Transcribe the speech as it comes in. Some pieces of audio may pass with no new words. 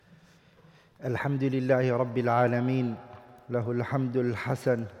الحمد لله رب العالمين له الحمد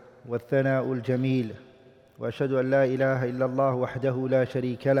الحسن والثناء الجميل وأشهد أن لا إله إلا الله وحده لا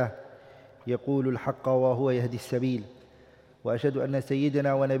شريك له يقول الحق وهو يهدي السبيل وأشهد أن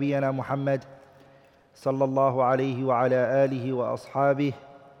سيدنا ونبينا محمد صلى الله عليه وعلى آله وأصحابه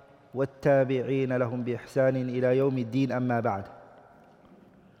والتابعين لهم بإحسان إلى يوم الدين أما بعد.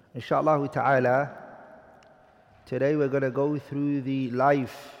 Inshallah ta'ala, today we're going to go through the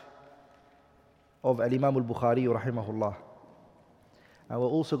life of Al-Imam al-Bukhari rahimahullah. And we're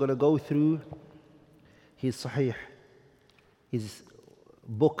also going to go through his Sahih, his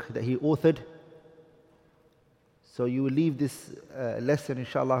book that he authored. So you will leave this lesson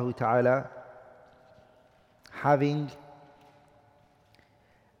inshallah ta'ala having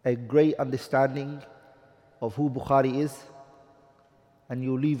a great understanding of who Bukhari is, and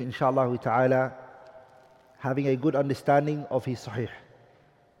you leave inshallah ta'ala having a good understanding of his Sahih.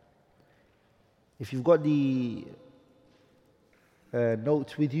 If you've got the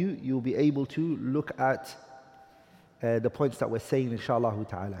notes with you, you'll be able to look at the points that we're saying inshallah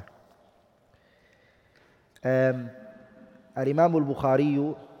ta'ala. Al-Imam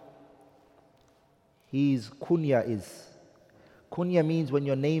al-Bukhari, his kunya is. Kunya means when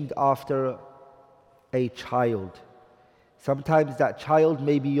you're named after a child. Sometimes that child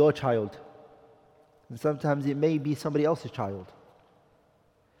may be your child. And sometimes it may be somebody else's child.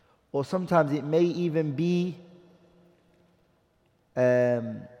 Or sometimes it may even be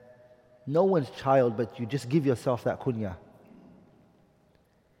no one's child, but you just give yourself that kunya.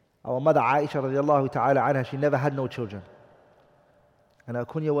 Our mother Aisha radiallahu ta'ala anha, she never had no children. And her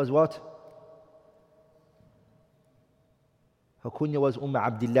kunya was what? Her kunya was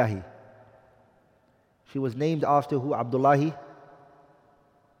Abdillahi. She was named after who? Abdullah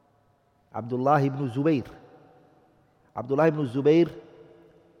ibn Zubayr. Abdullah ibn Zubayr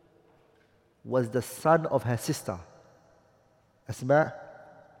was the son of her sister. Asma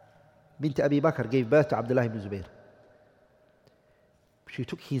bint Abi Bakr gave birth to Abdullah ibn Zubayr. She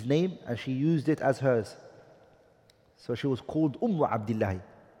took his name and she used it as hers. So she was called Abdillahi.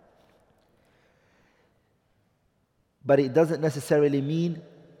 But it doesn't necessarily mean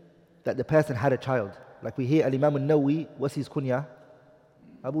that the person had a child. Like we hear Al-Imam al-Nawawi, what's his kunya?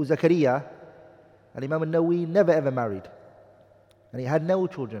 Abu Zakaria. Al-Imam al-Nawawi never ever married. And he had no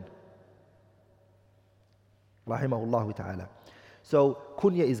children. Rahimahullah ta'ala. So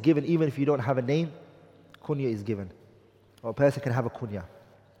kunya is given even if you don't have a name. Kunya is given. Or a person can have a kunya.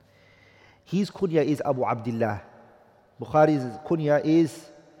 His kunya is Abu Abdullah. Bukhari's kunya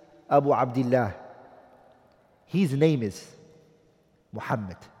is Abu Abdullah. His name is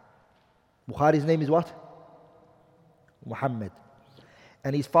Muhammad. Bukhari's name is what? Muhammad.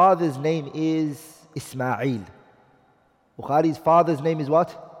 And his father's name is Ismail. Bukhari's father's name is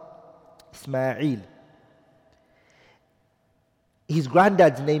what? Ismail. His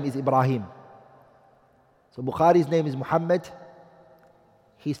granddad's name is Ibrahim. So Bukhari's name is Muhammad.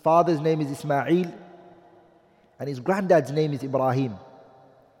 His father's name is Ismail. And his granddad's name is Ibrahim.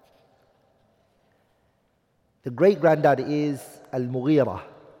 The great granddad is Al-Mughira.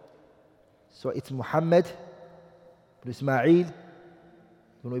 So it's Muhammad ibn Ismail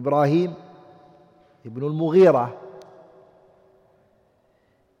ibn Ibrahim ibn Al-Mughira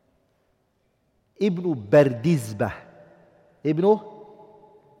ibn Bardizbah. Ibn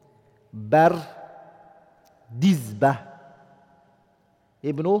Bardizbah.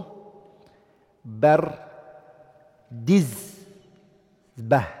 Ibn Bardizbah.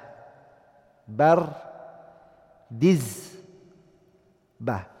 Bardizbah.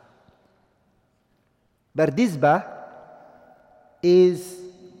 Bardizbah is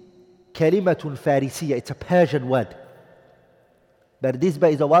kalimatun Farisiya. It's a Persian word.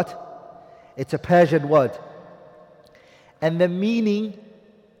 Bardizbah is a what? It's a Persian word. And the meaning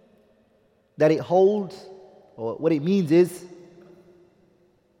that it holds, or what it means is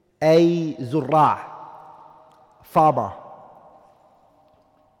a zurra, farmer.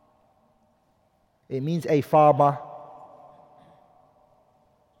 It means a farmer.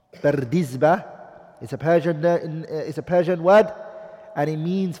 Bardizbah, it's a Persian word, and it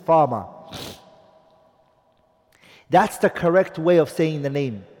means farmer. That's the correct way of saying the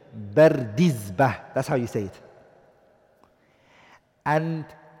name. Bardizbah. That's how you say it. And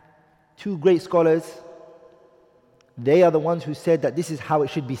two great scholars, they are the ones who said that this is how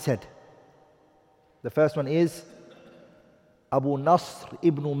it should be said. The first one is Abu Nasr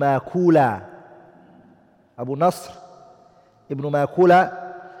ibn Makula. Abu Nasr ibn Makula,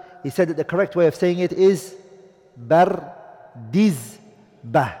 he said that the correct way of saying it is Bardizbah.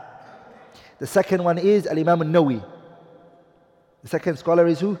 The second one is Al-Imam al-Nawawi. The second scholar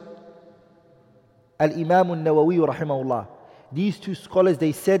is who? Al-Imam al-Nawawi rahimahullah. These two scholars,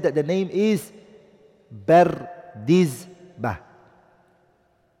 they said that the name is Bardizbah.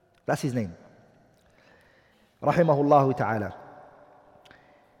 That's his name. Rahimahullah ta'ala.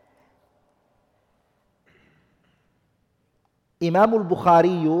 Imam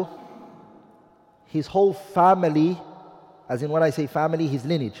al-Bukhari, his whole family, as in when I say family, his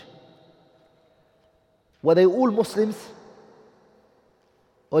lineage, were they all Muslims?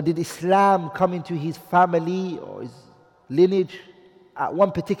 Or did Islam come into his family or his lineage at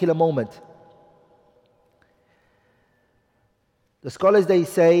one particular moment? The scholars, they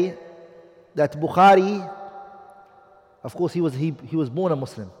say that Bukhari, of course he was born a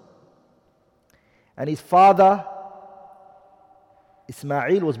Muslim. And his father,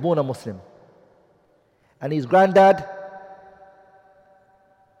 Ismail, was born a Muslim. And his granddad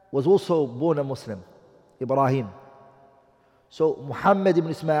was also born a Muslim, Ibrahim. So Muhammad ibn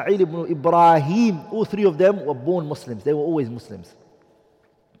Ismail ibn Ibrahim, all three of them were born Muslims. They were always Muslims.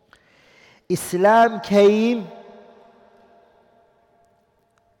 Islam came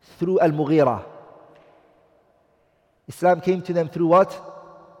through Al-Mughira. Islam came to them through what?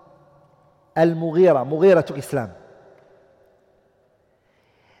 Al-Mughira. Mughira took Islam.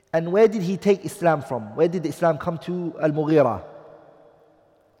 And where did he take Islam from? Where did Islam come to Al-Mughira?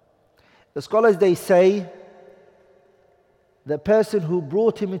 The scholars, they say, the person who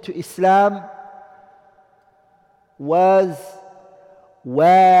brought him into Islam was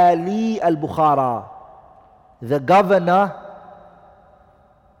Wali al-Bukhara, the governor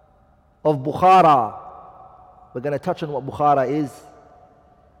of Bukhara. We're going to touch on what Bukhara is.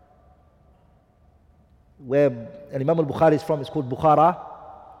 Where Imam al-Bukhari is from is called Bukhara.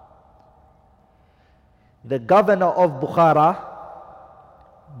 The governor of Bukhara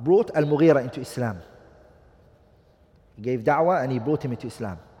brought Al-Mughira into Islam. He gave da'wah and he brought him into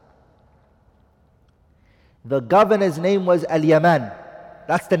Islam. The governor's name was Al-Yaman.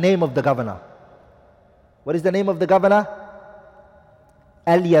 That's the name of the governor. What is the name of the governor?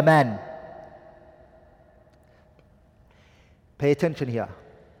 Al-Yaman. Pay attention here.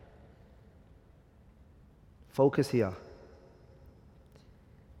 Focus here.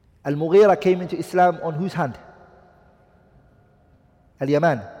 Al-Mughira came into Islam on whose hand?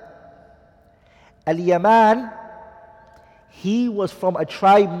 Al-Yaman. Al-Yaman, he was from a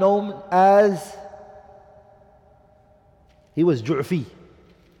tribe known as, he was Ju'fi.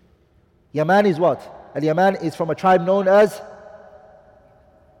 Yaman is what? Al-Yaman is from a tribe known as,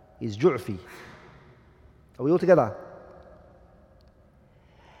 is Ju'fi. Are we all together?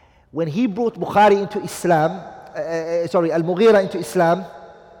 When he brought Bukhari into Islam, Al-Mughira into Islam,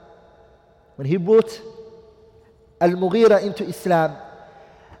 when he brought Al-Mughira into Islam,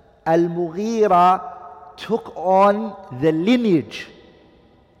 Al-Mughira took on the lineage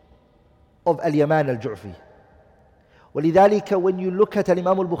of Al-Yaman al-Ju'fi. ولذلك when you look at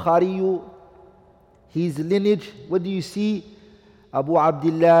Imam al-Bukhari, his lineage, what do you see? Abu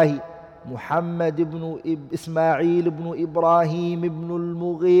Abdullah Muhammad ibn Ismail ibn Ibrahim ibn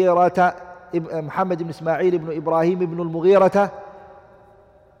al-Mughira, Muhammad ibn Ismail ibn Ibrahim ibn al-Mughira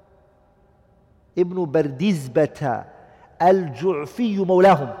ibn Bardizbata al-Ju'fi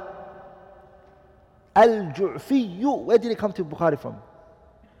mawlahum. Al-Ju'fi, where did it come to Bukhari from?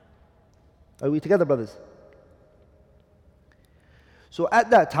 Are we together, brothers? So at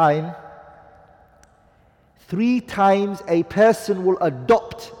that time, 3 times a person will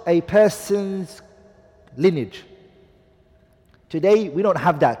adopt a person's lineage. Today, we don't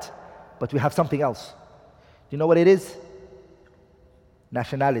have that, but we have something else. Do you know what it is?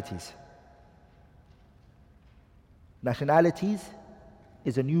 Nationalities. Nationalities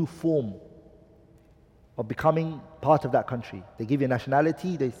is a new form of becoming part of that country. They give you a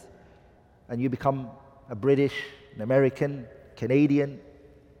nationality, and you become a British, an American, Canadian,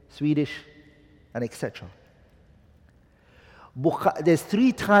 Swedish, and etc. There's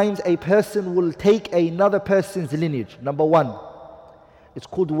 3 times a person will take another person's lineage. Number 1, it's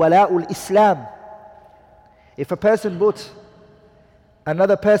called Wala'ul Islam. If a person brought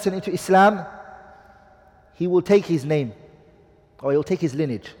another person into Islam, he will take his name, or he'll take his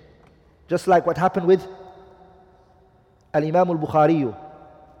lineage. Just like what happened with Al-Imam al-Bukhari.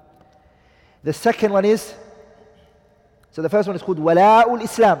 The second one is, so the first one is called Wala'ul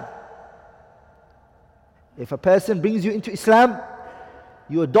Islam. If a person brings you into Islam,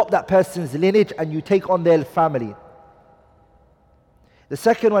 you adopt that person's lineage and you take on their family. The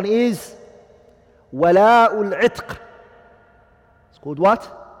second one is Wala'ul Itq. It's called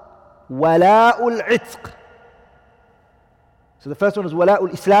what? Wala'ul Itq. So the first one is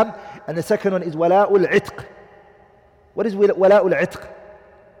Wala'ul Islam, and the second one is Wala'ul Itq. What is Wala'ul Itq?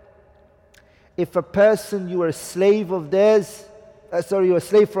 if a person, you are a slave of theirs, you're a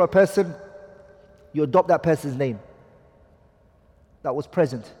slave for a person, you adopt that person's name. That was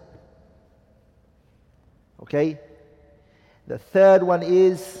present. Okay? The third one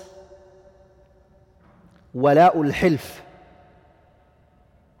is wala'ul hilf.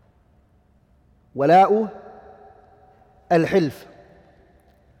 Wala'u al-hilf.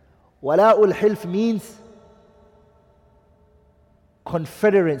 Wala'ul hilf means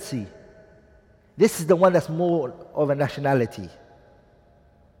confederacy. This is the one that's more of a nationality.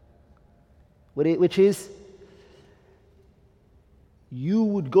 Which is, you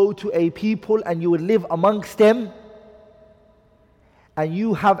would go to a people and you would live amongst them, and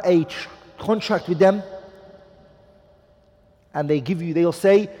you have a contract with them, and they'll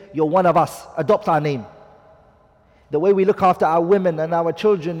say, you're one of us, adopt our name. The way we look after our women and our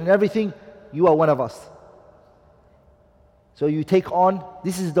children and everything, you are one of us. So you take on,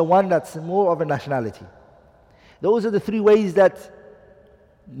 this is the one that's more of a nationality. Those are the three ways that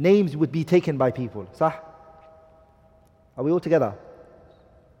names would be taken by people. Sah? Are we all together?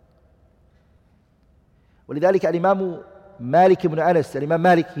 ولذلك الإمام مالك ibn Anas, Imam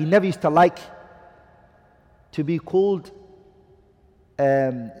Malik, he never used to like to be called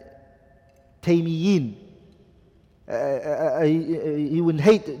Taymiyin. He would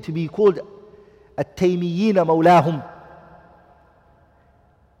hate to be called At-Taymiyyin Mawlahum.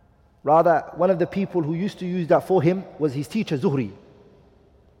 Rather, one of the people who used to use that for him was his teacher Zuhri.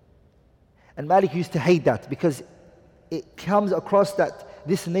 And Malik used to hate that because it comes across that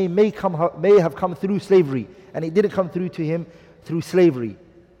this name may have come through slavery, and it didn't come through to him through slavery.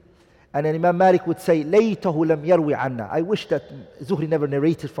 And then Imam Malik would say, لَيْتَهُ لَمْ يَرْوِ عَنَّا. I wish that Zuhri never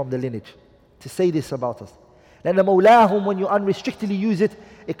narrated from the lineage to say this about us. And the mawlahum, when you unrestrictedly use it,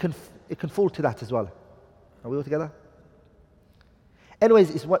 it can fall to that as well. Are we all together?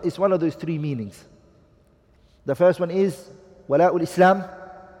 Anyways, it's one of those three meanings. The first one is wala'ul Islam.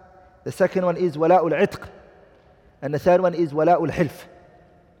 The second one is wala'ul itq. And the third one is wala'ul hilf.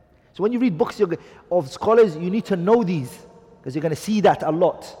 So when you read books of scholars, you need to know these, because you're going to see that a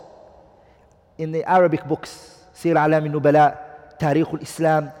lot in the Arabic books. Sir Alam al-Nubala, Tarikh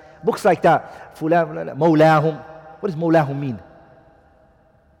al-Islam, books like that. Fulan, Mawlahum. What does Mawlahum mean?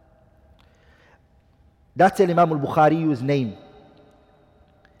 That's Imam al-Bukhari's name.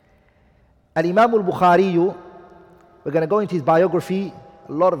 Al-Imam al-Bukhari, we're going to go into his biography,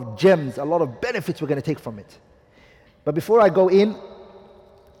 a lot of gems, a lot of benefits we're going to take from it. But before I go in,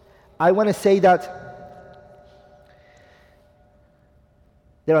 I want to say that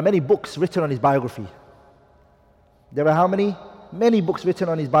there are many books written on his biography. There are how many? Many books written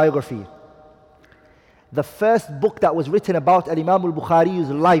on his biography. The first book that was written about Imam al-Bukhari's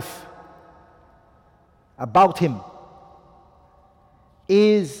life, about him,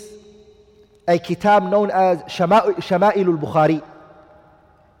 is a kitab known as Shama'il al-Bukhari.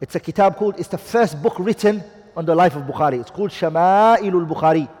 It's a kitab called, it's the first book written on the life of Bukhari. It's called Shama'il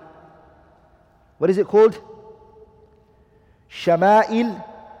al-Bukhari. What is it called? Shama'il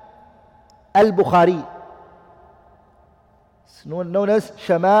al-Bukhari. It's known as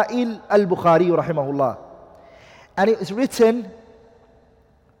Shama'il al-Bukhari rahimahullah. And it is written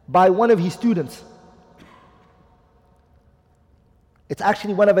by one of his students. It's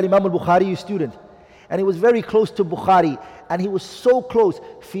actually one of Imam al-Bukhari's students. And he was very close to Bukhari. And he was so close.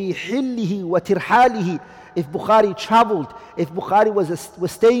 في حله وترحاله. If Bukhari traveled, if Bukhari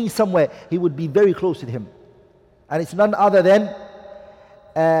was staying somewhere, he would be very close to him. And it's none other than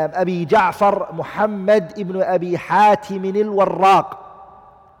Abi Ja'far Muhammad ibn Abi Hatim al-Warraq.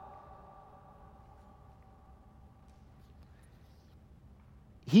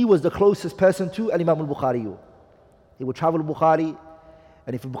 He was the closest person to Imam al-Bukhari. He would travel to Bukhari,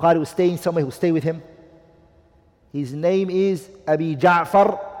 and if Bukhari was staying somewhere, he would stay with him. His name is Abi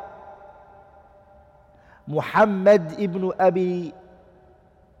Ja'far Muhammad ibn Abi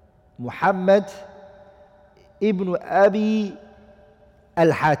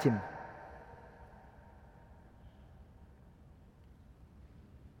al-Hatim.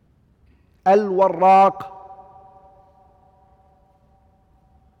 Al-Warraq.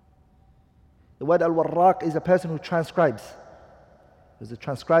 The word al-Warraq is a person who transcribes. He's a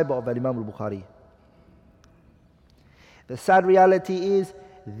transcriber of Imam al-Bukhari. The sad reality is,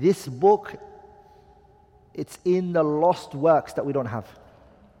 this book, it's in the lost works that we don't have.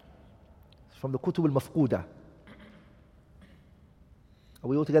 It's from the Kutub al-Mafquda. Are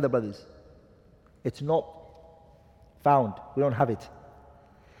we all together, brothers? It's not found. We don't have it.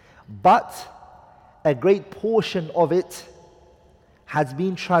 But a great portion of it has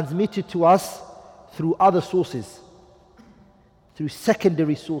been transmitted to us through other sources, through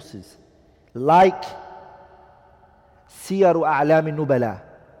secondary sources, like Siyar A'lam al-Nubala.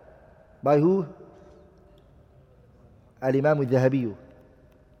 By who? Al-Imam al-Dhahabi.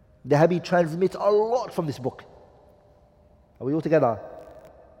 Dhahabi transmits a lot from this book. Are we all together?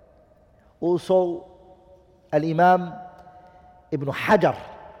 Also, Al-Imam Ibn Hajar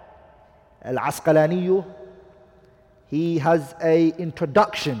Al-Asqalani, he has an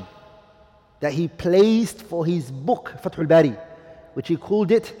introduction that he placed for his book, Fathul Bari, which he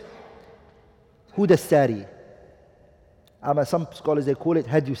called it Huda Sari. Some scholars, they call it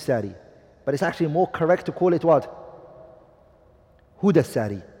Hadyu Sari. But it's actually more correct to call it what? Huda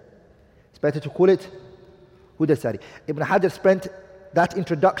Sari. It's better to call it Huda Sari. Ibn Hajar spent that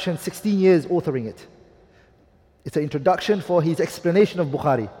introduction 16 years authoring it. It's an introduction for his explanation of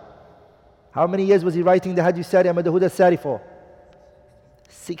Bukhari. How many years was he writing the Hadyu Sari and the Huda Sari for?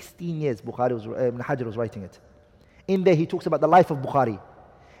 16 years Ibn Hajar was writing it. In there he talks about the life of Bukhari.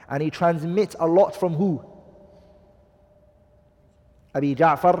 And he transmits a lot from who? Abi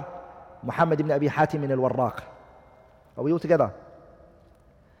Ja'far, Muhammad ibn Abi Hatim al-Warraq. Are we all together?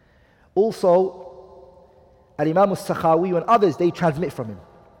 Also, Al-Imam al-Sakhawi and others, they transmit from him.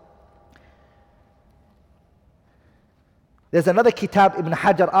 There's another kitab, Ibn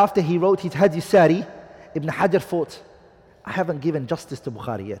Hajar, after he wrote his Hadith Sari, Ibn Hajar thought, I haven't given justice to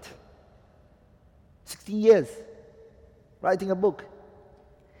Bukhari yet. 16 years, writing a book.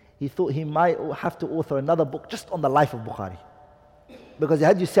 He thought he might have to author another book just on the life of Bukhari. Because the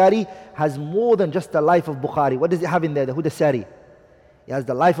Hadith Sari has more than just the life of Bukhari. What does it have in there, the Huda Sari? It has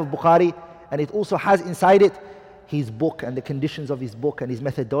the life of Bukhari, and it also has inside it his book and the conditions of his book and his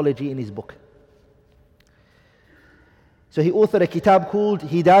methodology in his book. So he authored a kitab called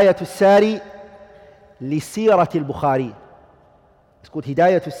Hidayatul Sari li Siratil Bukhari. It's called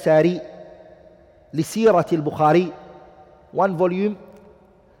Hidayatul Sari li Siratil Bukhari. 1 volume,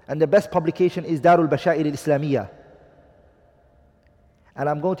 and the best publication is Darul Bashair al-Islamiyah. And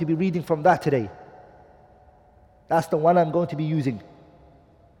I'm going to be reading from that today. That's the one I'm going to be using.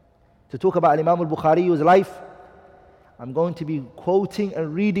 To talk about Imam al-Bukhari's life, I'm going to be quoting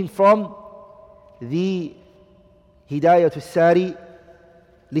and reading from the Hidayatul Sari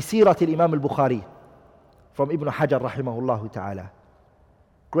li Sirat al-Imam al-Bukhari from Ibn Hajar rahimahullah ta'ala.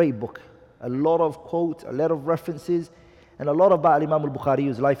 Great book. A lot of quotes, a lot of references, and a lot about Imam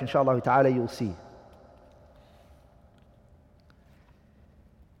al-Bukhari's life, inshallah ta'ala, you'll see.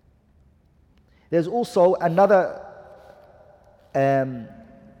 There's also another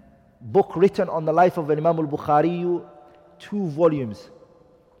book written on the life of Imam al-Bukhari, 2 volumes.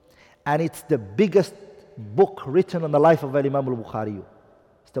 And it's the biggest book written on the life of Imam al-Bukhari.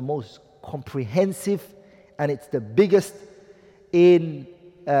 It's the most comprehensive and it's the biggest in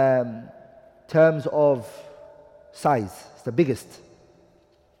terms of size. It's the biggest.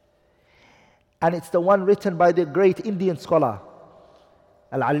 And it's the one written by the great Indian scholar,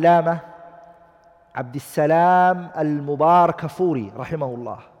 Al-Allama Abdussalam Al-Mubarakfuri,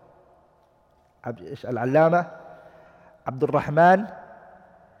 rahimahullah. Al-Allama Abdul Rahman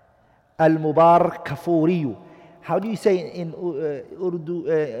Al-Mubarakfuri. How do you say in Urdu,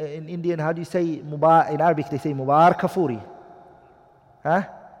 in Indian, how do you say in Arabic they say Mubarakfuri? Huh?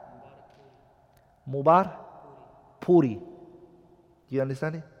 Puri. Do you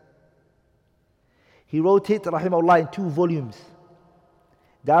understand it? He wrote it, rahimahullah, in 2 volumes.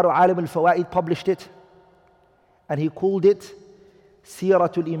 Daru Alim al-Fawaid published it, and he called it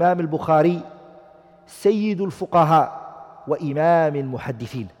Siratul Imam al-Bukhari, Sayyidul Fuqaha wa Imam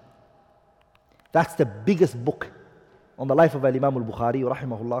al-Muhaddithin. That's the biggest book on the life of Imam al-Bukhari,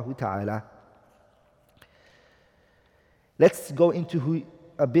 rahimahullah ta'ala. Let's go into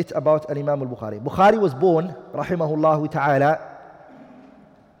a bit about Imam al-Bukhari. Bukhari was born, rahimahullah ta'ala.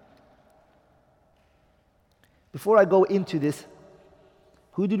 Before I go into this,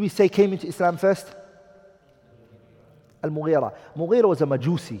 who did we say came into Islam first? Al-Mughira. Mughira was a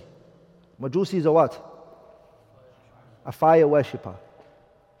Majusi. Majusi is a what? A fire worshipper.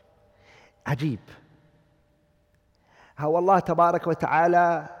 Ajib. How Allah tabarak wa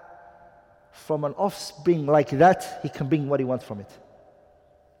ta'ala, from an offspring like that, He can bring what He wants from it.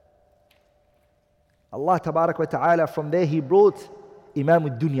 Allah tabarak wa ta'ala, from there He brought Imam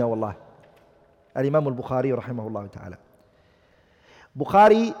al-Dunya, wallah. Al-Imam al-Bukhari, rahimahullah ta'ala.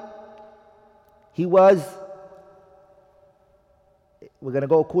 Bukhari, he was, we're going to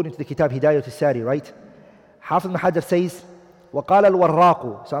go according to the kitab Hidayatul Sari, right? Hafiz ibn Hajar says, وَقَالَ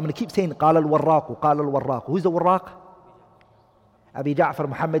الْوَرَّاقُ. So I'm going to keep saying قَالَ الْوَرَّاقُ, قَالَ الْوَرَّاقُ. Who's the Warraq? Abi Ja'far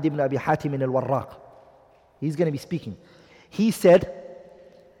Muhammad ibn Abi Hatim al-Warraq. He's going to be speaking. He said,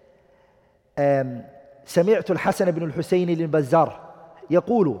 سمعت الحسن بن الحسين البزار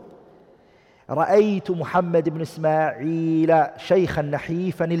يقول رأيت محمد بن إسماعيل شيخا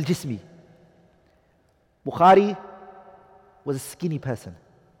نحيفا الجسم. Bukhari was a skinny person.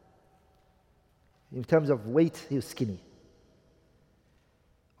 In terms of weight, he was skinny.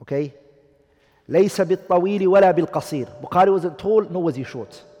 Okay? ليس بالطويل ولا بالقصير. Bukhari wasn't tall, nor was he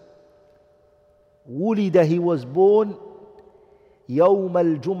short. ولد, he was born يوم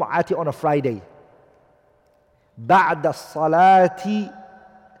الجمعة, on a Friday. بعد الصلاة,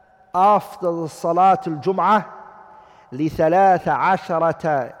 after the صلاة الجمعة, لثلاث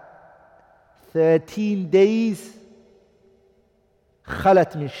عشرة, 13 days,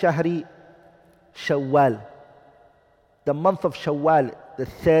 خلت من شهر شوال, the month of Shawwal, the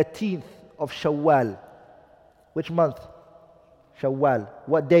 13th of Shawwal. Which month? Shawwal.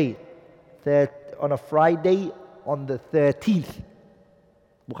 What day? On a Friday, on the 13th,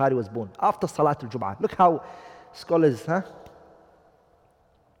 Bukhari was born, after Salatul Jum'ah. Look how scholars,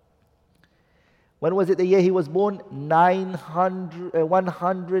 When was it the year he was born?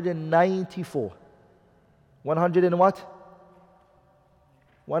 194. 100 and what?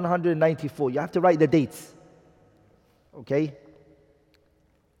 194. You have to write the dates. Okay?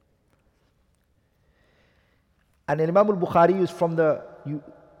 And Imam al-Bukhari is from the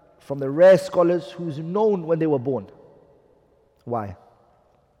rare scholars who's known when they were born. Why?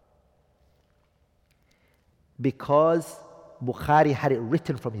 Because Bukhari had it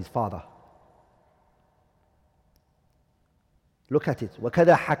written from his father. Look at it.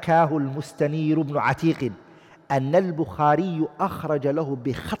 وَكَذَا حَكَاهُ الْمُسْتَنِيرُ بْنُ عَتِيقٍ أَنَّ الْبُخَارِيُّ أَخْرَجَ لَهُ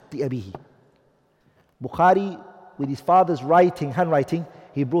بِخَطِّ أَبِيهِ. Bukhari, with his father's handwriting,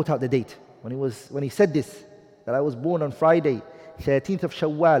 he brought out the date. When he said this, that I was born on Friday, 13th of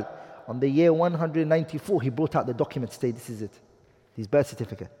Shawwal, on the year 194, he brought out the document, say this is it, his birth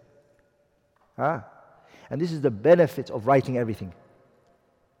certificate. And this is the benefit of writing everything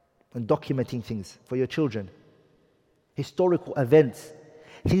and documenting things for your children. Historical events,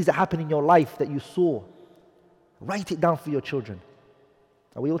 things that happen in your life that you saw. Write it down for your children.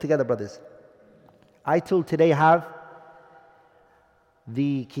 Are we all together, brothers? I till today have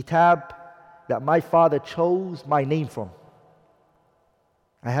the kitab that my father chose my name from.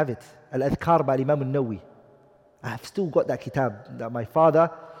 I have it. Al-Adhkar by Imam al-Nawawi. I have still got that kitab that my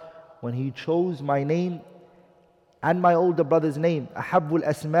father, when he chose my name and my older brother's name, Ahabbul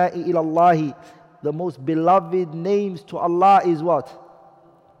Asma'i ila Allahi, the most beloved names to Allah is what?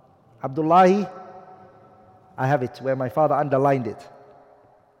 Abdullahi. I have it where my father underlined it.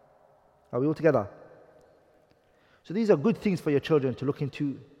 Are we all together? So these are good things for your children to look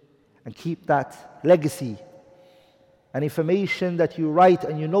into and keep that legacy and information that you write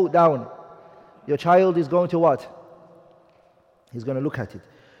and you note down. Your child is going to what? He's going to look at it.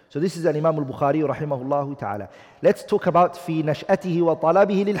 So this is Imam al-Bukhari rahimahullah ta'ala. Let's talk about في نشأته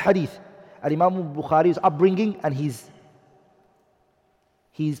وطلبه للحديث. Imam al-Bukhari's upbringing and his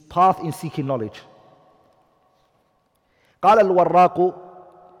path in seeking knowledge. قال الوراق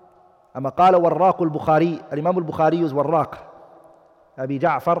أما قال وراق البخاري. الإمام البخاري is وراق أبي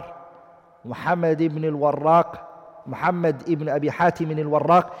جعفر محمد ibn الوراق محمد ibn أبي حاتم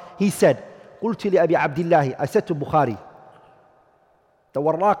الوراق. He said, قلت لأبي عبد الله, I said to Bukhari, the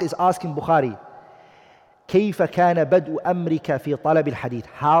Warraq is asking Bukhari, كيف كان بدء أمرك في طلب الحديث?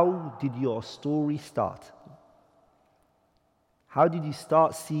 How did your story start? How did you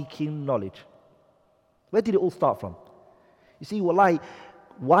start seeking knowledge? Where did it all start from? You see, wallahi,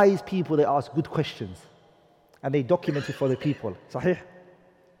 wise people, they ask good questions and they document it for the people. Sahih?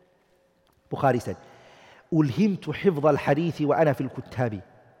 Bukhari said, ألهمت حفظ الحديث وأنا في الكتاب.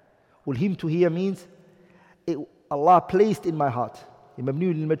 ألهمت here means Allah placed in my heart.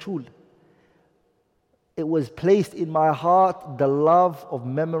 مبني للمجهول. It was placed in my heart the love of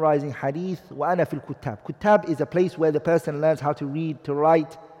memorizing hadith. وأنا في الكتاب. Kutab is a place where the person learns how to read, to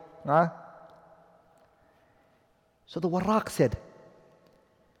write. So the Warraq said,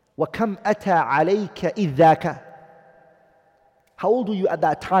 وَكَمْ أَتَى عَلَيْكَ إِذْ ذَاكَ. How old were you at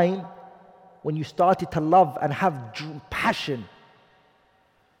that time when you started to love and have passion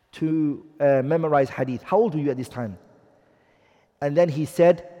to memorize hadith? How old were you at this time? And then he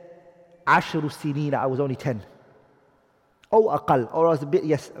said, عَشْرُ سِنِينَ, I was only 10. أو أقل, or I was a bit,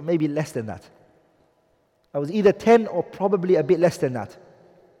 yes, maybe less than that. I was either 10 or probably a bit less than that.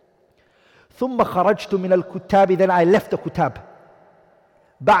 ثم خرجت من الكتاب, then I left the kutab.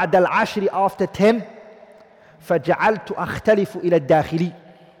 بعد العشر, after 10, فجعلت أختلف إلى الداخلي.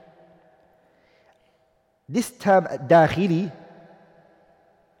 This term داخلي,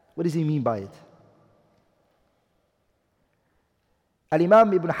 what does he mean by it?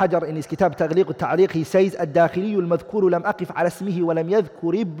 Al-Imam Ibn Hajar in his kitab Taghliq al-Ta'liq, he says, الداخلي المذكور لم أقف على اسمه ولم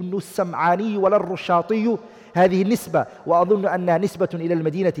يذكر ابن السمعاني ولا الرشاطي هذه النسبة وأظن أنها نسبة إلى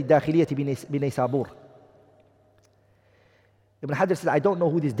المدينة الداخلية بنيسابور. Ibn Hajar says, I don't know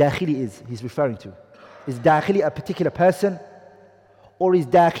who this Dakhili is he's referring to. Is Dakhili a particular person? Or is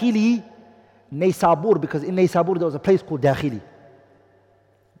Dakhili Naysabur? Because in Naysabur there was a place called Dakhili.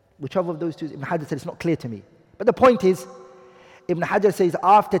 Whichever of those two, Ibn Hajar said, it's not clear to me. But the point is, Ibn Hajar says,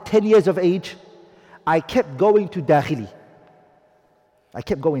 after 10 years of age, I kept going to Dakhili. I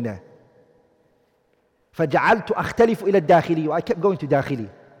kept going there. فَجَعَلْتُ أَخْتَلِفُ إِلَى الدَّاخِلِي. I kept going to Dakhili.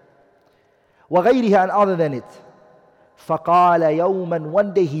 وَغَيْرِهَا, and other than it. فقال يوما,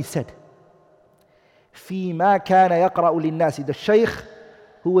 one day he said, فيما كان يقرأ للناس, the Shaykh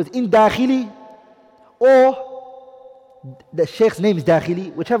who was in Dakhili, or the Shaykh's name is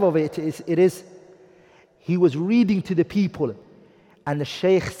Dakhili, whichever of it is, he was reading to the people, and the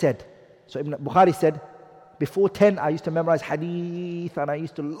Shaykh said, so Ibn Bukhari said, before 10 I used to memorize hadith, and I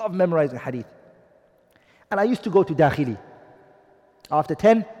used to love memorizing hadith, and I used to go to Dakhili. After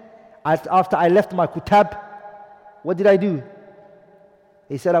 10, after I left my kutab, what did I do?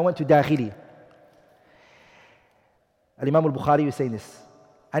 He said, I went to Dakhili. Al-Imam al-Bukhari was saying this.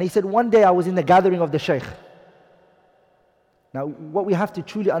 And he said, one day I was in the gathering of the Shaykh. Now, what we have to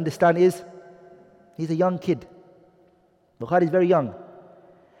truly understand is, he's a young kid. Bukhari is very young.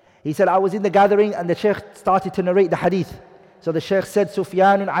 He said, I was in the gathering and the Shaykh started to narrate the hadith. So the Shaykh said,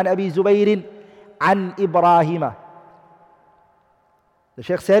 Sufyan an Abi Zubayr an Ibrahim. The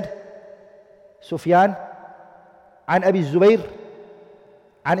Shaykh said, Sufyan عن أبي الزبير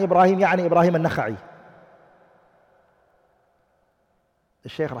عن إبراهيم يعني إبراهيم النخعي. The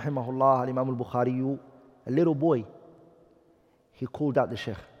Shaykh rahimahullah, Imam al-Bukhari, a little boy, he called out the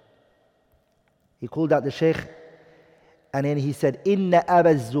Shaykh. He called out the Shaykh, and then he said, إن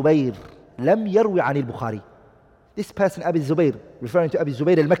أبا الزبير لم يروي عن البخاري. This person, Abi Zubayr, referring to Abi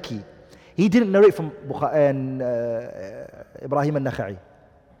Zubayr al-Makki, he didn't narrate from Ibrahim al-Nakha'i.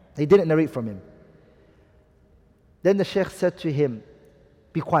 He didn't narrate from him. Then the Shaykh said to him,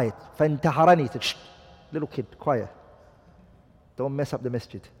 be quiet. فَانْتَحَرَنِي. He said, shh, little kid, quiet. Don't mess up the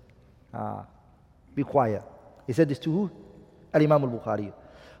masjid. Be quiet. He said this to who? Al-Imam al-Bukhari.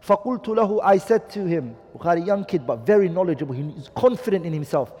 فَقُلْتُ لَهُ, I said to him, Bukhari, young kid, but very knowledgeable, he's confident in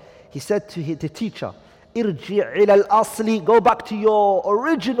himself. He said to the teacher, إِرْجِعْ إِلَى الْأَصْلِ, go back to your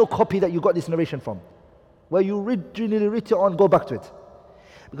original copy that you got this narration from. Where you originally wrote it on, go back to it.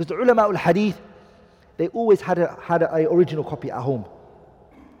 Because the ulama al-hadith, they always had a original copy at home.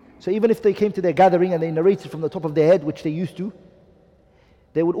 So even if they came to their gathering and they narrated from the top of their head, which they used to,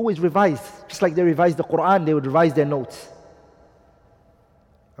 they would always revise. Just like they revised the Quran, they would revise their notes.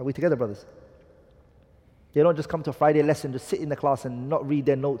 Are we together, brothers? They don't just come to a Friday lesson, just sit in the class and not read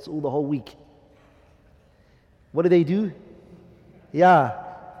their notes all the whole week. What do? Yeah.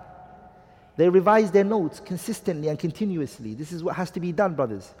 They revise their notes consistently and continuously. This is what has to be done,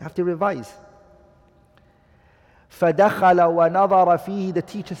 brothers. You have to revise. فَدَخَلَ وَنَظَرَ فِيهِ. The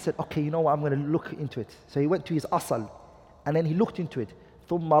teacher said, okay, you know what, I'm going to look into it. So he went to his asal, and then he looked into it.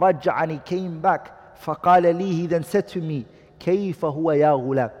 ثُمَّ رَجَّعَ, and he came back. فَقَالَ لِي, he then said to me, كَيْفَ هُوَ يَا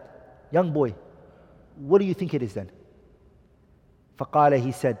غُلَامِ. Young boy, what do you think it is then? فَقَالَ,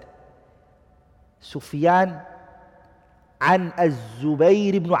 he said, Sufyan an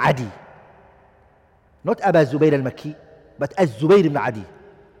Az-Zubayr ibn Adi. Not Aba Zubayr al-Makki, but Az-Zubayr ibn Adi.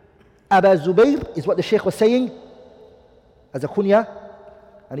 Aba Zubayr is what the Shaykh was saying as a kunya,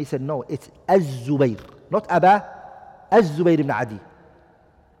 and he said, no, it's Az-Zubayr, not Aba, Az-Zubayr ibn Adi.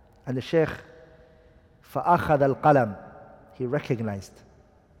 And the Shaykh, فَأَخَذَ الْقَلَمِ, he recognized.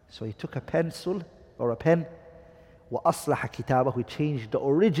 So he took a pencil or a pen, وَأَصْلَحَ كِتَابَهُ, he changed the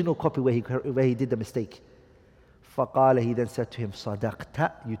original copy where he did the mistake. فَقَالَ, he then said to him,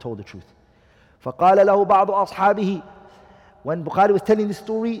 صَدَقْتَ, you told the truth. فَقَالَ لَهُ بَعْضُ أَصْحَابِهِ. When Bukhari was telling this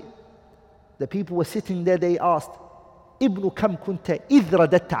story, the people were sitting there, they asked, Ibn kam kunta idh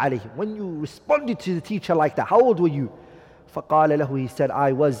radatta alayhi. When you responded to the teacher like that, how old were you? فَقَالَ له, he said,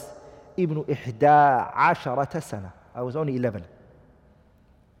 I was Ibn إحدى عشرة سنة. I was only 11.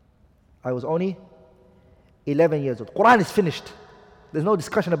 I was only 11 years old. Quran is finished. There's no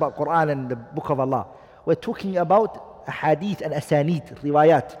discussion about Quran and the Book of Allah. We're talking about hadith and asanid,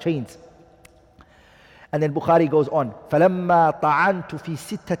 riwayat, chains. And then Bukhari goes on, فَلَمَّا طَعَنْتُ فِي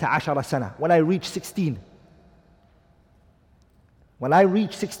سِتَّةَ عَشَرَ سَنَةً. When I reached 16,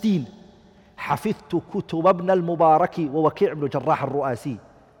 حَفِظْتُ كُتُبَ ابْنَ الْمُبَارَكِ وَوَكِعْ بْنُ جَرَّاحَ الرُّؤَاسِي.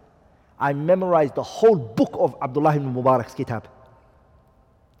 I memorized the whole book of Abdullah ibn Mubarak's kitab.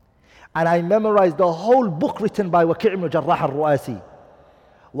 And I memorized the whole book written by Waki' ibn Jarrah al-Ru'asi.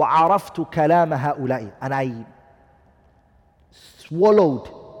 وعرفت كلام هؤلاء. And I swallowed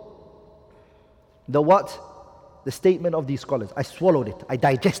the what? The statement of these scholars. I swallowed it. I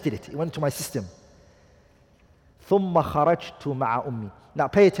digested it. It went into my system. ثم خرجت مع أمي. Now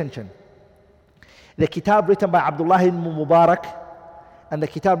pay attention. The kitab written by Abdullah ibn Mubarak and the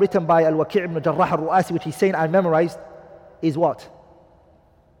kitab written by Al-Waki' ibn Jarrah al-Ru'asi, which he's saying I memorized, is what?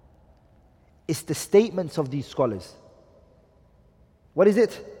 It's the statements of these scholars. What is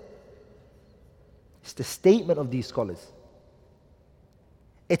it? It's the statement of these scholars.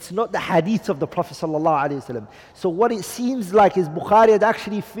 It's not the hadith of the Prophet ﷺ. So what it seems like is Bukhari had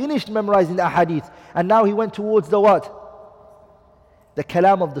actually finished memorizing the hadith, and now he went towards the what? The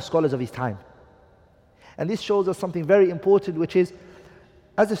kalam of the scholars of his time. And this shows us something very important, which is,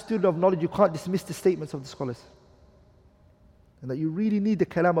 as a student of knowledge, you can't dismiss the statements of the scholars. And that you really need the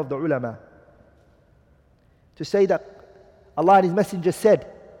kalam of the ulama. To say that Allah and His Messenger said,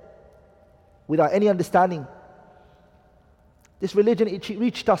 without any understanding, this religion, it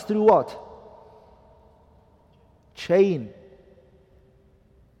reached us through what? Chain.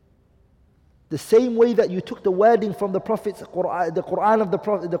 The same way that you took the wording from the Prophet's Quran, the Quran of the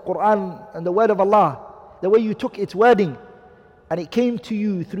Prophet, the Quran and the word of Allah, the way you took its wording, and it came to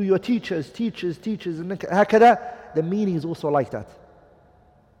you through your teachers, and hakada, the meaning is also like that.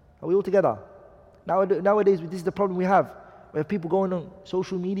 Are we all together? Nowadays, this is the problem we have. We have people going on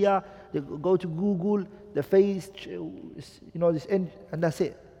social media, they go to Google, the face, and that's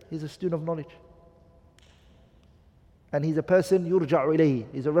it. He's a student of knowledge. And he's a person, yurja'u ilayhi.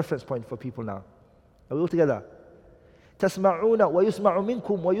 He's a reference point for people now. Are we all together? تَسْمَعُونَ وَيُسْمَعُ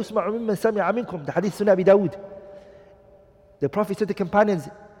مِنْكُمْ وَيُسْمَعُ مِمَّنْ سَمِعَ مِنْكُمْ. The hadith Sunnah Abi Dawud. The Prophet said to the companions,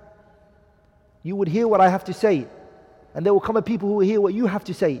 you would hear what I have to say, and there will come a people who will hear what you have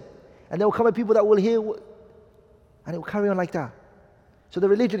to say, and there will come a people that will hear and it will carry on like that. So the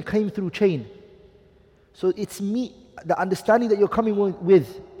religion came through chain. So it's me, the understanding that you're coming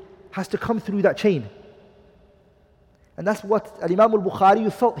with has to come through that chain. And that's what Imam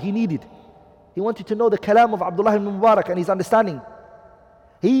al-Bukhari felt he needed. He wanted to know the kalam of Abdullah ibn Mubarak and his understanding.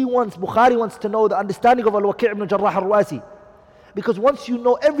 Bukhari wants to know the understanding of Al-Waki' ibn Jarrah al-Ru'asi. Because once you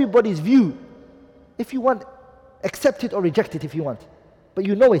know everybody's view, if you want, accept it or reject it if you want. But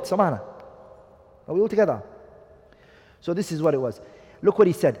you know it, samana. Are we all together? So this is what it was. Look what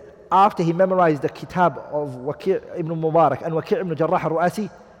he said. After he memorized the kitab of Waki' ibn Mubarak and Waki' ibn Jarrah al-Ru'asi,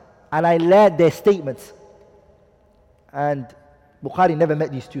 and I learned their statements. And Bukhari never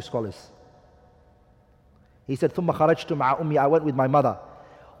met these two scholars. He said, ثُمَّ خَرَجْتُ مَعَ أُمِّي. I went with my mother.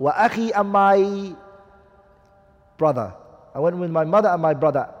 وَأَخِي and my brother. I went with my mother and my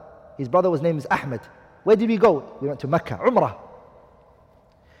brother. His brother was named Ahmed. Where did we go? We went to Mecca, Umrah.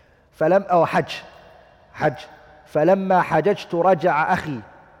 Hajj. فَلَمَّا حَجَجْتُ رَجَعَ أَخِي.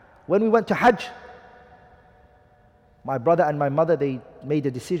 When we went to Hajj, my brother and my mother, they made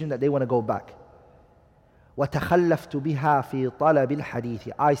a decision that they want to go back. وَتَخَلَّفْتُ بِهَا فِي طَلَبِ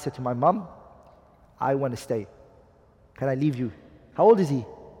الْحَدِيثِ. I said to my mom, I want to stay. Can I leave you? How old is he?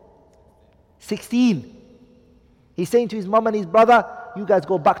 16. He's saying to his mom and his brother, you guys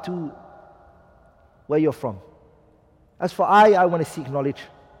go back to where you're from. As for I want to seek knowledge.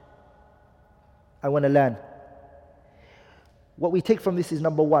 I want to learn. What we take from this is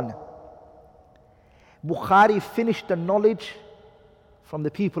number one. Bukhari finished the knowledge from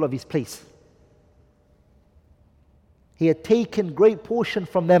the people of his place. He had taken great portion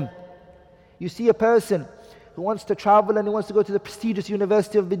from them. You see a person who wants to travel and he wants to go to the prestigious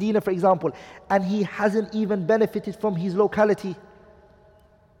University of Medina, for example, and he hasn't even benefited from his locality.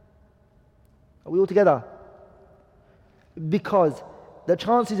 Are we all together? Because the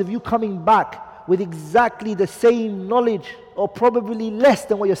chances of you coming back with exactly the same knowledge, or probably less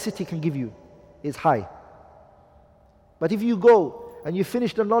than what your city can give you, is high. But if you go and you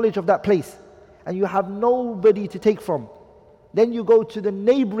finish the knowledge of that place and you have nobody to take from, then you go to the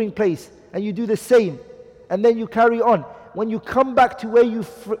neighboring place and you do the same, and then you carry on. When you come back to where you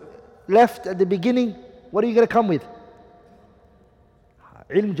left at the beginning, what are you going to come with?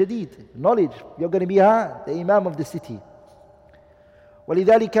 Ilm jadid, knowledge. You're going to be the imam of the city.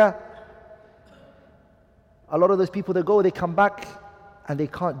 وَلِذَلِكَ a lot of those people that go, they come back and they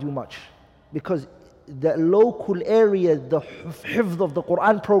can't do much. Because the local area, the hifz of the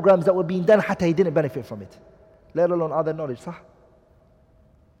Quran programs that were being done, hatta he didn't benefit from it. Let alone other knowledge. Sah?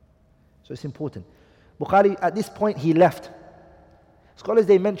 So it's important. Bukhari, at this point, he left. Scholars,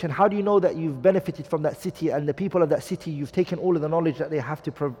 they mention, how do you know that you've benefited from that city and the people of that city, you've taken all of the knowledge that they have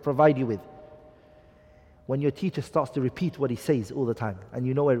to provide you with? When your teacher starts to repeat what he says all the time, and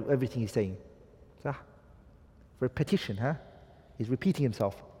you know everything he's saying. Repetition, He's repeating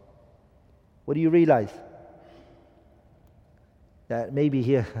himself. What do you realize? That maybe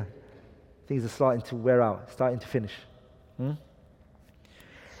here things are starting to wear out, starting to finish.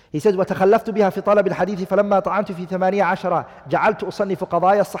 He says, وتخلفت بها في طلب الحديث فلما طعنت في 18 جعلت أصنف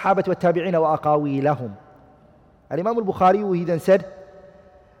قضايا الصحابة والتابعين وأقاويلهم. And Imam al-Bukhari, he then said,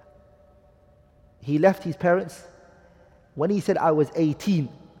 he left his parents. When he said, I was 18,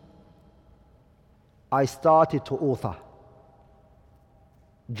 I started to author.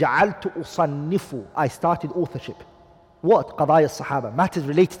 جعلت أصنف, I started authorship. What? قضايا الصحابة, matters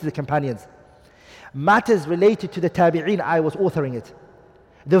related to the companions. Matters related to the tabi'een, I was authoring it.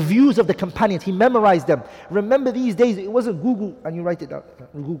 The views of the companions, he memorized them. Remember these days, it wasn't Google and you write it down.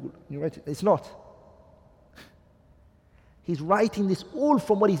 Google, you write it. It's not. He's writing this all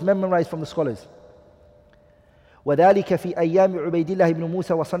from what he's memorized from the scholars. وذلك في أيام عبيد الله بن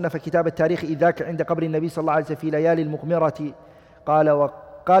موسى وصنف كتاب التاريخ إذ ذاك عند قبر النبي صلى الله عليه وسلم في ليالي المقمرة قال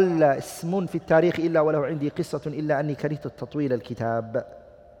وقل اسم في التاريخ إلا وله عندي قصة إلا أني كرهت التطويل الكتاب.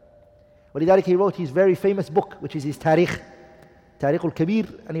 ولذلك he wrote his very famous book, which is his تاريخ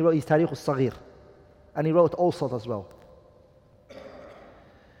الكبير, and he wrote his تاريخ الصغير, and he wrote Awsat as well.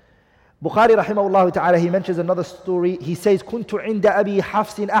 Bukhari rahimahullah ta'ala, he mentions another story. He says, كنت عند أبي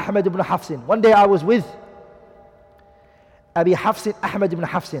حفص أحمد بن حفص. One day I was with أبي حفص أحمد بن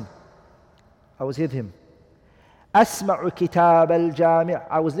حفص. I was with him. أسمع كتاب الجامع.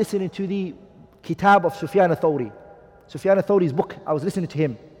 I was listening to the kitab of Sufyan al-Thawri. Sufyan al-Thawri's book, I was listening to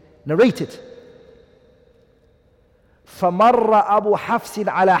him narrated. فمر أبو حفص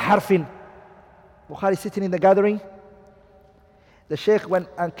على حرف. Bukhari sitting in the gathering. The Shaykh went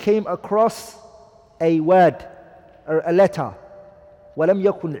and came across a word or a letter. ولم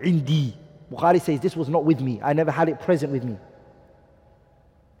يكن عندي. Bukhari says this was not with me. I never had it present with me.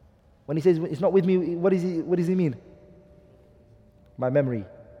 When he says it's not with me, what does he mean? My memory.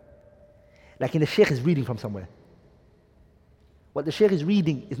 Like the Shaykh is reading from somewhere. What the Shaykh is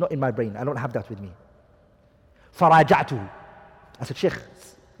reading is not in my brain. I don't have that with me. فراجعته. I said, Shaykh,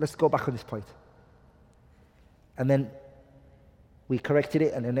 let's go back on this point. And then we corrected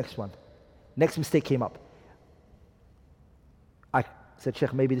it, and the next one. Next mistake came up. I said,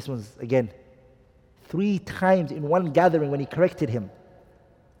 Shaykh, maybe this one's again. 3 times in one gathering when he corrected him,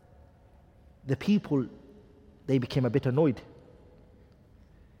 the people, they became a bit annoyed.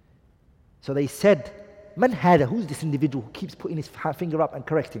 So they said, Man hada, who's this individual who keeps putting his finger up and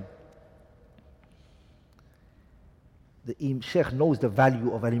correcting? The Shaykh knows the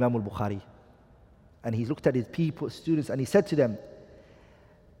value of Imam al-Bukhari. And he looked at his people, students, and he said to them,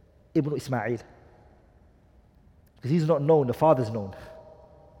 Ibn Ismail. Because he's not known, the father's known.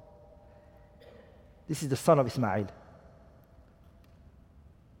 This is the son of Ismail.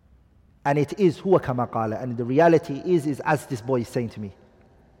 And it is huwa kama qala. And the reality is as this boy is saying to me.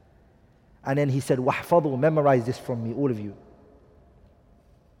 And then he said, وَحْفَظُوا, memorize this from me, all of you.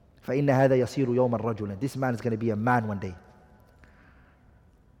 فَإِنَّ هَذَا يَصِيرُ يَوْمًا رَجُلًا. This man is going to be a man one day.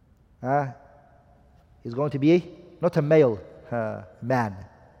 He's going to be not a male, man.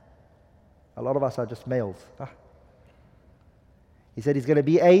 A lot of us are just males. He said he's going to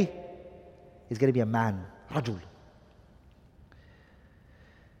be a man, rajul.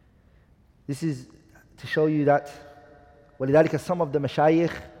 This is to show you that ولذلك some of the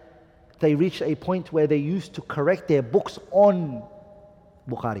mashayikh, they reached a point where they used to correct their books on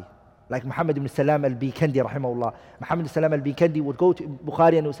Bukhari. Like Muhammad ibn Salam al-Bikandi rahimahullah. Muhammad ibn Salam al-Bikandi would go to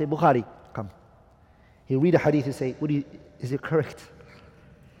Bukhari and would say, Bukhari, come. He'll read a hadith and say, is it correct?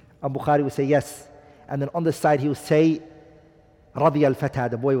 And Bukhari would say, yes. And then on the side he would say, Radiya al-Fatah,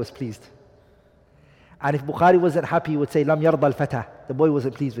 the boy was pleased. And if Bukhari wasn't happy, he would say, Lam yarda al-Fatah, the boy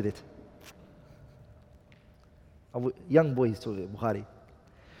wasn't pleased with it. Young boys to Bukhari.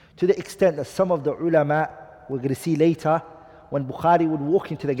 To the extent that some of the ulama, we're going to see later, when Bukhari would walk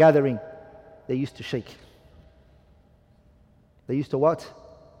into the gathering, they used to shake. They used to what?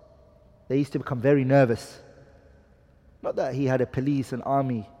 They used to become very nervous. Not that he had a police and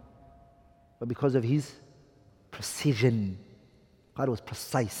army, but because of his precision. Bukhari was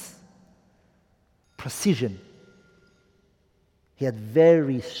precise. Precision. He had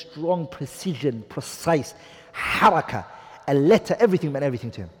very strong precision, precise, haraka, a letter, everything meant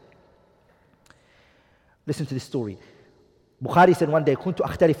everything to him. Listen to this story. Bukhari said one day, كنت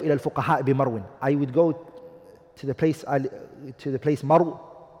أختلف إلى الفقهاء بمرو. I would go to the place Marw,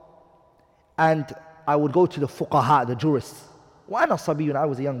 and I would go to the fuqaha, the jurists. وأنا صبي, I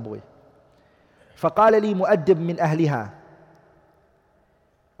was a young boy. فقال لي مؤدب من أهلها.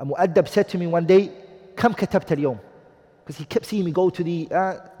 A mu'addab said to me one day, كم كتبت اليوم? Because he kept seeing me go to the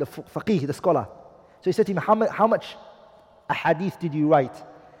faqih, the scholar. So he said to me, how much ahadith did you write?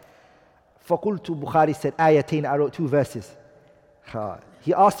 فَقُلْتُ Bukhari said, ayatain, I wrote 2 verses.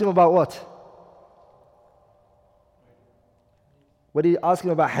 He asked him about what? What did he ask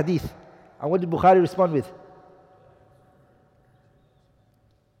him about hadith? And what did Bukhari respond with?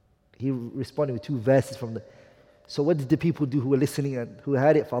 He responded with 2 verses from the... So what did the people do who were listening and who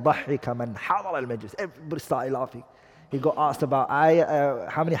heard it? فَضَحِّكَ مَنْ حَضَرَ الْمَجْلِسِ. Everybody started laughing. He got asked about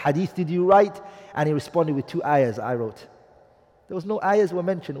how many hadith did you write? And he responded with 2 ayahs I wrote. There was no ayahs were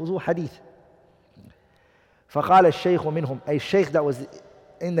mentioned, it was all hadith. فَقَالَ الشَّيْخُ مِنْهُمْ. A shaykh that was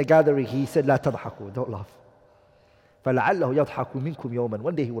in the gathering, he said, لَا تَضْحَكُوا, don't laugh. فَلَعَلَّهُ يَضْحَكُ مِنْكُمْ يَوْمًا.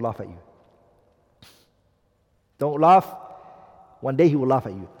 One day he will laugh at you. Don't laugh, one day he will laugh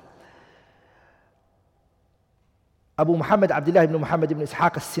at you. Abu Muhammad Abdullah ibn Muhammad ibn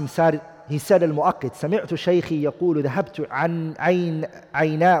Ishaq al-Simsari, he said al-Mu'aqqid, سمعت شيخي يقول ذهبت عن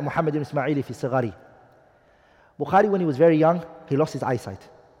عينا محمد بن إسماعيل في صغري. Bukhari, when he was very young, he lost his eyesight.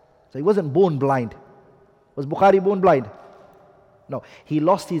 So he wasn't born blind. Was Bukhari born blind? No, he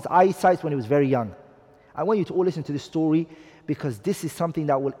lost his eyesight when he was very young. I want you to all listen to this story because this is something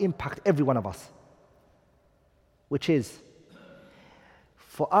that will impact every one of us. Which is,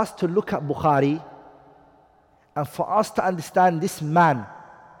 for us to look at Bukhari and for us to understand this man,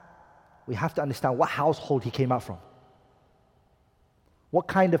 we have to understand what household he came out from. What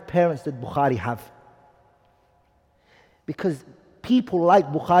kind of parents did Bukhari have? Because people like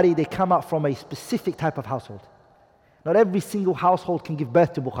Bukhari, they come out from a specific type of household. Not every single household can give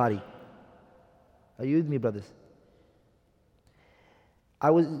birth to Bukhari. Are you with me, brothers?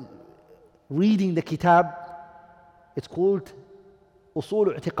 I was reading the kitab. It's called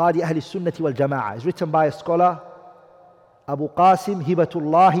أصول اعتقاد أهل السنة والجماعة. It's written by a scholar, Abu Qasim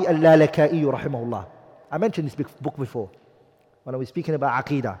Hibatullah al-Lalaka'i rahimahullah. I mentioned this book before when I was speaking about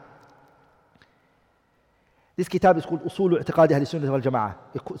Aqidah. This kitab is called أصول اعتقاد أهل السنة والجماعة.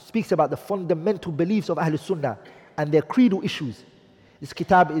 It speaks about the fundamental beliefs of Ahl Sunnah and their creedal issues. This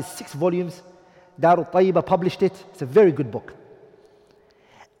kitab is 6 volumes. Darul Tayyibah published it. It's a very good book.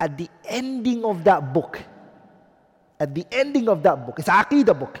 At the ending of that book, it's an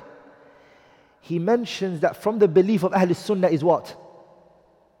Aqidah book, he mentions that from the belief of Ahl Sunnah is what?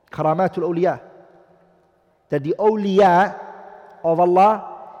 Karamatul awliya. That the awliya of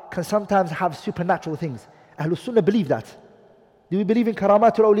Allah can sometimes have supernatural things. Ahl Sunnah believe that. Do we believe in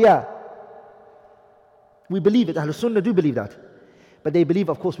Karamatul awliya? We believe it. Ahl Sunnah do believe that. But they believe,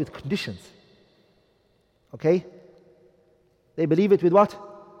 of course, with conditions. Okay? They believe it with what?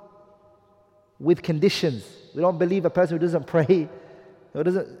 With conditions. We don't believe a person who doesn't pray, who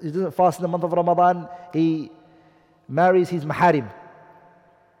doesn't fast in the month of Ramadan, he marries his maharim.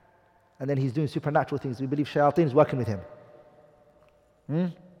 And then he's doing supernatural things. We believe shayateen is working with him.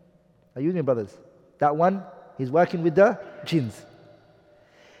 Are you with me, brothers? That one, he's working with the jinns.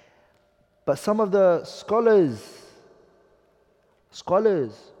 But some of the scholars,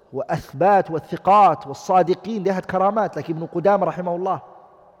 were athbat, were thiqat, were sadiqeen, they had karamat, like Ibn Qudama rahimahullah.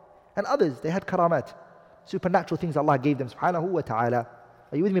 And others, they had karamat. Supernatural things Allah gave them, subhanahu wa ta'ala.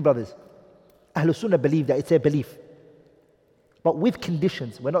 Are you with me, brothers? Ahlul Sunnah believe that, it's their belief. But with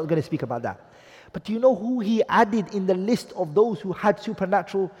conditions, we're not going to speak about that. But do you know who he added in the list of those who had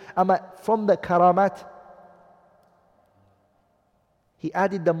supernatural from the karamat? He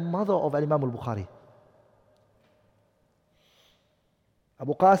added the mother of Imam al-Bukhari.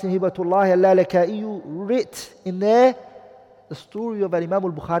 Abu Qasim Hibatullah al-Lalaka'i writ in there the story of Imam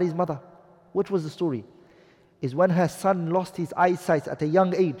al-Bukhari's mother. Which was the story? Is when her son lost his eyesight at a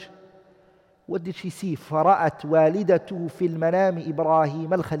young age. What did she see? فَرَأَتْ وَالِدَتُهُ فِي الْمَنَامِ إِبْرَاهِيمَ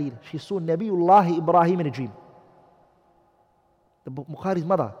الْخَلِيلِ. She saw Nabiullah Ibrahim in a dream. The Bukhari's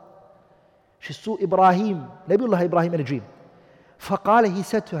mother. She saw Nabiullah Ibrahim in a dream. فَقَالَ, he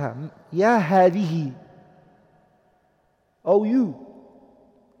said to her, يَا هَذِهِ, O you,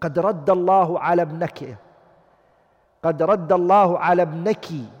 قَدْ رَدَّ اللَّهُ عَلَى ابْنَكِ قَدْ رَدَّ اللَّهُ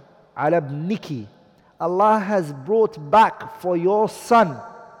عَلَى ابْنِكِ. Allah has brought back for your son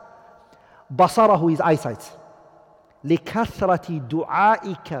basarahu, his eyesight, لِكَثْرَةِ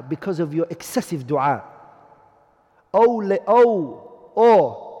دُعَائِكَ, because of your excessive dua, or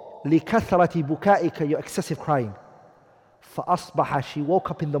لِكَثْرَةِ بُكَائِكَ, your excessive crying. فَأَصْبَحَ, she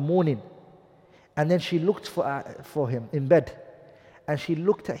woke up in the morning and then she looked for him in bed and she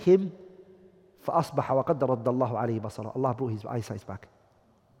looked at him. فَأَصْبَحَ وَقَدَّ رَدَّ اللَّهُ عَلَيْهِ بَصَرَهُ. Allah brought his eyesight back.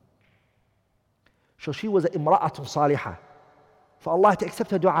 So she was an imra'atun salihah. For Allah to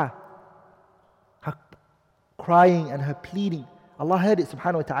accept her dua, her crying and her pleading, Allah heard it,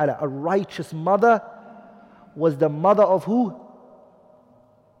 subhanahu wa ta'ala. A righteous mother was the mother of who?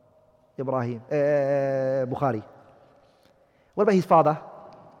 Bukhari. What about his father?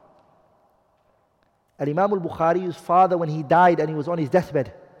 Al-Imam al-Bukhari's father, when he died and he was on his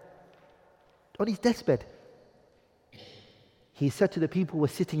deathbed, he said to the people who were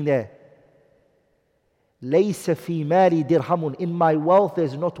sitting there, لَيْسَ فِي مَالِي دِرْهَمٌ. In my wealth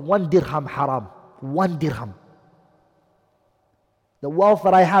there's not one dirham haram. One dirham. The wealth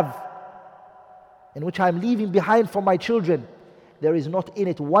that I have, in which I'm leaving behind for my children, there is not in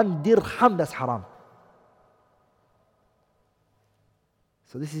it one dirham that's haram.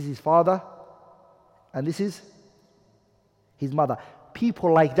 So this is his father, and this is his mother.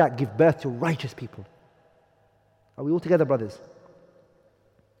 People like that give birth to righteous people. Are we all together, brothers?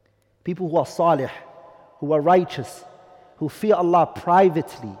 People who are salih, who are righteous, who fear Allah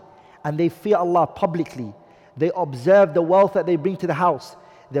privately, and they fear Allah publicly. They observe the wealth that they bring to the house.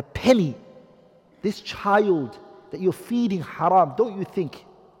 The penny, this child that you're feeding haram, don't you think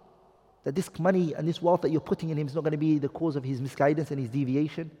that this money and this wealth that you're putting in him is not going to be the cause of his misguidance and his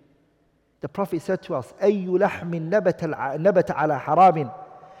deviation? The Prophet said to us, أَيُّ لَحْمٍ نَبَتَ عَلَى حَرَامٍ.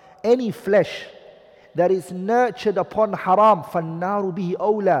 Any flesh that is nurtured upon haram, فَالنَّارُ بِهِ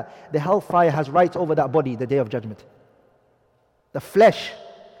أَوْلَى. The hellfire has rights over that body the day of judgment. The flesh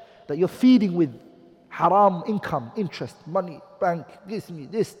that you're feeding with haram income, interest, money, bank,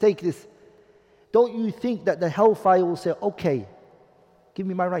 this, take this. Don't you think that the hellfire will say, okay, give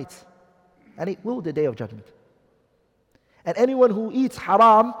me my rights? And it will the day of judgment. And anyone who eats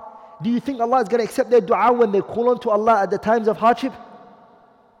haram, do you think Allah is going to accept their dua when they call on to Allah at the times of hardship?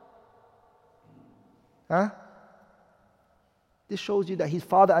 This shows you that his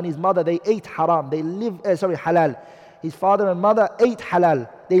father and his mother, they ate haram. They lived, halal. His father and mother ate halal.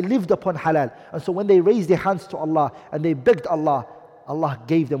 They lived upon halal. And so when they raised their hands to Allah and they begged Allah, Allah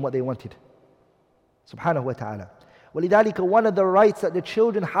gave them what they wanted. Subhanahu wa ta'ala. وَلِذَلِكَ one of the rights that the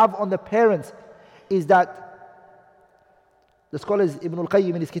children have on the parents is that the scholars, Ibn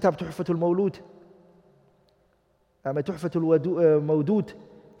al-Qayyim in his kitab Tuhfatul Mawlud, Tuhfatul Mawdud,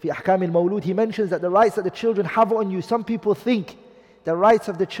 fi Ahkam al-Mawlud, he mentions that the rights that the children have on you, some people think the rights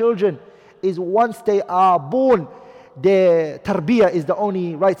of the children is once they are born, their tarbiyah is the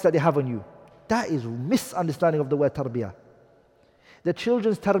only rights that they have on you. That is misunderstanding of the word tarbiyah. The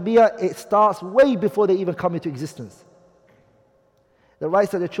children's tarbiyah, it starts way before they even come into existence. The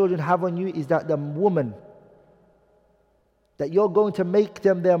rights that the children have on you is that the woman that you're going to make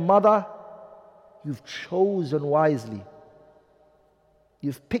them their mother, you've chosen wisely.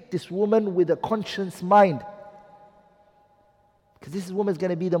 You've picked this woman with a conscious mind. Because this woman is going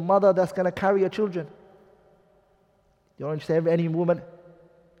to be the mother that's going to carry your children. You don't understand? Any woman.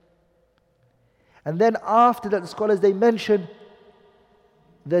 And then after that, the scholars, they mention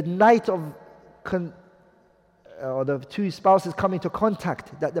the night of or the two spouses come into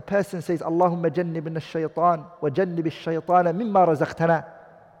contact, that the person says, Allahumma jannibna ash-shaytan wa jannib ash-shaytana mimma razaqtana.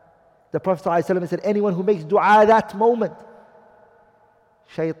 The Prophet ﷺ said, anyone who makes dua that moment,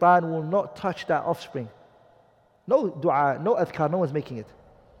 shaytan will not touch that offspring. No dua, no adhkar, no one's making it.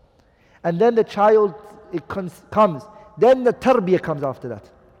 And then the child, it comes. Then the tarbiyah comes after that.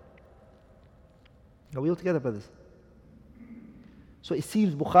 Are we all together, brothers? So it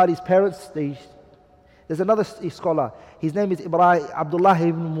seems Bukhari's parents, there's another scholar, his name is Abdullah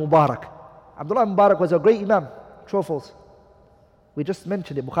ibn Mubarak. Abdullah ibn Mubarak was a great imam, true or false? We just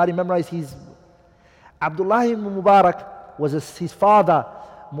mentioned it, Bukhari memorized his. Abdullah ibn Mubarak was his father,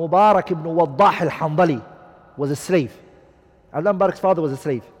 Mubarak ibn Waddah al-Hanbali, was a slave. Abdullah ibn Mubarak's father was a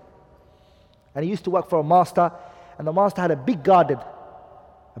slave. And he used to work for a master, and the master had a big garden.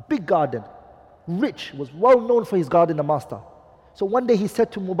 Rich, was well known for his garden, the master. So one day he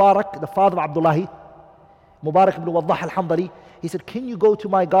said to Mubarak, the father of Abdullah, Mubarak ibn Waddah al-Hanbali, he said, can you go to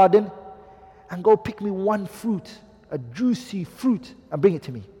my garden and go pick me one fruit, a juicy fruit, and bring it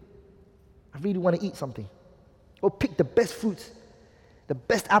to me? I really want to eat something. Go pick the best fruits, the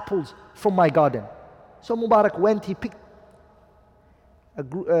best apples from my garden. So Mubarak went, he picked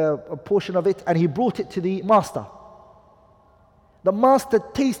a portion of it and he brought it to the master. The master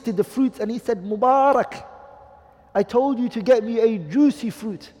tasted the fruits and he said, Mubarak, I told you to get me a juicy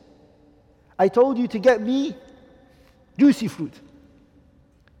fruit. I told you to get me juicy fruit.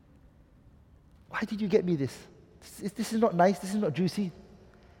 Why did you get me this? This is not nice, this is not juicy.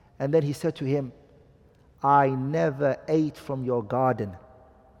 And then he said to him, I never ate from your garden.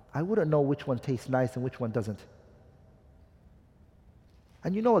 I wouldn't know which one tastes nice and which one doesn't.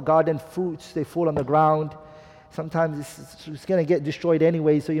 And you know a garden, fruits, they fall on the ground. Sometimes it's going to get destroyed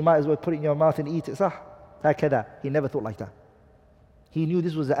anyway, so you might as well put it in your mouth and eat it. He never thought like that. He knew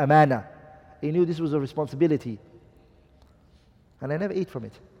this was an amana. He knew this was a responsibility. And I never ate from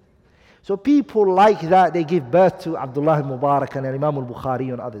it. So people like that, they give birth to Abdullah al-Mubarak and Imam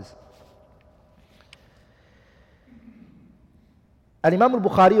al-Bukhari and others. And Imam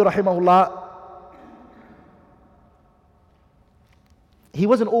al-Bukhari, rahimahullah, he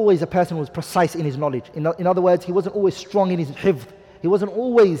wasn't always a person who was precise in his knowledge. In other words, he wasn't always strong in his hifd. He wasn't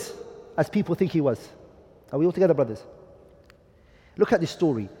always as people think he was. Are we all together, brothers? Look at this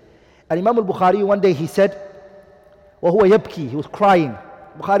story. And Imam al-Bukhari, one day he said, وَهُوَ يَبْكِي, he was crying.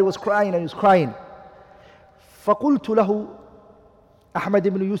 Bukhari was crying and he was crying. فَقُلْتُ لَهُ Ahmad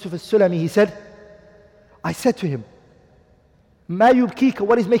ibn Yusuf al-Sulami, he said, I said to him, مَا يُبْكِيكَ,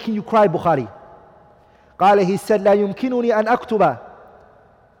 what is making you cry, Bukhari? قال, he said, لَا يُمْكِنُنِي أَنْ أَكْتُبَ.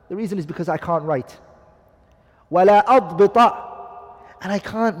 The reason is because I can't write. وَلَا أَضْبِطَ, and I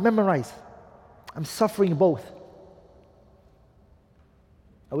can't memorize. I'm suffering both.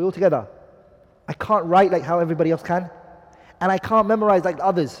 Are we all together? I can't write like how everybody else can, and I can't memorize like the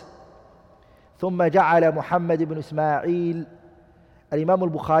others. ثم جعل محمد بن إسماعيل الإمام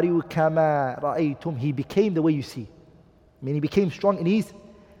البخاري كما رأيتم, he became the way you see. I mean, he became strong in his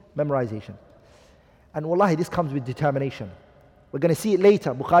memorization. And wallahi, this comes with determination. We're going to see it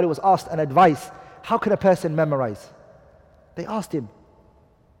later. Bukhari was asked an advice, how can a person memorize? They asked him.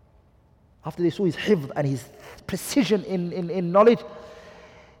 After they saw his hifd and his precision in knowledge,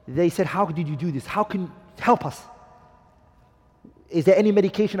 they said, how did you do this? How can you help us? Is there any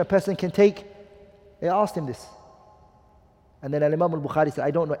medication a person can take? They asked him this. And then Imam al-Bukhari said,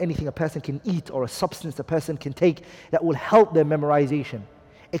 I don't know anything a person can eat or a substance a person can take that will help their memorization,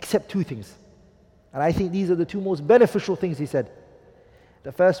 except two things. And I think these are the two most beneficial things he said.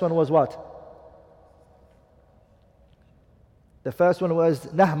 The first one was what? The first one was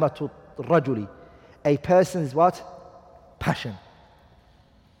nahmatu rajuli, a person's what? Passion.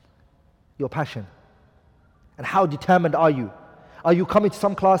 Your passion. And how determined are you? Are you coming to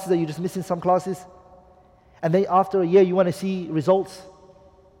some classes? Are you just missing some classes? And then after a year you want to see results?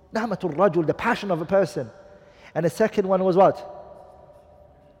 Nahmatu rajul, the passion of a person. And the second one was what?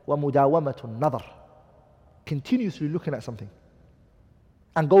 وَمُدَاوَمَةُ النَّظَرِ, continuously looking at something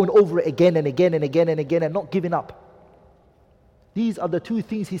and going over it again and again and again and again and not giving up. These are the two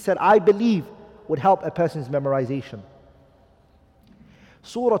things he said I believe would help a person's memorization.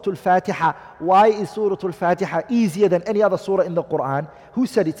 Surah Al-Fatiha. Why is Surah Al-Fatiha easier than any other surah in the Quran? Who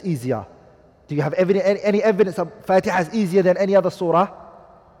said it's easier? Do you have any evidence that Fatiha is easier than any other surah?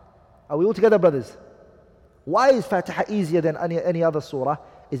 Are we all together, brothers? Why is Fatiha easier than any other surah?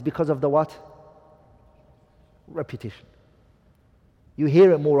 It's because of the what? Repetition. You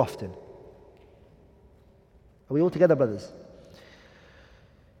hear it more often. Are we all together, brothers?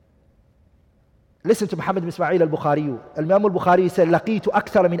 Listen to Muhammad ibn Ismail al-Bukhari. Imam al-Bukhari said, لَقِيتُ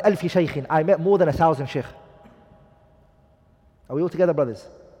أَكْثَرَ مِنْ أَلْفِ شَيْخٍ, I met more than 1,000 shaykh. Are we all together, brothers?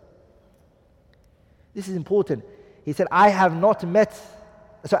 This is important. He said, I have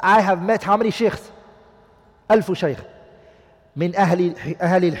met how many shaykhs? 1,000 shaykh. من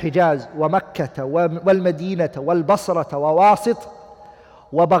أهل الحجاز ومكة والمدينة والبصرة وواسط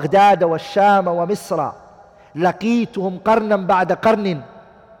وبغداد والشام ومصر لقيتهم قرنا بعد قرن.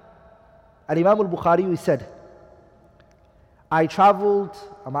 Imam al-Bukhari said, I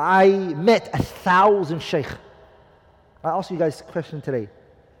met 1,000 shaykh. I ask you guys a question today.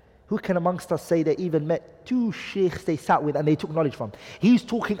 Who can amongst us say they even met 2 shaykhs they sat with and they took knowledge from? He's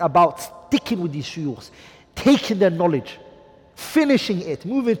talking about sticking with these shuyukhs, taking their knowledge, finishing it,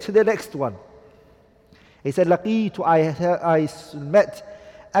 moving to the next one. He said, لقيت, I met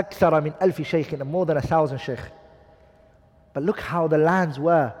أكثر من 1,000 shaykh, more than 1,000 shaykh. But look how the lands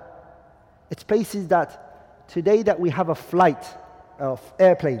were. It's places that today that we have a flight of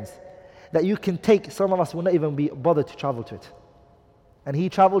airplanes that you can take, some of us will not even be bothered to travel to it. And he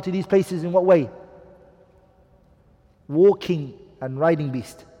traveled to these places in what way? Walking and riding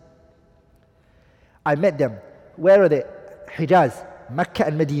beast. I met them. Where are they? Hijaz, Mecca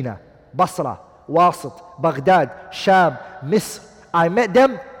and Medina, Basra, Wasit, Baghdad, Sham, Misr. I met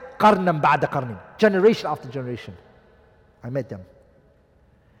them qarnan ba'da qarnin, generation after generation. I met them.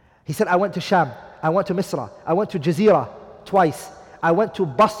 He said, I went to Sham, I went to Misra, I went to Jazeera twice, I went to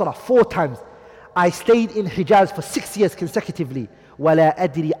Basra 4 times. I stayed in Hijaz for 6 years consecutively. ولا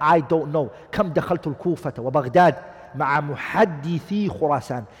أدري, I don't know. كم دخلت الكوفة وبغداد مع محدثي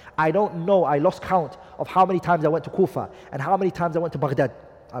خراسان. I don't know, I lost count of how many times I went to Kufa and how many times I went to Baghdad.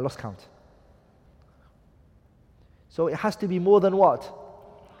 I lost count. So it has to be more than what?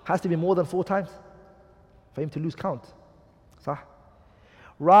 It has to be more than 4 times for him to lose count. صح?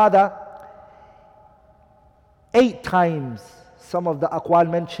 Rather, 8 times, some of the aqwal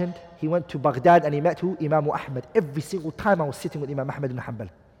mentioned, he went to Baghdad and he met who? Imam Ahmad. Every single time I was sitting with Imam Ahmad ibn Hanbal.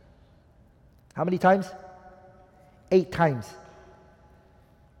 How many times? 8 times.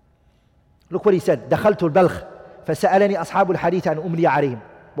 Look what he said. دخلت البلخ فسألني أصحاب الحديث أن أملي عليهم.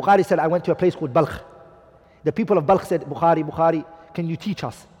 Bukhari said, I went to a place called Balkh. The people of Balkh said, Bukhari, can you teach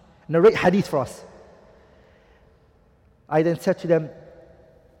us? Narrate hadith for us. I then said to them,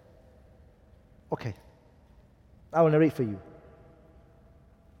 okay, I will narrate for you.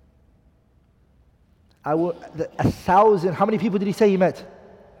 I will, 1,000, how many people did he say he met?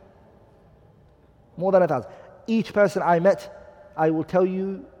 More than 1,000. Each person I met, I will tell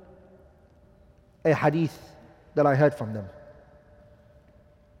you a hadith that I heard from them.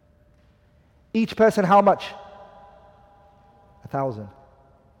 Each person how much? 1,000.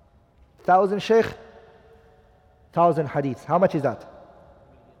 1,000 shaykh, 1,000 hadiths. How much is that?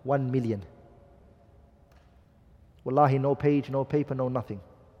 1 million. Wallahi, no page, no paper, no nothing.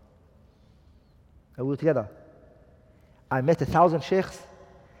 Are we all together? I met 1,000 shaykhs,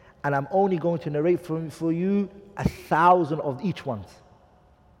 and I'm only going to narrate for you 1,000 of each ones.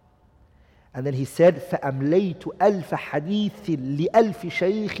 And then he said, فَأَمْلَيْتُ أَلْفَ حَدِيثٍ لِأَلْفِ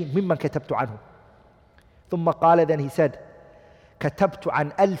شَيْخٍ مِمَّنْ كَتَبْتُ عَنْهُ. ثم قال, then he said, كتبت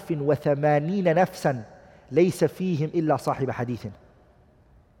عن 1,080 نفسا ليس فيهم إلا صاحب حديث.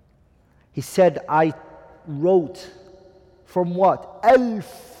 He said, I wrote from what?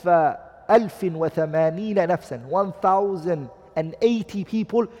 1,080 نفسا, 1,080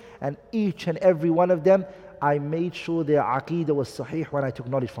 people, and each and every one of them, I made sure their aqeedah was sahih when I took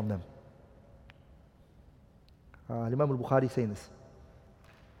knowledge from them. Imam al-Bukhari saying this.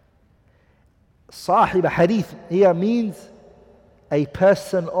 Sahib hadith here means a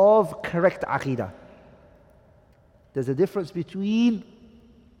person of correct aqeedah. There's a difference between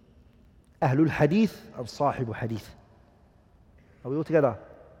Ahlul Hadith and Sahibu Hadith. Are we all together?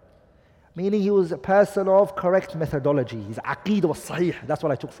 Meaning he was a person of correct methodology. His aqeedah was sahih. That's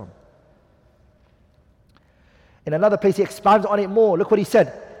what I took from. In another place he expands on it more. Look what he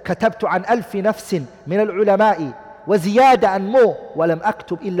said. كتبت عن 1,000 نفس من العلماء وزيادة عن more ولم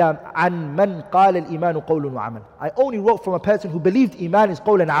أكتب إلا عن من قال الإيمان قول وعمل. I only wrote from a person who believed Iman is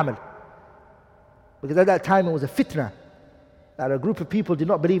قول and amal. Because at that time it was a fitna that a group of people did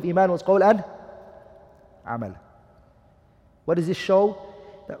not believe Iman was قول and amal. What does this show?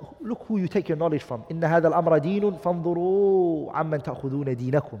 That look who you take your knowledge from. إن هذا الأمر دين فانظروا عمن تأخذون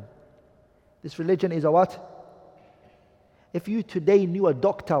دينكم. This religion is a what? If you today knew a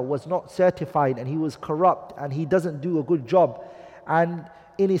doctor was not certified and he was corrupt and he doesn't do a good job and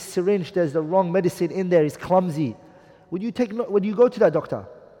in his syringe there's the wrong medicine in there, he's clumsy, would you go to that doctor?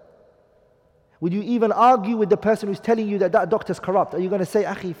 Would you even argue with the person who's telling you that that doctor's corrupt? Are you going to say,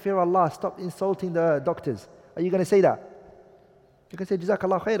 Akhi, fear Allah, stop insulting the doctors? Are you going to say that? You can say,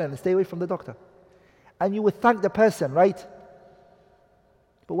 Jazakallah khairan, and stay away from the doctor. And you would thank the person, right?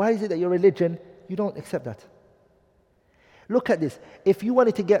 But why is it that your religion, you don't accept that? Look at this. If you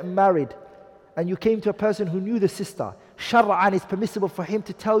wanted to get married and you came to a person who knew the sister, shar'an it's permissible for him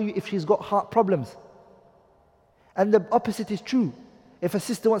to tell you if she's got heart problems. And the opposite is true. If a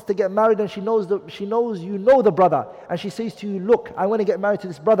sister wants to get married and she knows you know the brother, and she says to you, look, I want to get married to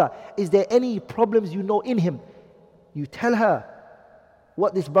this brother. Is there any problems you know in him? You tell her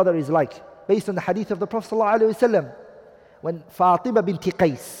what this brother is like, based on the hadith of the Prophet ﷺ. When Fatima binti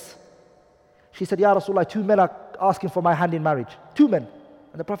Qais, she said, Ya Rasulullah, 2 men are asking for my hand in marriage. 2 men.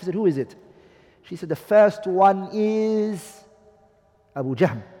 And the Prophet said, who is it? She said, the first one is Abu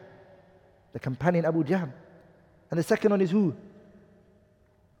Jahm, the companion Abu Jahm. And the second one is who?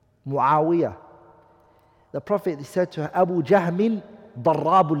 Muawiyah. The Prophet said to her, Abu Jahmin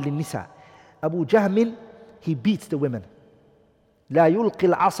darrabul linnisa. Abu Jahmin, he beats the women. La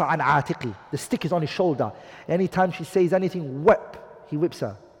yulqi al-asa an aatiqi. The stick is on his shoulder. Anytime she says anything, he whips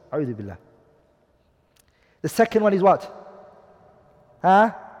her. A'udhu billah. The second one is what?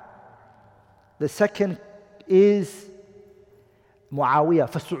 The second is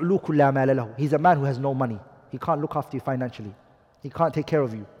Muawiyah. فَسُعْلُوكُ لَا مَالَ لَهُ. He's a man who has no money. He can't look after you financially. He can't take care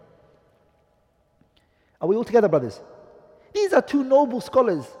of you. Are we all together, brothers? These are 2 noble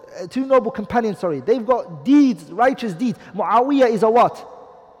scholars, 2 noble companions, They've got deeds, righteous deeds. Muawiyah is a what?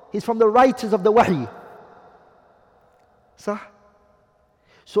 He's from the writers of the wahi. Sah?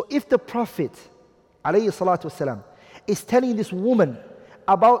 So if the Prophet alayhi salatu wasalam is telling this woman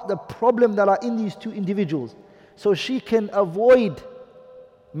about the problem that are in these 2 individuals so she can avoid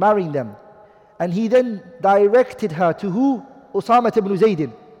marrying them, and he then directed her to who? Usama ibn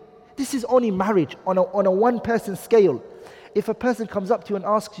Zaydin. This is only marriage on a 1-person scale. If a person comes up to you and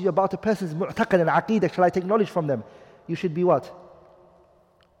asks you about a person's mu'taqad and aqeedah, shall I take knowledge from them? You should be what?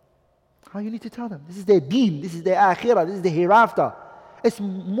 How you need to tell them? This is their deen, this is their akhirah, this is their hereafter. It's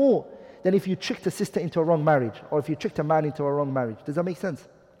more. than if you tricked a sister into a wrong marriage, or if you tricked a man into a wrong marriage. Does that make sense?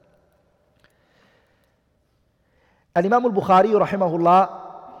 Al-Imam al-Bukhari rahimahullah,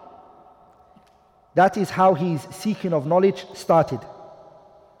 that is how his seeking of knowledge started.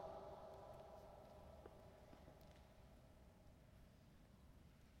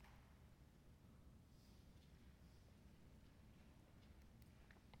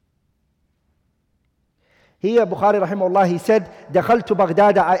 Here, Bukhari rahimahullah, he said, دخلت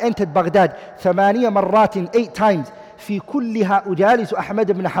بغداد, I entered Baghdad, 8 مرات, 8 times. في كلها أجالس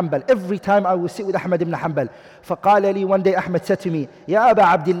أحمد بن حنبل. Every time I would sit with Ahmad ibn Hanbal. فقال لي, one day Ahmad said to me, يا أبا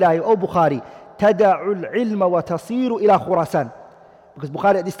عبد الله, O Bukhari, تدع العلم وتصير إلى خراسان. Because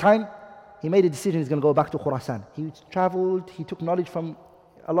Bukhari at this time, he made a decision he's going to go back to Khurasan. He traveled, he took knowledge from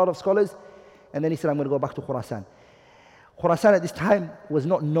a lot of scholars, and then he said, I'm going to go back to Khurasan. Khurasan at this time was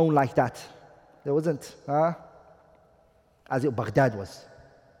not known like that. There wasn't, as it Baghdad was.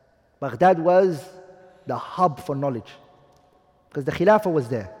 Baghdad was the hub for knowledge. Because the Khilafah was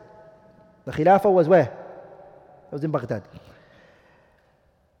there. The Khilafah was where? It was in Baghdad.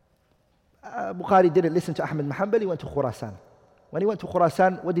 Bukhari didn't listen to Ahmad ibn Hanbal, he went to Khurasan. When he went to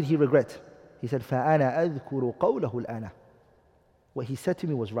Khurasan, what did he regret? He said, فَأَنَا أَذْكُرُ قَوْلَهُ الْآنَ. What he said to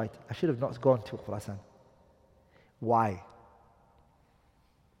me was right. I should have not gone to Khurasan. Why?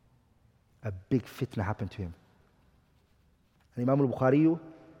 A big fitna happened to him. And Imam al-Bukhari,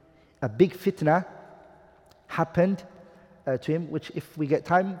 a big fitna happened to him, which if we get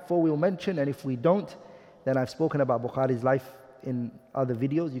time for, we'll mention, and if we don't, then I've spoken about Bukhari's life in other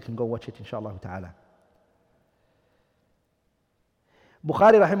videos. You can go watch it, inshallah ta'ala.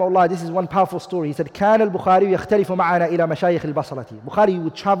 Bukhari rahimahullah, this is one powerful story. He said, كان البخاري يختلف معنا إلى مشايخ البصرة. Bukhari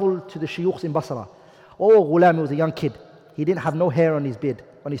would travel to the shuyukhs in Basra. Oh, Ghulam, he was a young kid. He didn't have no hair on his beard,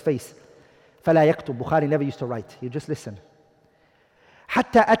 on his face. فلا يكتب. Bukhari never used to write. He would just listen.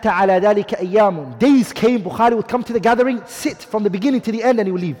 حتى أتى على ذلك أيام. Days came, Bukhari would come to the gathering, sit from the beginning to the end, and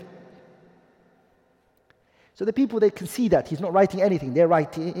he would leave. So the people, they can see that he's not writing anything. They're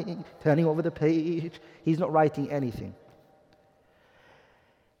writing, turning over the page. He's not writing anything.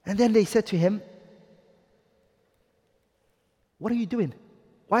 And then they said to him, what are you doing?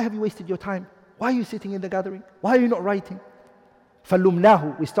 Why have you wasted your time? Why are you sitting in the gathering? Why are you not writing?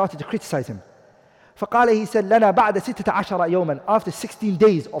 فَلُمْنَاهُ. We started to criticize him. فقال, he said, لنا بعد 16 يوما. After 16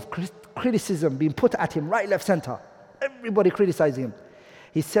 days of criticism being put at him, right, left, center, everybody criticizing him,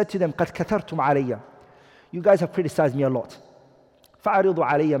 he said to them, قد كثرتم علي. You guys have criticized me a lot. فأعرضوا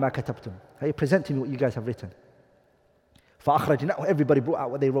علي ما كتبتم. Hey, present to me what you guys have written. فأخرجناه. Everybody brought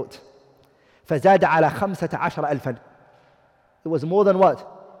out what they wrote. فزاد على 15,000. It was more than what?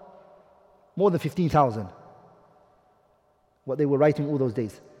 More than 15,000. What they were writing all those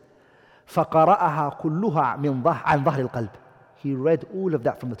days. فقرأها كلها عن ظهر القلب. He read all of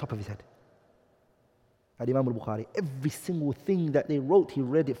that from the top of his head. Al-Imam al-Bukhari, every single thing that they wrote, he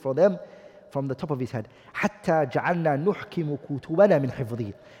read it for them from the top of his head. حتى جعلنا نحكم كتبنا من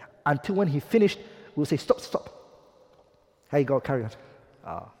حفظه. Until when he finished, we will say, stop. Here you go, carry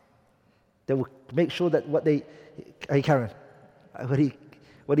on. They will make sure that what they, hey, carry on.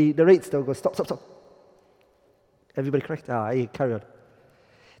 When he narrates, they'll go, stop. Everybody correct? Hey, carry on.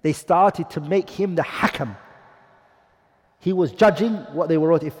 They started to make him the hakam. He was judging what they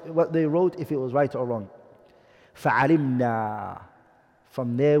wrote, if it was right or wrong. فَعَلِمْنَا.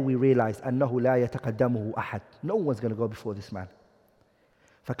 From there we realized أَنَّهُ لَا يَتَقَدَّمُهُ أَحَدٌ. No one's going to go before this man.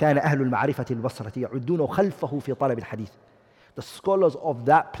 فَكَانَ أَهْلُ الْمَعْرِفَةِ الْبَصْرَةِ يَعُدُّونَ خَلْفَهُ فِي طَلَبِ الْحَدِيثِ. The scholars of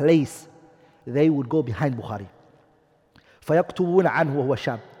that place, they would go behind Bukhari. فَيَكْتُبُونَ عَنْهُ وَهُوَ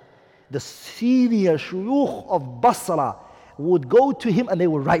شَابٌ. The senior shuyukh of Basra would go to him and they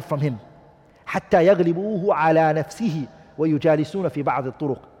would write from him. حتى يغلبوه على نفسه ويجالسون في بعض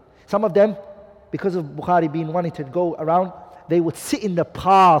الطرق. Some of them, because of Bukhari being wanting to go around, they would sit in the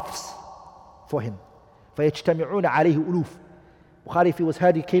paths for him. فيجتمعون عليه ألوف. Bukhari, if he was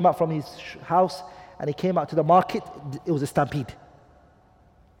heard, he came out from his house and he came out to the market, it was a stampede.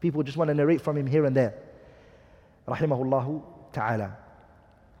 People just want to narrate from him here and there. Rahimahullahu ta'ala.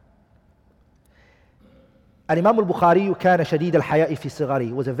 Al-Imam al-Bukhari كان شديد الحياء في صغره.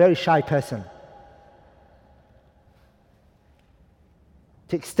 He was a very shy person.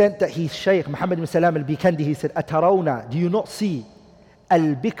 To the extent that his Shaykh Muhammad ibn Salam al-Bikandi, he said, أترون, do you not see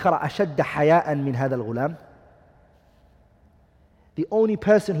البكر أشد حياء من هذا الغلام? The only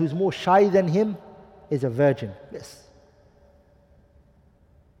person who's more shy than him is a virgin. Yes.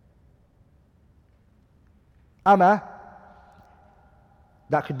 Ama,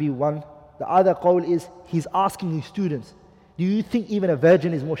 that could be one. The other qawl is, he's asking his students, do you think even a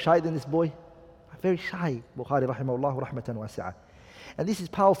virgin is more shy than this boy? Very shy. Bukhari rahimahullah rahmatan wasi'ah. And this is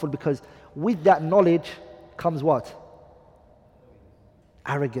powerful because with that knowledge comes what?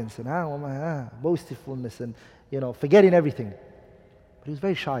 Arrogance and boastfulness and forgetting everything. But he was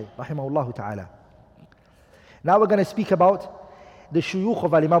very shy, rahimahullah ta'ala. Now we're going to speak about the shuyukh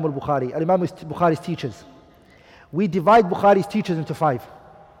of Al-Imam al-Bukhari, Al-Imam Bukhari's teachers. We divide Bukhari's teachers into 5.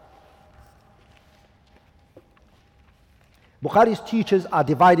 Bukhari's teachers are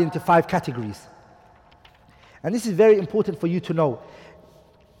divided into 5 categories. And this is very important for you to know.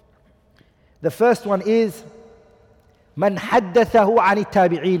 The first one is من حدثه عن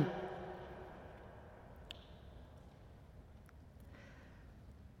التابعين.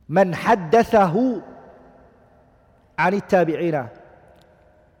 من حدثه عن التابعين.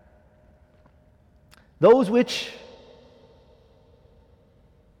 Those which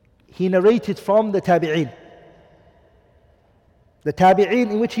he narrated from the tabi'in. The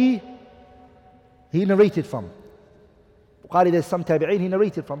tabi'in in which he narrated from. Bukhari, there's some tabi'in he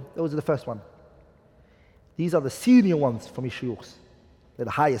narrated from. Those are the first one. These are the senior ones from his shuyukhs. They're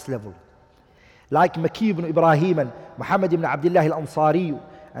the highest level. Like Maki ibn Ibrahim and Muhammad ibn Abdullah al-Ansari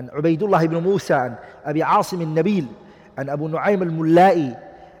and Ubaidullah ibn Musa and Abi Asim al-Nabil and Abu Nu'aym al-Mulla'i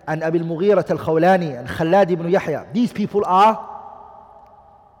and Abi al-Mughirah al-Khawlani and Khalad ibn Yahya. These people are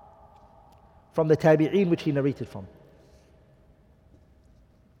from the tabi'in which he narrated from.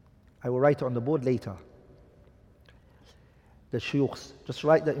 I will write it on the board later. The shuyukhs. Just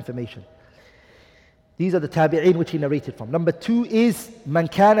write that information. These are the tabi'in which he narrated from. Number 2 is من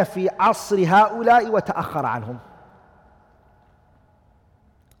كان في عصر هؤلاء وتأخر عنهم.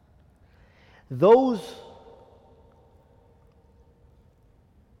 Those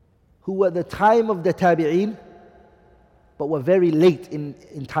who were the time of the tabi'in but were very late in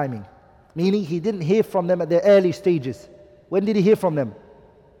timing. Meaning he didn't hear from them at their early stages. When did he hear from them?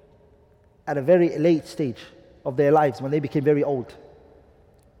 At a very late stage of their lives, when they became very old.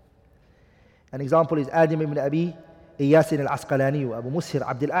 An example is Adam ibn Abi Iyas al-Asqalani, Abu Musir,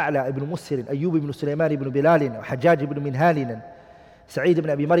 Abdul A'la ibn Musir, Ayyub ibn Sulaiman ibn Bilal, Hajjaj ibn Minhal, Sa'id ibn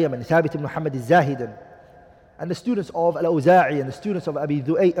Abi Maryam, and Thabit ibn Muhammad al-Zahid, and the students of Al-Awza'i, and the students of Abi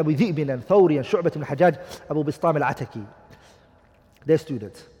Dhi'b and Thawri and Shu'bat ibn Hajjaj, Abu Bistam al-Ataki. Their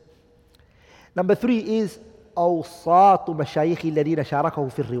students. Number 3 is أوساط مشايخ الذين شاركه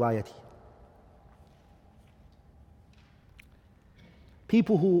في الرواية.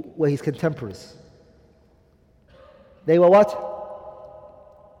 People who were his contemporaries. They were what?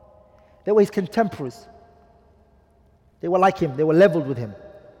 They were his contemporaries. They were like him. They were leveled with him.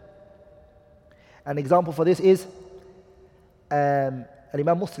 An example for this is Imam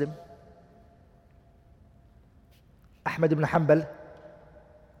Muslim, Ahmad ibn Hanbal.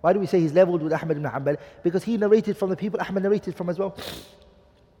 Why do we say he's leveled with Ahmad ibn Hanbal? Because he narrated from the people Ahmad narrated from as well.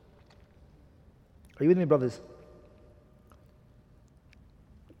 Are you with me, brothers?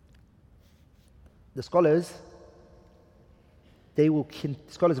 The scholars,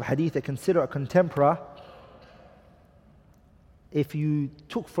 scholars of hadith, they consider a contemporary if you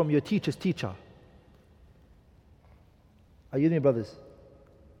took from your teacher's teacher. Are you with me, brothers?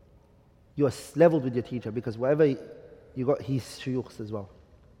 You are leveled with your teacher because whatever you got, his shuyukhs as well.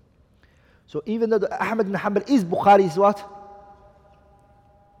 So even though Ahmad ibn Hanbal is Bukhari's what?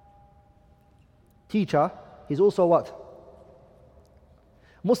 Teacher, he's also what?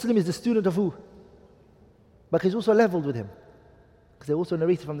 Muslim is the student of who? But he's also leveled with him because they also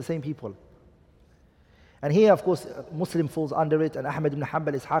narrated from the same people. And here, of course, Muslim falls under it, and Ahmad ibn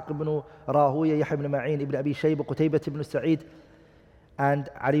Hanbal, Ishaq ibn Rahuya, Yahya ibn Ma'in, ibn Abi Shayba, Qutaybah ibn Sa'id, and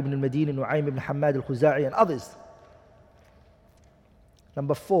Ali ibn al-Madini, Nu'aym ibn Hammad al-Khuza'i, and others.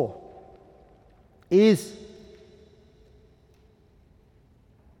 Number 4 is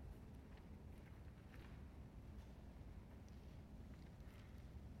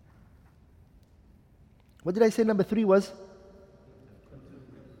what did I say number 3 was?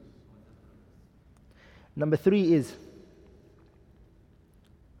 Number 3 is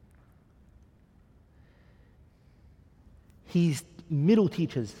his middle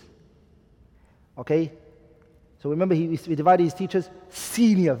teachers. Okay? So remember, we divided his teachers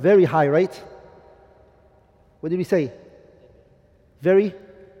senior, very high, right? What did we say? Very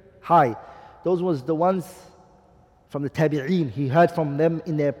high. Those was the ones from the tabi'een. He heard from them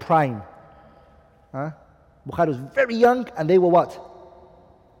in their prime. Bukhari was very young and they were what?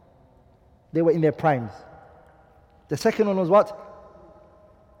 They were in their primes. The second one was what?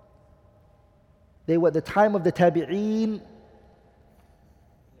 They were at the time of the tabi'een,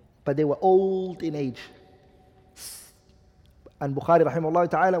 but they were old in age. And Bukhari rahimahullah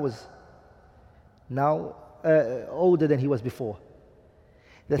ta'ala was now older than he was before.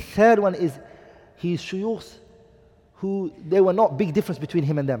 The third one is his shuyukhs who there were not big difference between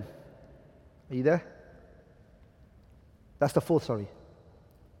him and them. Are you there? That's the fourth, sorry.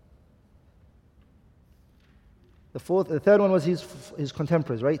 The third one was his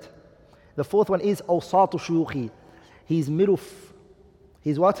contemporaries, right? The fourth one is awsatu shuyukhi. He's middle,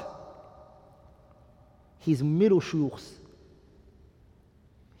 he's what? He's middle shuyukhs.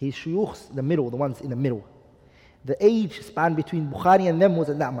 He's shuyukhs, the middle, the ones in the middle. The age span between Bukhari and them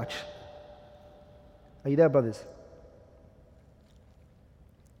wasn't that much. Are you there, brothers?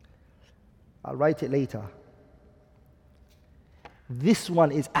 I'll write it later. This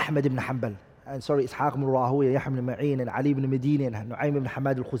one is Ahmad ibn Hanbal. And sorry, Ishaq ibn Rahuya, Yahya ibn Ma'in, and Ali ibn Medini, and Nu'aym ibn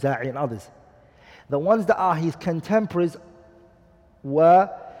Hamad al-Khuza'i, and others. The ones that are his contemporaries were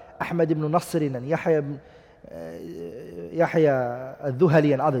Ahmad ibn Nasr and Yahya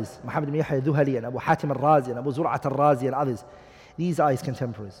al-Dhuhali and others. Muhammad ibn Yahya al-Dhuhali and Abu Hatim al-Razi and Abu Zur'at al-Razi and others. These are his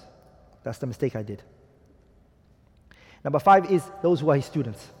contemporaries. That's the mistake I did. Number 5 is those who are his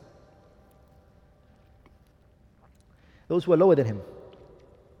students. Those who are lower than him.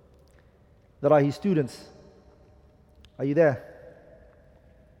 That are his students. Are you there?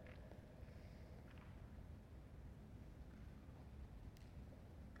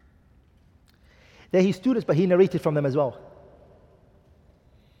 They're his students, but he narrated from them as well.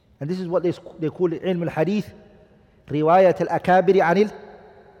 And this is what they call ilm al-hadith, riwayat al-akabiri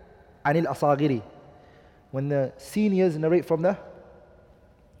anil asagiri. When the seniors narrate from there,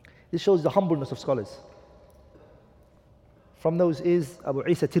 this shows the humbleness of scholars. From those is Abu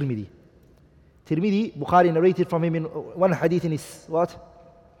Isa Tirmidhi. Tirmidhi, Bukhari narrated from him in one hadith in his what?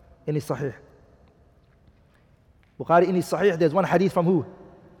 In his Sahih. Bukhari in his Sahih, there's one hadith from who?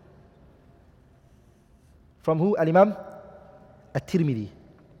 From who? Al-Imam At-Tirmidhi.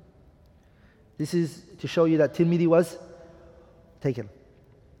 This is to show you that Tirmidhi was taken.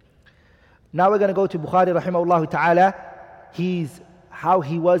 Now we're going to go to Bukhari rahimahullah ta'ala. How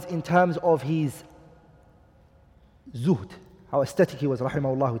he was in terms of his zuhd. How aesthetic he was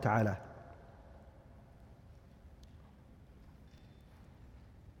rahimahullah ta'ala.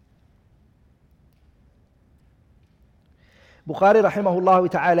 Bukhari rahimahullah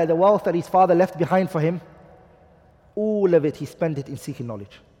ta'ala, the wealth that his father left behind for him, all of it he spent it in seeking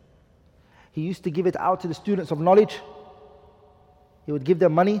knowledge. He used to give it out to the students of knowledge. He would give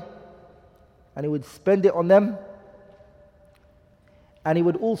them money and he would spend it on them. And he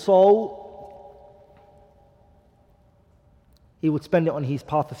would spend it on his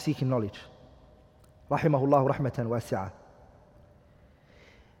path of seeking knowledge. Rahimahullah rahmatan wasi'ah.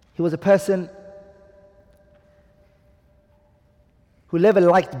 He was a person who never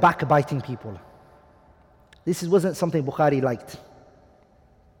liked backbiting people. This wasn't something Bukhari liked.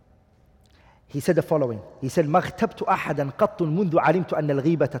 He said the following. He said, مَا اغْتَبْتُ أَحَدًا قَطٌّ مُنْذُ عَلِمْتُ أَنَّ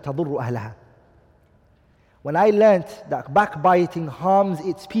الْغِيبَةَ تَضُرُّ أَهْلَهَا. When I learned that backbiting harms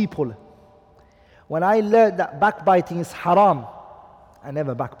its people, when I learned that backbiting is haram, I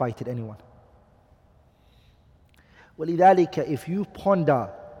never backbited anyone. وَلِذَلِكَ, if you ponder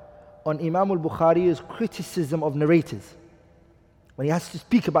on Imam al-Bukhari's criticism of narrators, when he has to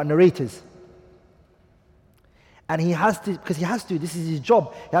speak about narrators, and he has to, because he has to, this is his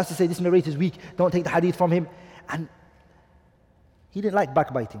job, he has to say this narrator is weak, don't take the hadith from him. And he didn't like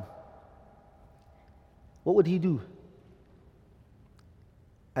backbiting. What would he do?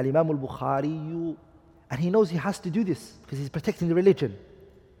 Al-Imam al-Bukhari, and he knows he has to do this because he's protecting the religion.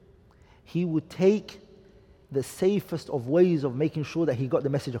 He would take the safest of ways of making sure that he got the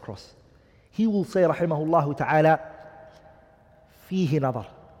message across. He will say, rahimahullah ta'ala, fihi nadar.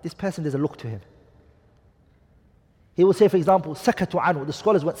 This person, there's a look to him. He will say, for example, sakatu anhu. The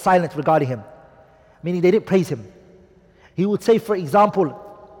scholars went silent regarding him, meaning they didn't praise him. He would say, for example,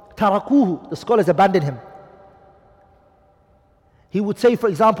 tarakuhu. The scholars abandoned him. He would say, for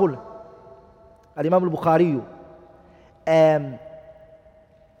example, Al-Imam al-Bukhari,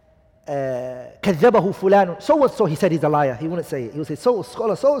 كذبه فلان, so and so he said he's a liar. He wouldn't say it. He would say, so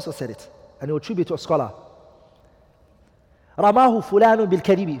scholar so and so said it, and he would attribute to a scholar. رماه فلان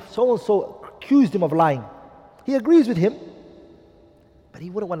بالكذب, so and so accused him of lying. He agrees with him, but he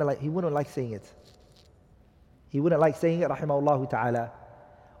wouldn't like saying it. He wouldn't like saying it, rahimahullah ta'ala.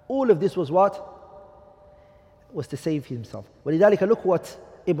 All of this was what? Was to save himself. ولذلك, look what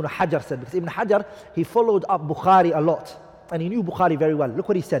Ibn Hajar said, because Ibn Hajar, he followed up Bukhari a lot, and he knew Bukhari very well. Look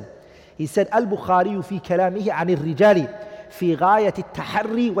what he said. He said, البخاري في كلامه عن الرجال في غاية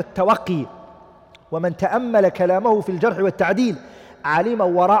التحري والتوقي ومن تأمل كلامه في الجرح والتعديل علم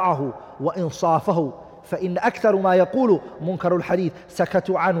ورعه وإنصافه فإن أكثر ما يقول منكر الحديث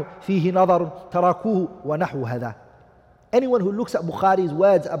سكتوا عنه فيه نظر تركوه ونحو هذا. Anyone who looks at Bukhari's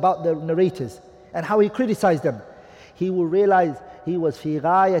words about the narrators and how he criticized them, he will realize he was في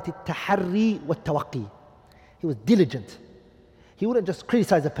غاية التحري والتوقي. He was diligent. He wouldn't just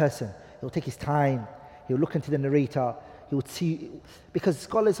criticize a person. He would take his time. He would look into the narrator. He would see, because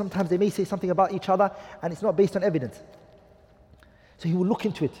scholars sometimes they may say something about each other and it's not based on evidence. So he will look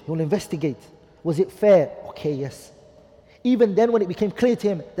into it. He will investigate. Was it fair? Okay, yes. Even then, when it became clear to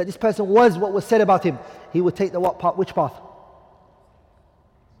him that this person was what was said about him, he would take the what path? Which path?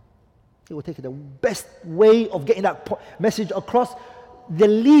 He would take it the best way of getting that message across, the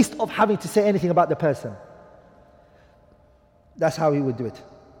least of having to say anything about the person. That's how he would do it.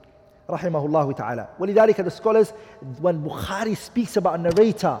 Rahimahullah ta'ala. ولذلك the scholars, when Bukhari speaks about a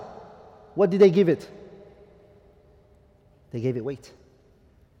narrator, what did they give it? They gave it weight.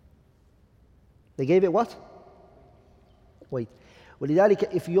 They gave it what? Weight.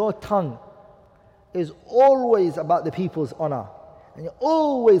 ولذلك if your tongue is always about the people's honor, and you're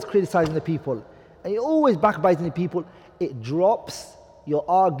always criticizing the people, and you're always backbiting the people, it drops your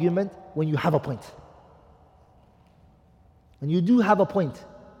argument when you have a point. When you do have a point,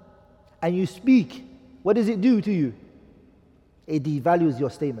 and you speak, what does it do to you? It devalues your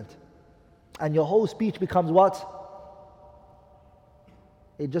statement. And your whole speech becomes what?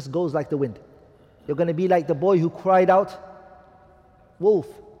 It just goes like the wind. You're going to be like the boy who cried out, wolf.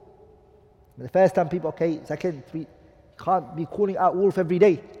 The first time people, okay, second, three, can't be calling out wolf every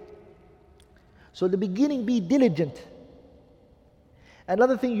day. So in the beginning, be diligent.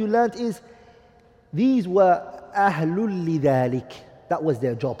 Another thing you learned is, these were ahlul lidhalik. That was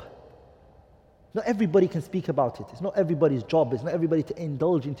their job. Not everybody can speak about it. It's not everybody's job. It's not everybody to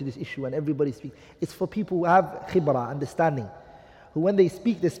indulge into this issue and everybody speak. It's for people who have khibra, understanding. Who when they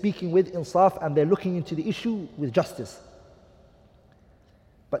speak, they're speaking with insaf and they're looking into the issue with justice.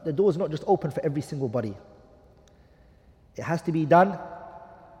 But the door is not just open for every single body. It has to be done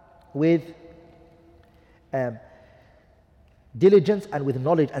with diligence and with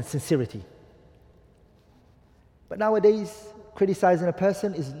knowledge and sincerity. But nowadays, criticizing a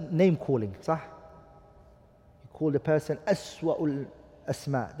person is name calling. Sah? You call the person aswa'ul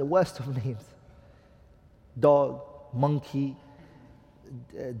asma, the worst of names. Dog, monkey,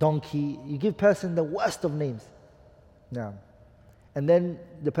 donkey. You give person the worst of names. Yeah. And then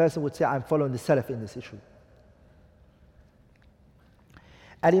the person would say, I'm following the Salaf in this issue.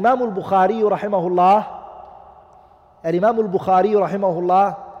 Al-Imam al-Bukhari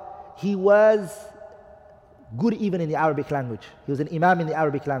rahimahullah, he was good even in the Arabic language. He was an imam in the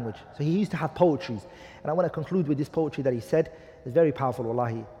Arabic language. So he used to have poetries. And I want to conclude with this poetry that he said. It's very powerful,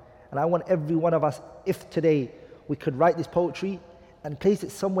 wallahi. And I want every one of us, if today we could write this poetry and place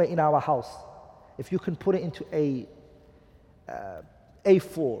it somewhere in our house. If you can put it into a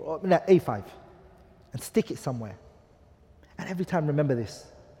A4 or A5 and stick it somewhere. And every time remember this.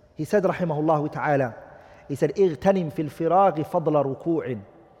 He said, rahimahullah ta'ala, he said, اغتنم في الفراغ فضل ركوع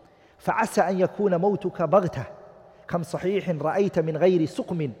فعسى أن يكون موتك بغتة كم صحيح رأيت من غير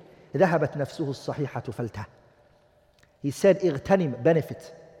سقم ذهبت نفسه الصحيحة فلته. He said, اغتنم,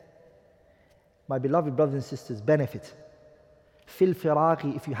 benefit. My beloved brothers and sisters, benefit. في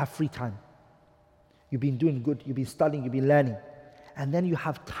الفراغ, if you have free time. You've been doing good, you've been studying, you've been learning. And then you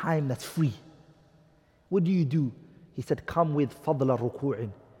have time that's free. What do? He said, come with فضل ركوع.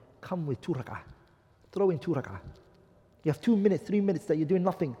 Come with 2 rak'ah. Throw in 2 rak'ah. You have 2 minutes, 3 minutes that you're doing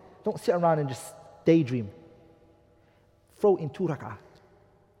nothing. Don't sit around and just daydream. Throw in 2 rak'ah.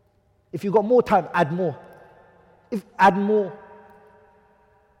 If you've got more time, add more. Add more.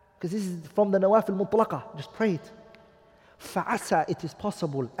 Because this is from the nawafil mutlaqa. Just pray it. فَعَسَى, it is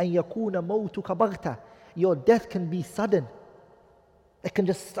possible أَن يَكُونَ مَوْتُكَ بَغْتَةً. Your death can be sudden. It can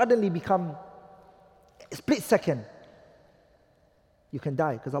just suddenly become a split second. You can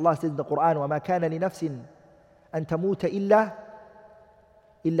die. Because Allah says in the Quran, وَمَا كَانَ لِنَفْسٍ أَن تَمُوتَ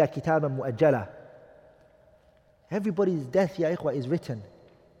إِلَّا كِتَابًا مُؤَجَّلًا. Everybody's death, ya ikhwa, is written.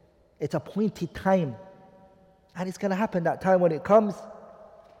 It's appointed time. And it's going to happen that time when it comes.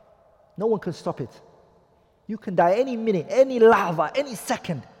 No one can stop it. You can die any minute, any lahza, any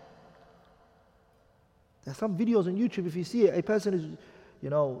second. There's some videos on YouTube, if you see it, a person is,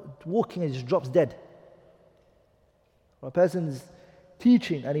 walking and just drops dead. Or a person's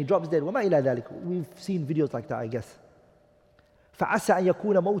teaching and he drops dead. وَمَا إِلَى ذَلِكَ. We've seen videos like that, I guess. فَعَسَى أَن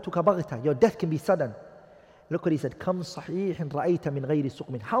يَكُونَ مَوْتُكَ بَغْتَةً. Your death can be sudden. Look what he said. كَمْ صَحِيحٍ رَأَيْتَ مِنْ غَيْرِ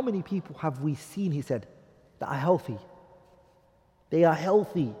سُقْمٍ. How many people have we seen, he said, that are healthy? They are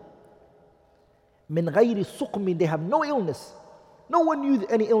healthy. مِنْ غَيْرِ سُقْمٍ. They have no illness. No one knew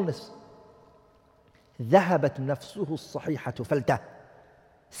any illness. ذَهَبَتْ نَفْسُهُ الصَّحِيحَةُ فَلْتَهُ.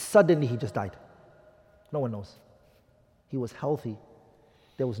 Suddenly he just died. No one knows. He was healthy.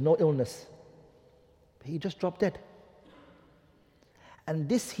 There was no illness. But he just dropped dead. And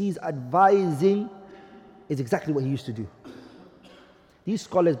this he's advising is exactly what he used to do. These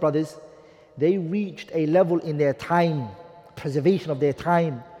scholars, brothers, they reached a level in their time, preservation of their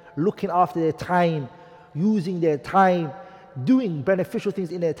time, looking after their time, using their time, doing beneficial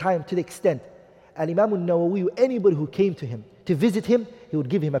things in their time to the extent. And Imam al-Nawawi, anybody who came to him to visit him, he would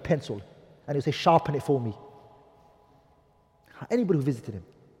give him a pencil and he would say, sharpen it for me. Anybody who visited him,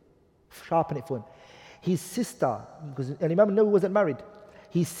 sharpen it for him. His sister, because Imam al-Nawawi wasn't married,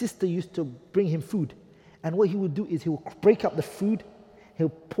 his sister used to bring him food. And what he would do is he would break up the food, he'll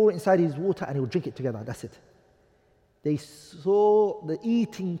pour it inside his water and he'll drink it together. That's it. They saw the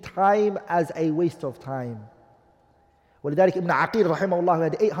eating time as a waste of time. ولذلك Ibn Aqil رحمه الله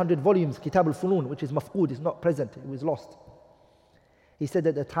had 800 volumes, Kitab al-Funun, which is mafqud, is not present, it was lost. He said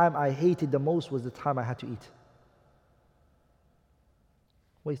that the time I hated the most was the time I had to eat.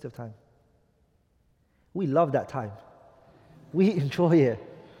 Waste of time. We love that time. We enjoy it.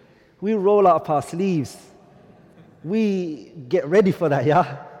 We roll up our sleeves. We get ready for that,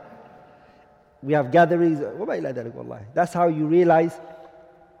 yeah? We have gatherings. That's how you realize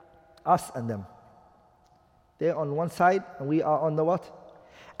us and them. They're on one side and we are on the what?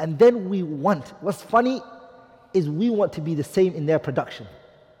 And then we want. What's funny is we want to be the same in their production.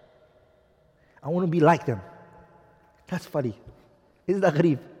 I want to be like them. That's funny. Isn't that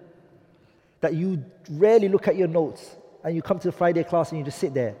ghareeb? That you rarely look at your notes and you come to the Friday class and you just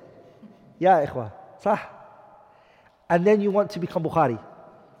sit there. Ya ikhwa, sah? And then you want to become Bukhari.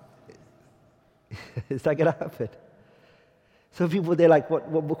 Is that going to happen? Some people, they're like, what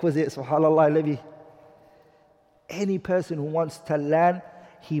book was it? SubhanAllah, Levi. Any person who wants to learn,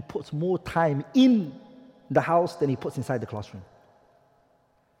 he puts more time in the house than he puts inside the classroom.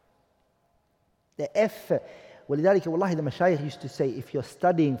 The effort. ولذلك والله the mashayikh used to say, if you're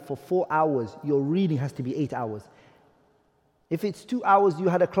studying for 4 hours, your reading has to be 8 hours. If it's 2 hours you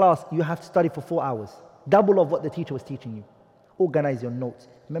had a class, you have to study for 4 hours. Double of what the teacher was teaching you. Organize your notes,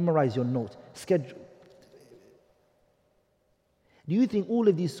 memorize your notes, schedule. Do you think all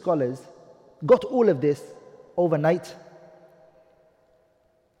of these scholars got all of this overnight?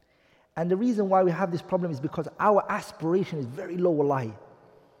 And the reason why we have this problem is because our aspiration is very low, wallahi.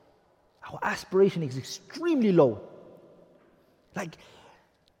 Our aspiration is extremely low. Like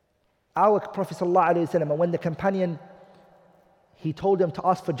our Prophet ﷺ, when the companion, he told them to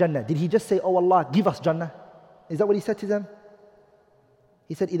ask for Jannah, did he just say, oh Allah, give us Jannah? Is that what he said to them?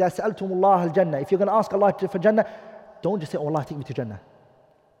 He said, إِذَا سَأَلْتُمُ اللَّهَ الْجَنَّةِ If you're going to ask Allah for Jannah, don't just say, oh Allah, take me to Jannah.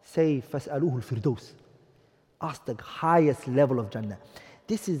 Say, فَاسْأَلُوهُ الْفِرْدَوْسِ Ask the highest level of Jannah.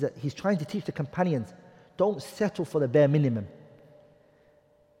 He's trying to teach the companions, don't settle for the bare minimum.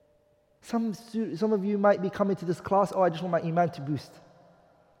 Some of you might be coming to this class, oh, I just want my iman to boost.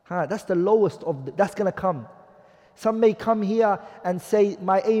 That's the lowest that's going to come. Some may come here and say,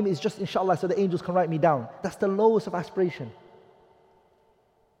 my aim is just inshallah so the angels can write me down. That's the lowest of aspiration.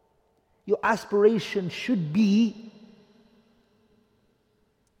 Your aspiration should be,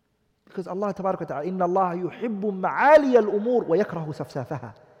 because Allah tabarak wa ta'ala, inna Allah yuhibbu ma'ali al-umur wa yakrahu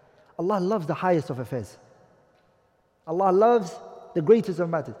safsafaha. Allah loves the highest of affairs. Allah loves the greatest of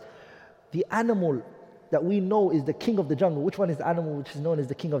matters. The animal that we know is the king of the jungle. Which one is the animal which is known as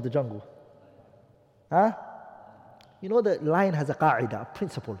the king of the jungle? You know the lion has a qa'idah, a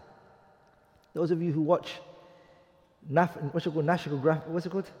principle. Those of you who watch what's it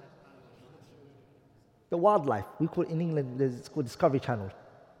called? The wildlife. We call it in England, it's called Discovery Channel.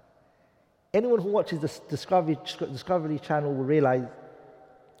 Anyone who watches the Discovery Channel will realize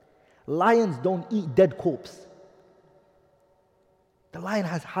lions don't eat dead corpse. The lion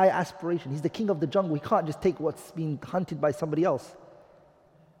has high aspiration. He's the king of the jungle. He can't just take what's been hunted by somebody else,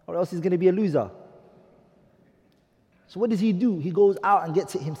 or else he's going to be a loser. So what does he do? He goes out and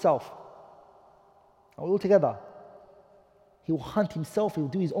gets it himself. All together. He will hunt himself. He will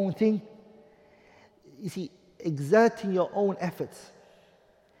do his own thing. You see, exerting your own efforts,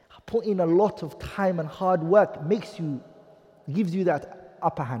 putting a lot of time and hard work gives you that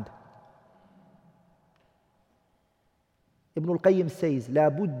upper hand. Ibn al-Qayyim says, لا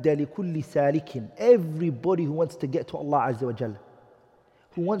بد لكل سالك. Everybody who wants to get to Allah Azza wa Jalla,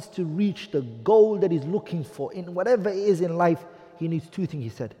 who wants to reach the goal that he's looking for in whatever it is in life, he needs two things, he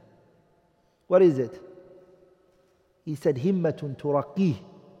said. What is it? He said, himmatun turaqih,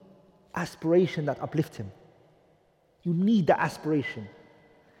 aspiration that uplifts him. You need that aspiration.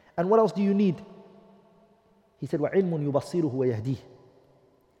 And what else do you need? He said, وَعِلْمٌ يُبَصِّرُهُ وَيَهْدِيهِ,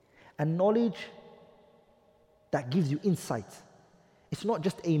 and knowledge that gives you insight. It's not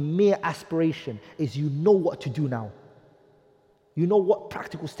just a mere aspiration, it's you know what to do now. You know what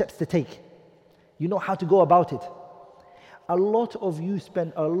practical steps to take. You know how to go about it. A lot of you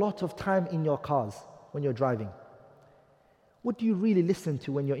spend a lot of time in your cars when you're driving. What do you really listen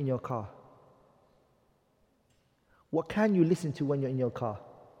to when you're in your car? What can you listen to when you're in your car?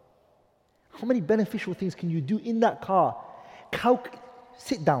 How many beneficial things can you do in that car?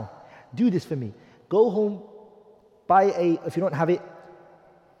 Sit down, do this for me. Go home, if you don't have it,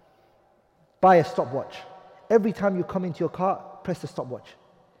 buy a stopwatch. Every time you come into your car, press the stopwatch.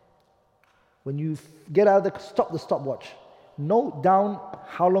 When you get out of stop the stopwatch. Note down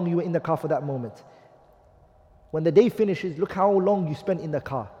how long you were in the car for that moment. When the day finishes, look how long you spent in the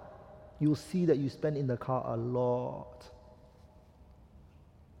car. You'll see that you spend in the car a lot.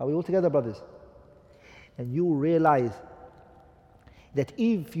 Are we all together, brothers? And you'll realize that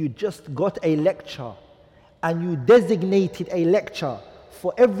if you just got a lecture and you designated a lecture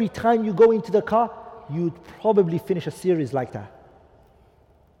for every time you go into the car, you'd probably finish a series like that.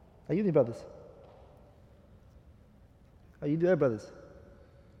 Are you there, brothers? Are you there, brothers?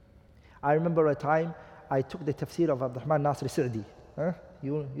 I remember a time I took the Tafsir of Abdurrahman Nasir Sa'di.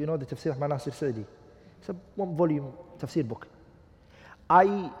 You know the Tafsir of Abdurrahman Nasir Sa'di? It's a one-volume Tafsir book.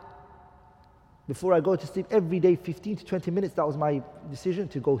 Before I go to sleep, every day, 15 to 20 minutes, that was my decision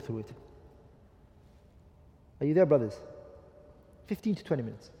to go through it. Are you there, brothers? 15 to 20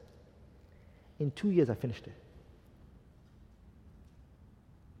 minutes. In 2 years, I finished it.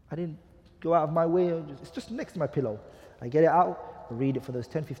 I didn't go out of my way. It's just next to my pillow. I get it out, read it for those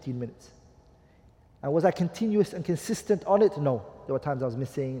 10, 15 minutes. And was I continuous and consistent on it? No. There were times I was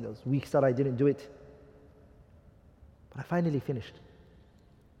missing. There was weeks that I didn't do it. But I finally finished.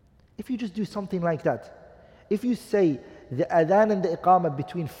 If you just do something like that, if you say the adhan and the iqamah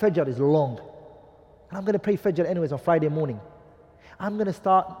between Fajr is long, and I'm going to pray Fajr anyways on Friday morning, I'm going to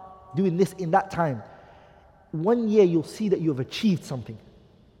start doing this in that time. 1 year you'll see that you've achieved something.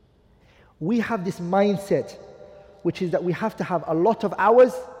 We have this mindset, which is that we have to have a lot of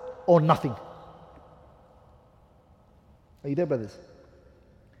hours or nothing. Are you there, brothers?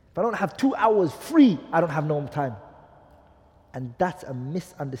 If I don't have 2 hours free, I don't have no time. And that's a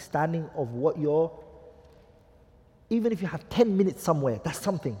misunderstanding of what even if you have 10 minutes somewhere, that's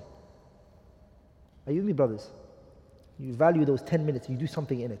something. Are you with me, brothers? You value those 10 minutes, you do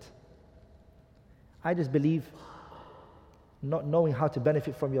something in it. I just believe not knowing how to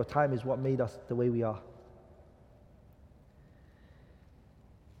benefit from your time is what made us the way we are.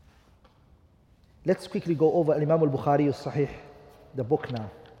 Let's quickly go over Imam al-Bukhari al-Sahih, the book now.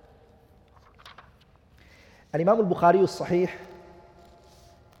 Imam al-Bukhari al-Sahih,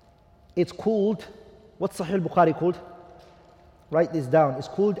 it's called, what's Sahih al-Bukhari called? Write this down. It's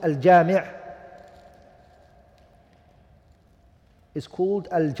called Al-Jami'. It's called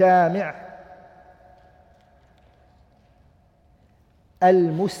Al-Jami'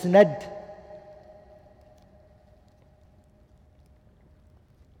 Al-Musnad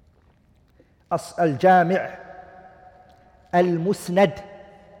Al-Jami' Al-Musnad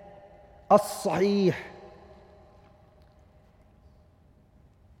Al-Sahih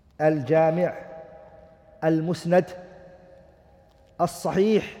Al-Jami' Al-Musnad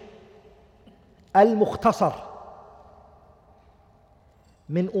Al-Sahih Al-Mukhtasar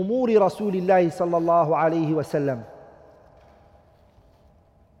من أمور رسول الله صلى الله عليه وسلم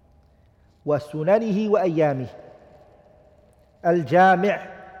وسننه وأيامه. الجامع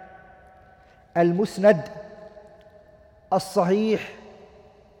المسند الصحيح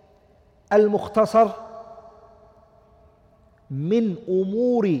المختصر من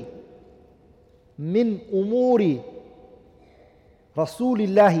أمور رسول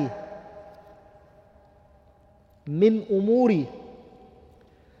الله من أمور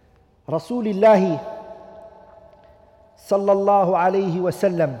رسول الله صلى الله عليه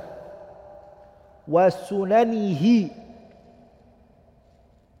وسلم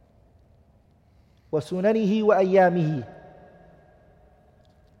وسننه وأيامه.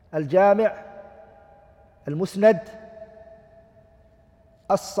 الجامع المسند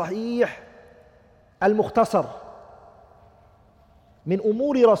الصحيح المختصر من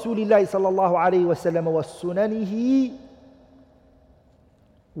أمور رسول الله صلى الله عليه وسلم وسننه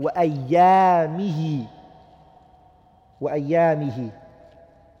وأيامه.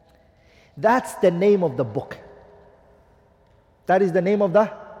 That's the name of the book. That is the name of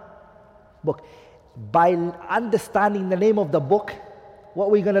the book. By understanding the name of the book, what are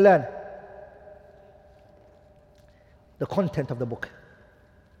we going to learn? The content of the book.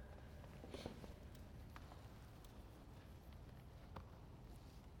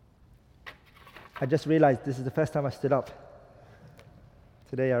 I just realized this is the first time I stood up.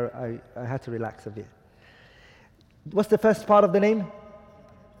 Today I had to relax a bit. What's the first part of the name?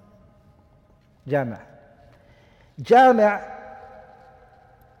 Jama'. Jami'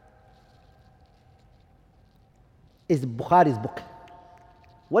 is Bukhari's book.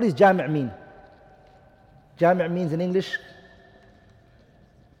 What does Jami' mean? Jami' means in English,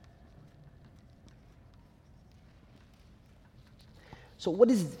 so what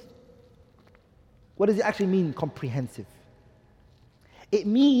does it actually mean, comprehensive? It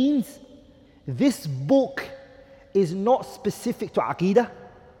means this book is not specific to Aqeedah,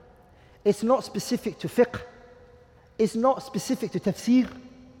 it's not specific to fiqh, it's not specific to tafsir,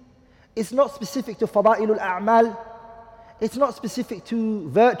 it's not specific to fada'ilul a'mal, it's not specific to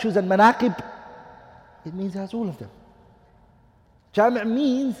virtues and manaqib. It means it has all of them. Jami'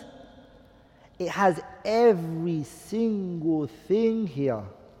 means it has every single thing here.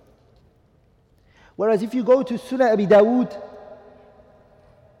 Whereas if you go to Sunan Abi Dawood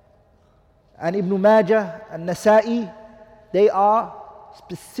and Ibn Majah and Nasa'i, they are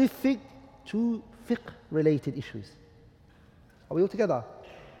specific to fiqh related issues. Are we all together?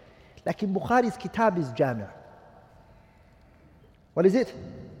 Like in Bukhari's kitab is Jami'. What is it?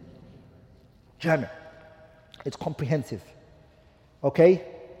 Jami'. It's comprehensive. Okay?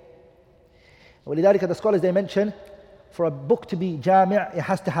 ولذلك the scholars they mention, for a book to be Jami', it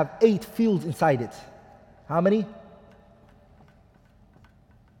has to have 8 fields inside it. How many?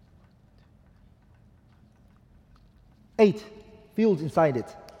 8 fields inside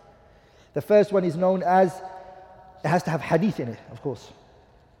it. The first one is known as, it has to have hadith in it, of course.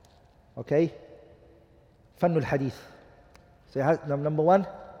 Okay? Fannul hadith. So it has, number 1,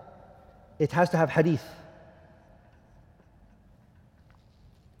 it has to have hadith.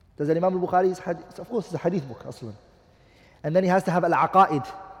 Does Imam al-Bukhari's hadith? Of course, it's a hadith book, aslan. And then he has to have al-aqa'id,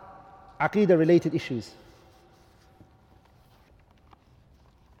 aqeedah related issues.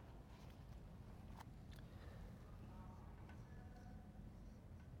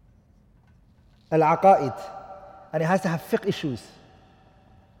 Al-aqa'id. And it has to have fiqh issues.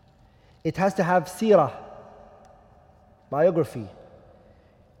 It has to have seerah, biography.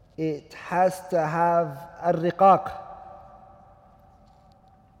 It has to have al-riqaq.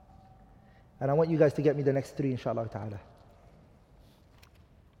 And I want you guys to get me the next 3, inshallah ta'ala.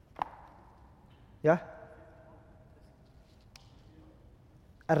 Yeah?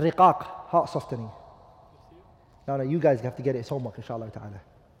 Al-riqaq, heart softening. No, you guys have to get it. It's homework, inshallah ta'ala.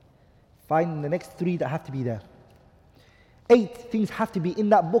 Find the next 3 that have to be there. 8 things have to be in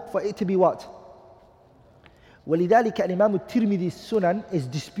that book for it to be what? وَلِذَلِكَ الْإِمَامُ التِّرْمِذِي Sunan is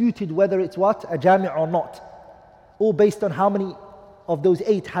disputed whether it's what? A jami' or not. All based on how many of those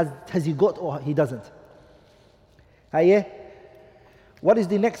 8 has he got or he doesn't. Yeah? What is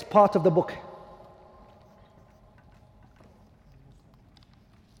the next part of the book?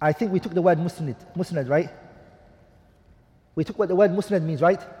 I think we took the word musnad, right? We took what the word musnad means,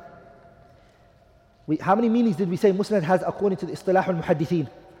 right? How many meanings did we say musnad has according to the istilah al-muhaddithin?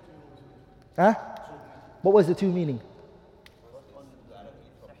 Huh? What was the 2 meaning?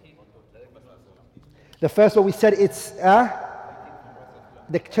 The first one we said it's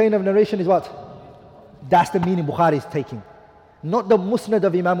the chain of narration is what? That's the meaning Bukhari is taking. Not the musnad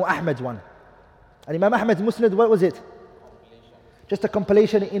of Imam Ahmad's one. And Imam Ahmad's musnad, what was it? Just a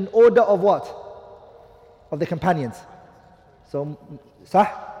compilation in order of what? Of the companions. So, sah?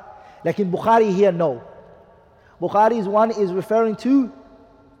 Like in Bukhari here, no. Bukhari's one is referring to,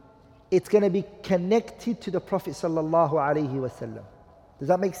 it's going to be connected to the Prophet sallallahu alaihi wasallam. Does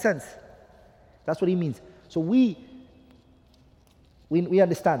that make sense? That's what he means. So we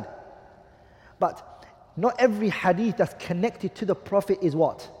understand. But not every hadith that's connected to the Prophet is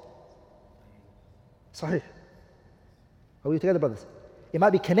what? Sahih. Are we together, brothers? It might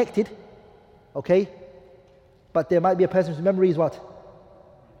be connected, okay? But there might be a person whose memory is what?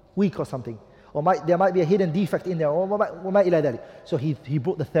 Weak or something. Or there might be a hidden defect in there. So he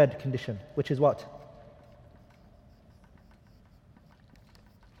brought the 3rd condition, which is what?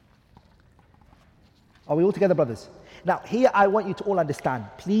 Are we all together, brothers? Now, here I want you to all understand.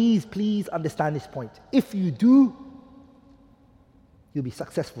 Please understand this point. If you do, you'll be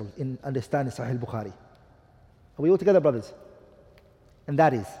successful in understanding Sahih Bukhari. Are we all together, brothers? And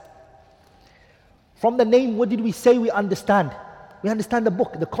that is, from the name, what did we say we understand? We understand the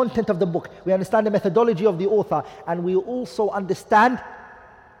book, the content of the book. We understand the methodology of the author. And we also understand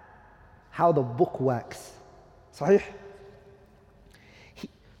how the book works. Sahih?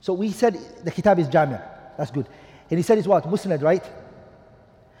 So we said the kitab is Jami'. That's good. And he said it's what? Musnad, right?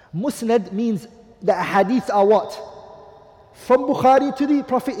 Musnad means the hadiths are what? From Bukhari to the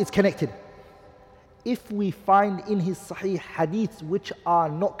Prophet, it's connected. If we find in his Sahih hadiths which are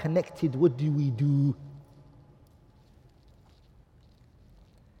not connected, what do we do?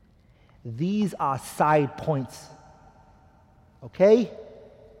 These are side points. Okay?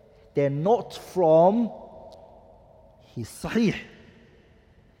 They're not from his Sahih.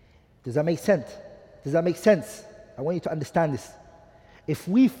 Does that make sense? Does that make sense? I want you to understand this. If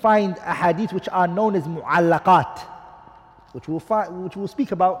we find ahadith which are known as mu'allaqat, which we'll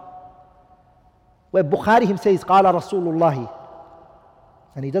speak about, where Bukhari himself says, Qala Rasulullah,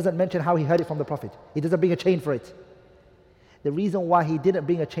 and he doesn't mention how he heard it from the Prophet. He doesn't bring a chain for it. The reason why he didn't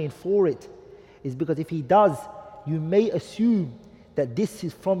bring a chain for it is because if he does, you may assume that this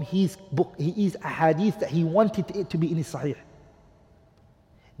is from his book, he is ahadith that he wanted it to be in his Sahih.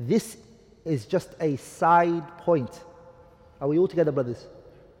 This is just a side point. Are we all together, brothers?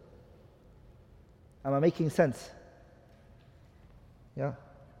 Am I making sense? Yeah?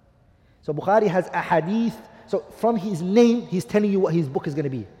 So Bukhari has ahadith. So from his name, he's telling you what his book is going to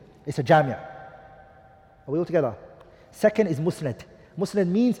be. It's a Jami'. Are we all together? Second is Musnad. Musnad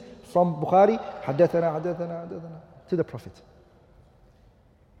means from Bukhari, حدثنا to the Prophet.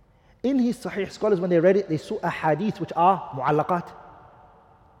 In his Sahih, scholars when they read it, they saw ahadith which are mu'allaqat.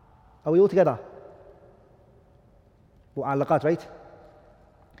 Are we all together? Mu'allaqat, right?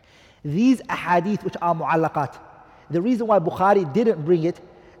 These ahadith which are mu'allaqat, the reason why Bukhari didn't bring it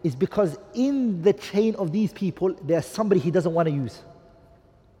is because in the chain of these people, there's somebody he doesn't want to use.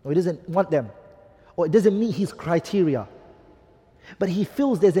 Or he doesn't want them. Or it doesn't meet his criteria. But he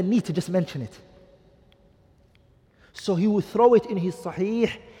feels there's a need to just mention it. So he will throw it in his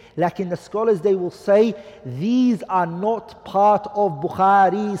Sahih. Like in the scholars, they will say, these are not part of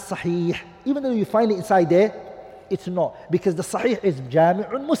Bukhari's Sahih. Even though you find it inside there, it's not. Because the Sahih is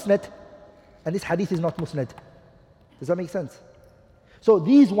Jami'un Musnad. And this hadith is not Musnad. Does that make sense? So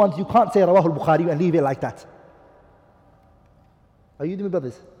these ones, you can't say Rawahul Bukhari and leave it like that. Are you with me,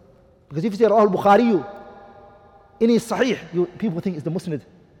 brothers? Because if you say Rawahul Bukhari in his Sahih, people think it's the Musnad.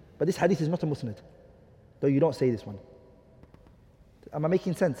 But this hadith is not a Musnad. Though you don't say this one. Am I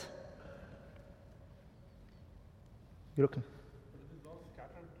making sense? You're looking.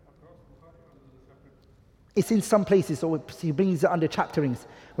 It's in some places, so he brings it under chapterings.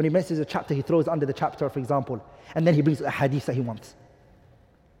 When he mentions a chapter, he throws it under the chapter, for example. And then he brings a hadith that he wants.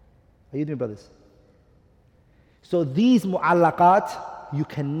 Are you doing, brothers? So these mu'allaqat, you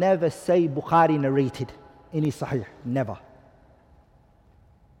can never say Bukhari narrated in his Sahih. Never.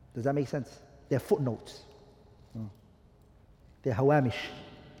 Does that make sense? They're footnotes. They're hawamish.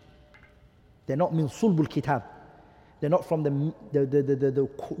 They're not min sulbul kitab. They're not from the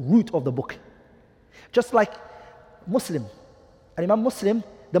root of the book. Just like Muslim. And Imam Muslim,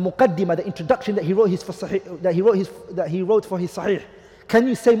 the muqaddimah, the introduction that he wrote for his Sahih. Can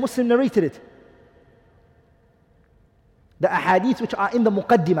you say Muslim narrated it? The ahadith which are in the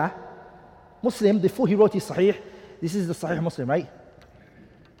muqaddimah, Muslim, before he wrote his Sahih, this is the Sahih Muslim, right?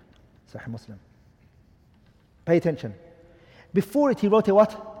 Sahih Muslim. Pay attention. Before it, he wrote a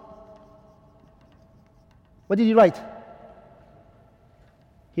what? What did he write?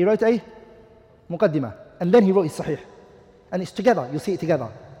 He wrote a muqaddimah. And then he wrote his Sahih. And it's together, you'll see it together.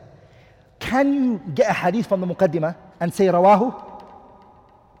 Can you get a hadith from the muqaddimah and say Rawahu?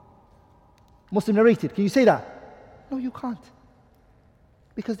 Muslim narrated. Can you say that? No, you can't.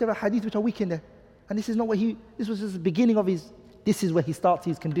 Because there are hadith which are weak in there. And this is not what this was just the beginning of this is where he starts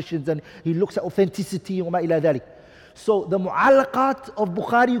his conditions and he looks at authenticity and وما إلى ذلك. So the mu'allaqat of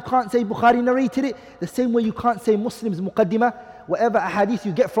Bukhari, you can't say Bukhari narrated it. The same way you can't say Muslim's muqaddimah. Whatever hadith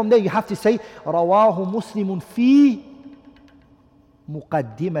you get from there, you have to say Rawahu Muslimun fi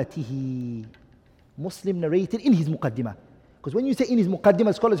muqaddimatihi. Muslim narrated in his muqaddimah. Because when you say in his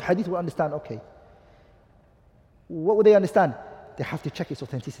muqaddimah, scholars of hadith will understand, okay. What would they understand? They have to check its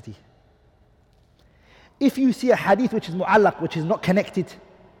authenticity. If you see a hadith which is mu'allaq, which is not connected,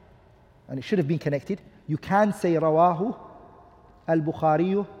 and it should have been connected, you can say Rawahu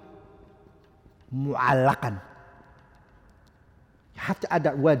al-Bukhari mu'allaqan. You have to add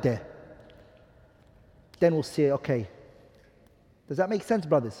that word there. Then we'll say, okay. Does that make sense,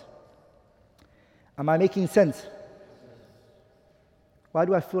 brothers? Am I making sense? Why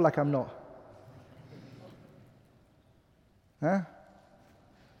do I feel like I'm not? Huh?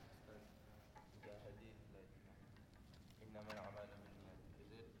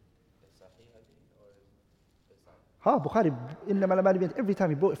 Bukhari, every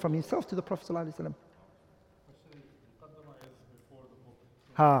time he brought it from himself to the Prophet ﷺ.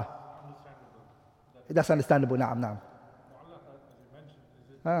 That's understandable. Naam.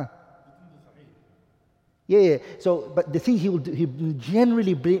 Yeah. So, but the thing he will do, he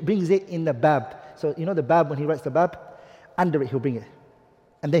generally brings it in the bab. So, you know the bab, when he writes the bab, under it he'll bring it.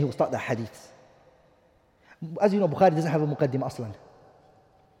 And then he'll start the hadiths. As you know, Bukhari doesn't have a muqaddimah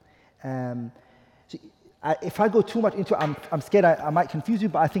aslan. So If I go too much into it, I'm scared I might confuse you,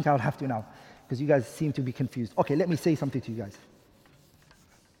 but I think I'll have to now, because you guys seem to be confused. Okay, let me say something to you guys.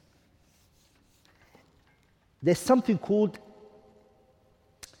 There's something called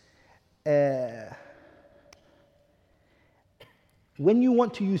when you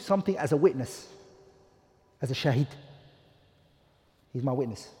want to use something as a witness, as a shahid. He's my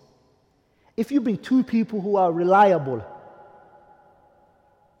witness. If you bring two people who are reliable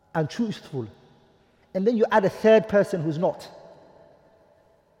and truthful, and then you add a third person who's not,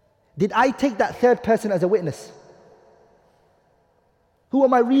 did I take that third person as a witness? Who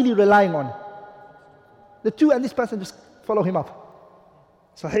am I really relying on? The two and this person, just follow him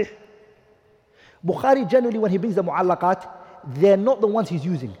up. Sahih? Bukhari generally, when he brings the mu'allaqat, they're not the ones he's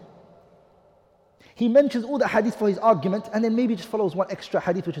using. He mentions all the hadith for his argument and then maybe just follows one extra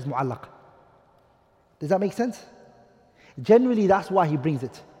hadith which is mu'allaq. Does that make sense? Generally, that's why he brings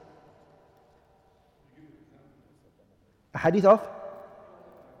it. A hadith of?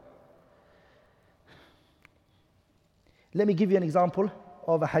 Let me give you an example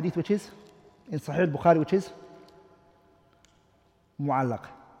of a hadith which is in Sahih al-Bukhari, which is mu'allaq.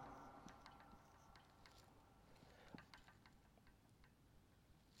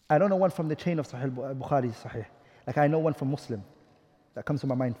 I don't know one from the chain of Sahih al-Bukhari, Sahih. Like I know one from Muslim. That comes to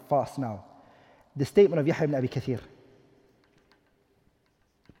my mind fast now. The statement of Yahya ibn Abi Kathir.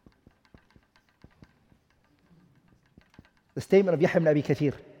 The statement of Yahya ibn Abi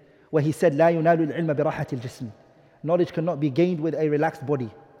Kathir, where he said, لا ينال العلم براحة الجسم. Knowledge cannot be gained with a relaxed body.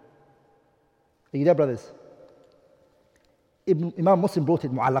 Are you there, brothers? Imam Muslim brought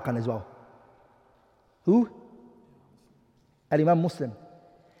it mu'allaqan as well. Who? Al-Imam Muslim.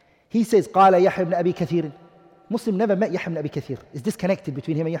 He says, قال يحيى بن أبي كثير. Muslim never met Yahya ibn Abi Kathir. It's disconnected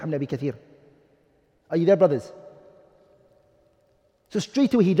between him and Yahya ibn Abi Kathir. Are you there, brothers? So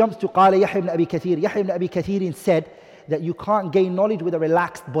straight away he jumps to قال يحيى ibn Abi Kathir. Yahya ibn Abi Kathir said that you can't gain knowledge with a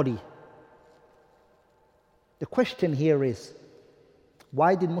relaxed body. The question here is,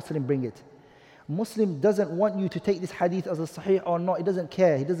 why did Muslim bring it? Muslim doesn't want you to take this hadith as a sahih or not. He doesn't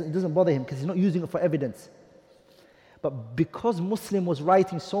care. It doesn't bother him because he's not using it for evidence. But because Muslim was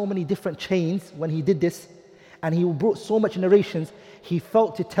writing so many different chains when he did this, and he brought so much narrations, he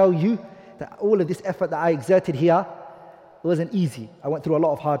felt to tell you that all of this effort that I exerted here wasn't easy. I went through a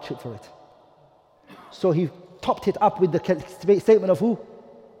lot of hardship for it. So he topped it up with the statement of who?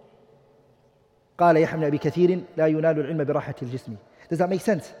 قال يحيى بن أبي كثير لا ينال العلم براحة الجسم. Does that make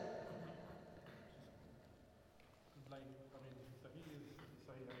sense?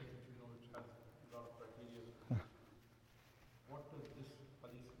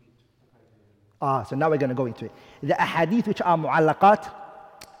 So now we're going to go into it. The ahadith which are mu'allaqat,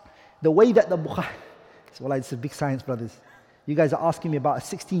 the way that the Bukhari, so it's a big science, brothers. You guys are asking me about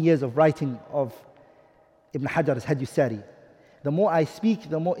 16 years of writing of Ibn Hajar's Hadith Sari. The more I speak,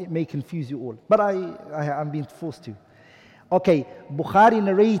 the more it may confuse you all. But I'm being forced to. Okay, Bukhari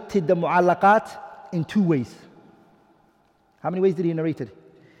narrated the mu'allaqat in two ways. How many ways did he narrate it?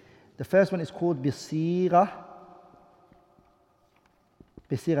 The first one is called بصيغة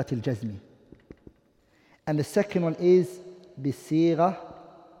الجزم. And the second one is بصيغة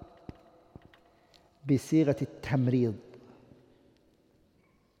التمريض.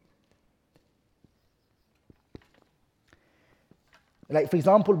 Like for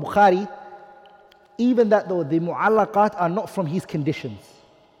example, Bukhari, even that though the mu'allaqat are not from his conditions.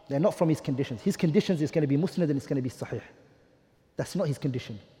 They're not from his conditions. His conditions is going to be musnad and it's going to be sahih. That's not his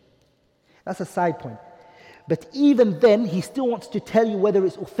condition. That's a side point. But even then, he still wants to tell you whether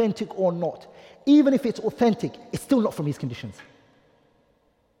it's authentic or not. Even if it's authentic, it's still not from his conditions.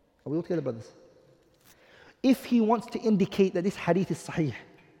 Are we all together, brothers? If he wants to indicate that this hadith is sahih,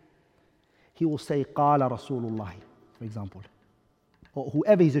 he will say, قال رسول الله, for example. Or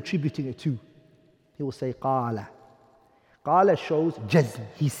whoever he's attributing it to, he will say, قال. قال shows jazm,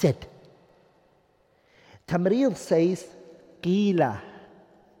 he said. Tamrid says, قيل.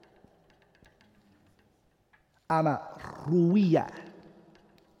 Ama ruwiya.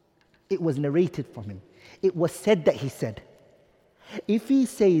 It was narrated from him. It was said that he said. If he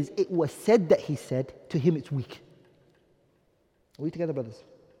says it was said that he said, to him it's weak. Are we together, brothers?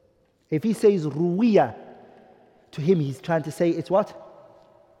 If he says ruwiya, to him he's trying to say it's what?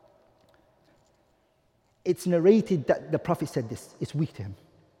 It's narrated that the Prophet said this. It's weak to him.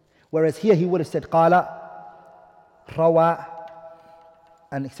 Whereas here he would have said qala, rawa,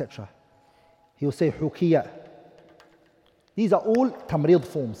 and etc. He will say hukiya. These are all tamrid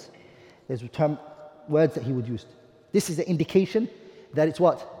forms. There's words that he would use. This is an indication that it's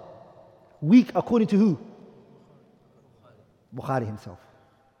what? Weak according to who? Bukhari himself.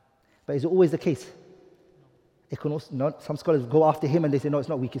 But is it always the case? It can also, not, some scholars go after him and they say, no, it's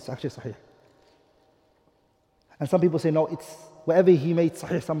not weak, it's actually sahih. And some people say, no, it's whatever he made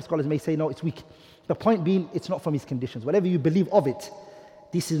sahih. Some scholars may say, no, it's weak. The point being, it's not from his conditions. Whatever you believe of it,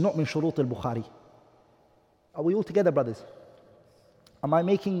 this is not min shurut al-Bukhari. Are we all together, brothers? Am I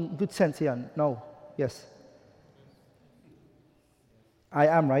making good sense here? No. Yes. I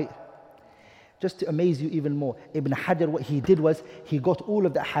am, right? Just to amaze you even more, Ibn Hajar, what he did was, he got all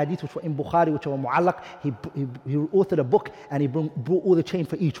of the hadith which were in Bukhari, which were mu'allaq, he authored a book, and he brought all the chain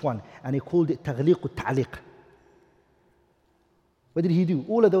for each one, and he called it Taghliq al-Ta'liq. What did he do?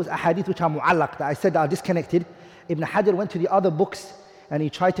 All of those ahadith which are mu'allaq, that I said are disconnected, Ibn Hajar went to the other books, and he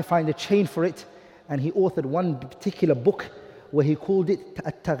tried to find a chain for it, and he authored one particular book, where he called it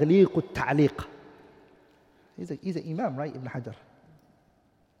Taghliq al-Ta'liq. He's an imam, right, Ibn Hajar?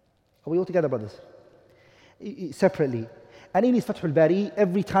 Are we all together, brothers? Separately. And in his Fath al-Bari,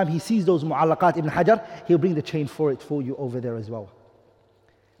 every time he sees those mu'allaqat Ibn Hajar, he'll bring the chain for it for you over there as well.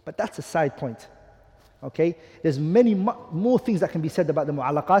 But that's a side point. Okay? There's many more things that can be said about the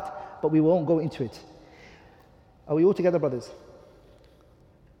mu'allaqat, but we won't go into it. Are we all together, brothers?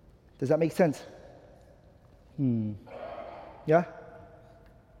 Does that make sense? Yeah?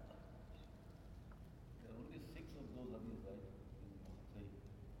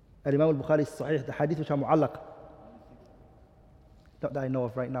 Al-Imam al-Bukhari is Sahih, the hadith which are mu'allaq. Not that I know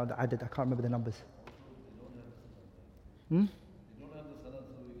of right now, the adad, I can't remember the numbers.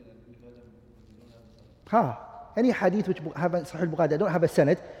 Any hadith which have Sahih al-Bukhari, they don't have a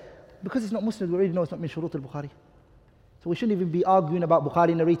sanad, because it's not Muslim, we already know it's not min shurut al-Bukhari. So we shouldn't even be arguing about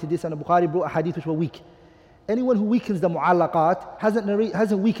Bukhari narrated this and Bukhari brought a hadith which were weak. Anyone who weakens the mu'allaqat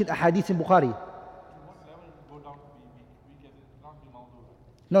hasn't weakened a hadith in Bukhari.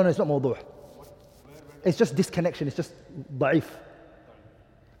 No, it's not mawdu'. It's just disconnection, it's just da'if.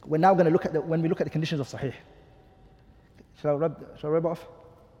 We're now going to look at when we look at the conditions of sahih. Shall I rub off?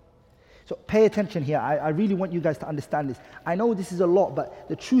 So pay attention here. I really want you guys to understand this. I know this is a lot, but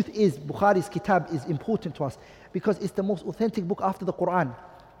the truth is Bukhari's kitab is important to us because it's the most authentic book after the Quran.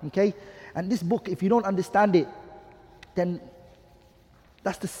 Okay? And this book, if you don't understand it, then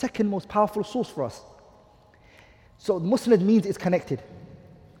that's the second most powerful source for us. So Musnad means it's connected.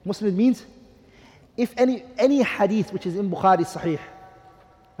 Musnad means if any hadith which is in Bukhari is sahih.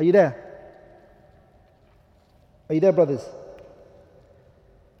 Are you there? Are you there, brothers?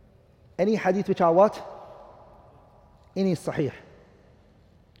 Any hadith which are what? Any sahih.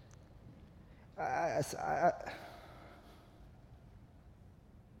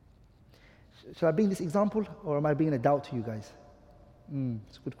 Shall I bring this example or am I bringing a doubt to you guys?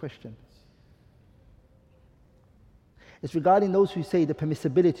 It's a good question. It's regarding those who say the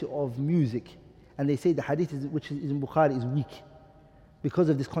permissibility of music and they say the hadith which is in Bukhari is weak because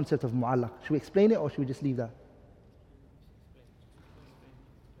of this concept of mu'allaq. Should we explain it or should we just leave that?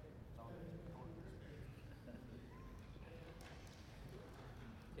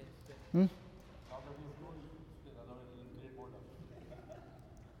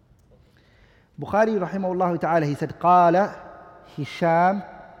 Bukhari rahimahullah ta'ala, he said, Qala Hisham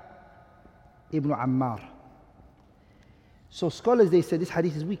ibn Ammar. So scholars, they said this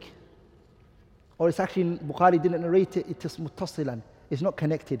hadith is weak. Or it's actually, Bukhari didn't narrate it, it's muttasilan. It's not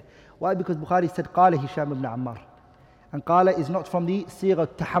connected. Why? Because Bukhari said, Qala Hisham ibn Ammar. And Qala is not from the Sigha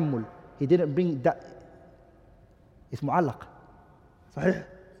tahammul. He didn't bring that. It's mu'allaq. Sahih?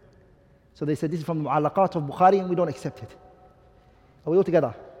 So they said this is from the mu'allaqat of Bukhari and we don't accept it. Are we all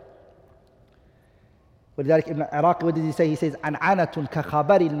together? ولذلك ابن العراقي, what does he say? He says, عنعنة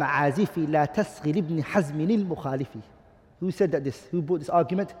كخبر المعازف لا تسغي لابن حزم المخالف. Who said that this? Who brought this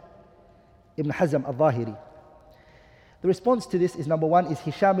argument? Ibn Hazm al-Zahiri. The response to this is, number one, is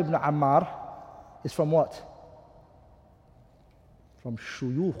Hisham ibn Ammar is from what? From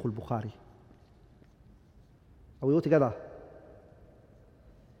Shuyukh al-Bukhari. Are we all together?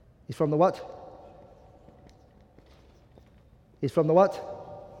 He's from the what? He's from the what?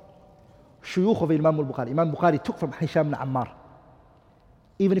 Shuyukh of Imam al-Bukhari. Imam Bukhari took from Hisham ibn Ammar.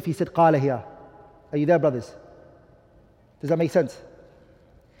 Even if he said Qala here. Are you there, brothers? Does that make sense?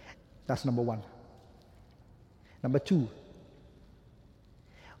 That's number one. Number two,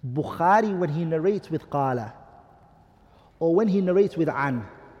 Bukhari, when he narrates with Qala, or when he narrates with An,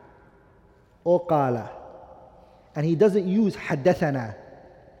 or Qala, and he doesn't use Haddathana,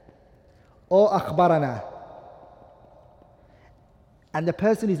 or Akhbarana, and the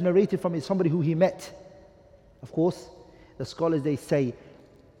person is narrated from is somebody who he met, of course, the scholars, they say,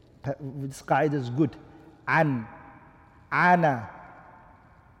 this qaida is good. An, Ana,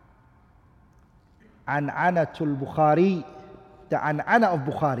 An'anatul Bukhari, the An'ana of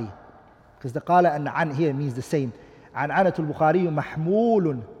Bukhari. Because the qala and an here means the same. عنعنة البخاري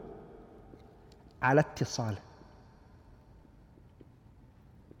محمول على اتصال.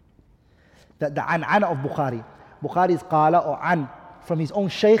 That the an'ana of Bukhari's qala or an from his own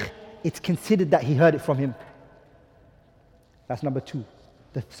shaykh, it's considered that he heard it from him. That's number 2,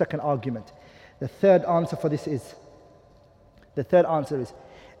 the second argument. The third answer is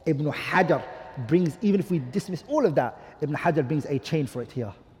Ibn Hajar brings, even if we dismiss all of that, Ibn Hajar brings a chain for it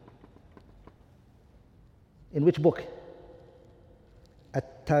here. In which book?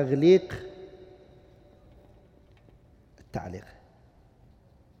 At-Taghliq.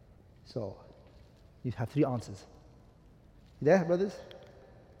 So, you have 3 answers. You there, brothers?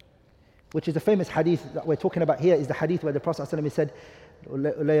 Which is the famous hadith that we're talking about here, is the hadith where the Prophet ﷺ said,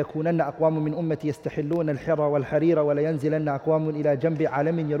 لَيَكُونَنَّ أَقْوَامٌ مِّنْ أُمَّتِي يَسْتَحِلُّونَ الْحِرَّ وَالْحَرِيرَ وَلَيَنْزِلَنَّ أَقْوَامٌ إِلَى جَنْبِ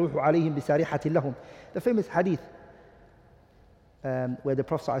عَالَمٍ يَرُوحُ عَلَيْهِمْ بِسَارِحَةٍ لَهُمْ. The famous hadith where the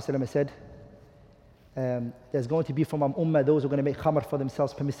Prophet ﷺ said, there's going to be from ummah those who are going to make khamr for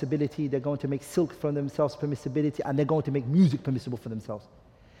themselves permissibility, they're going to make silk for themselves permissibility, and they're going to make music permissible for themselves.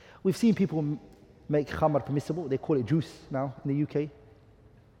 We've seen people make khamr permissible, they call it juice now in the UK.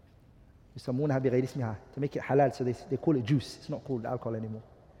 To make it halal, so they call it juice, it's not called alcohol anymore.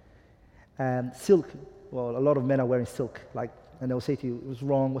 Silk, well, a lot of men are wearing silk, and they'll say to you, it was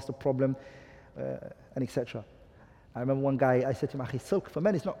wrong, what's the problem, and etc. I remember one guy, I said to him, Akhi, silk for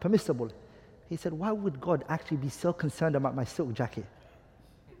men is not permissible. He said, why would God actually be so concerned about my silk jacket?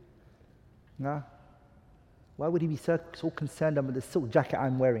 Nah? Why would he be so concerned about the silk jacket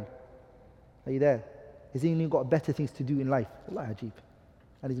I'm wearing? Are you there? Has he even got better things to do in life? Allah ajib.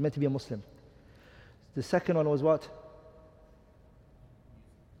 And he's meant to be a Muslim. The second one was what?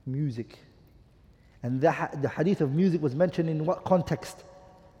 Music. And the hadith of music was mentioned in what context?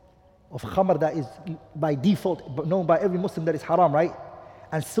 Of khamr, that is by default known by every Muslim that is haram, right?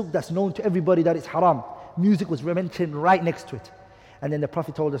 And silk, that's known to everybody that is haram. Music was mentioned right next to it. And then the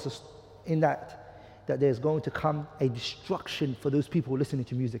Prophet told us in that there's going to come a destruction for those people listening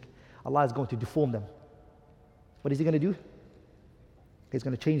to music. Allah is going to deform them. What is he going to do? He's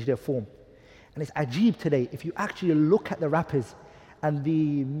going to change their form. And it's ajib today, if you actually look at the rappers and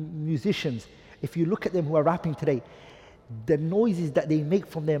the musicians, if you look at them who are rapping today, the noises that they make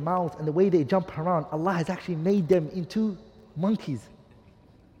from their mouths and the way they jump around, Allah has actually made them into monkeys.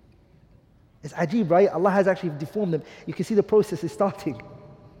 It's ajib, right? Allah has actually deformed them. You can see the process is starting.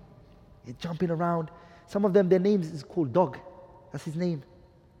 They're jumping around. Some of them, their names is called Dog. That's his name.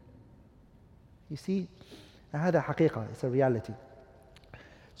 You see? هذا حقيقة, it's a reality.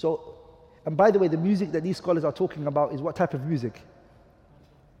 So, and by the way, the music that these scholars are talking about is what type of music?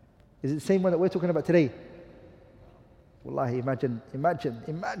 Is it the same one that we're talking about today? Wallahi,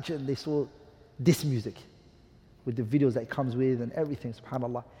 imagine they saw this music with the videos that it comes with and everything,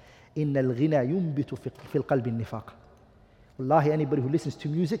 subhanallah. إِنَّ الْغِنَى يُنْبِتُ فِي الْقَلْبِ النِّفَاقِ. Wallahi, anybody who listens to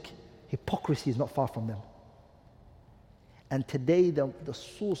music, hypocrisy is not far from them. And today, the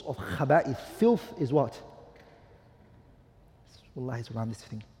source of khaba'ith, filth, is what? Wallahi, it's around this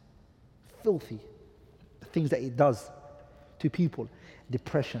thing. Filthy. The things that it does to people.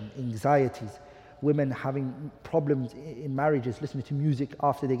 Depression, anxieties, women having problems in marriages, listening to music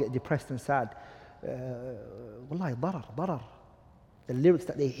after they get depressed and sad. Wallahi, darar. The lyrics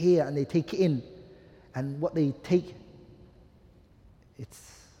that they hear and they take in, and what they take,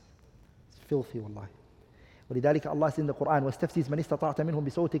 it's filthy, wallahi. ولذلك Allah says in the Quran, واستفزز من استطعت منهم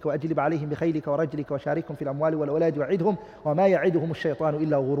بصوتك وأجلب عليهم بخيلك ورجلك وشاركهم في الأموال والأولاد وعدهم وما يعدهم الشيطان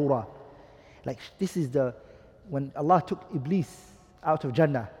إلا غرورا. Like this is when Allah took Iblis out of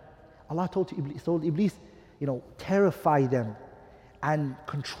Jannah, Allah told Iblis, terrify them and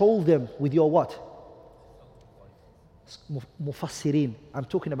control them with your what? Mufassirin. I'm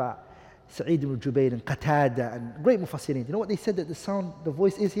talking about Sa'id ibn Jubayr and Qatada and great Mufassirin. You know what they said that the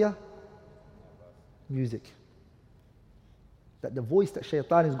voice is here? Music. That the voice that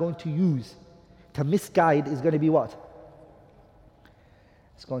shaitan is going to use to misguide is going to be what?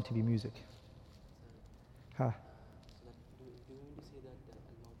 It's going to be music. Do you mean to say that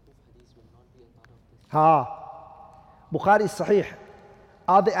al-mawquf hadith will not be a part of this? Bukhari is sahih.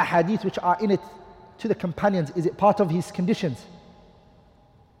 Are the ahadith which are in it to the companions, is it part of his conditions?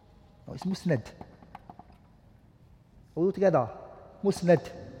 No, it's musnad. All together. Musnad.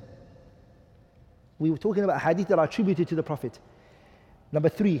 We were talking about hadith that are attributed to the Prophet. Number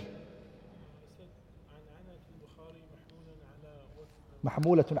 3.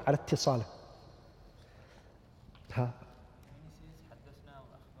 محمولة على اتصال.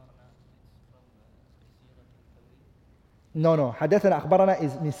 No. حدثنا أخبرنا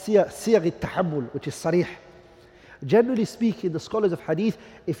is من صيغ التحمل, which is صريح. Generally speaking, the scholars of hadith,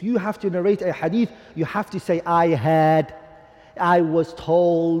 if you have to narrate a hadith, you have to say, I heard, I was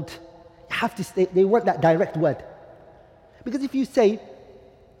told. You have to say, they want that direct word. Because if you say,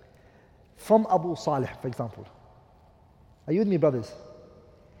 from Abu Salih, for example, are you with me, brothers?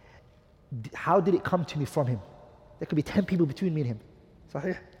 How did it come to me from him? There could be 10 people between me and him.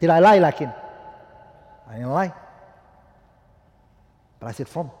 Sahih? Did I lie like him? I didn't lie. But I said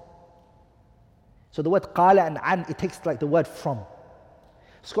from. So the word qala and an, it takes like the word from.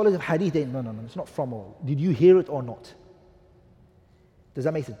 Scholars of hadith, they no, it's not from all. Did you hear it or not? Does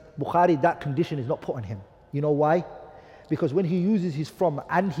that make sense? Bukhari, that condition is not put on him. You know why? Because when he uses his from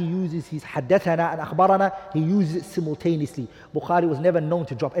and he uses his haddathana and akhbarana, he uses it simultaneously. Bukhari was never known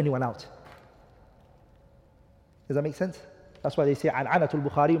to drop anyone out. Does that make sense? That's why they say an'anatul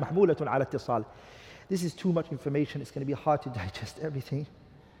Bukhari mahmulatun ala ittisal. This is too much information. It's going to be hard to digest everything.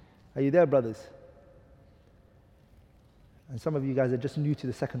 Are you there, brothers? And some of you guys are just new to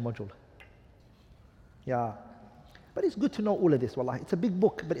the second module. Yeah. But it's good to know all of this, wallah. It's a big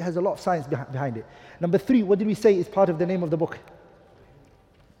book, but it has a lot of science behind it. Number 3, what did we say is part of the name of the book?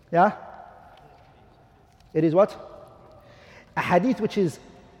 Yeah? It is what? A hadith which is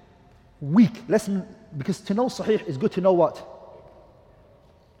weak. Because to know sahih is good to know what?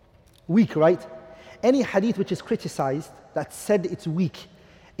 Weak, right? Any hadith which is criticized, that said it's weak,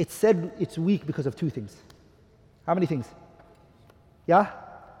 it said it's weak because of 2 things. How many things? Yeah?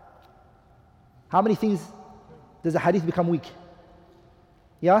 How many things does a hadith become weak?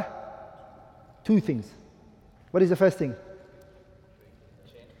 Yeah? 2 things. What is the first thing?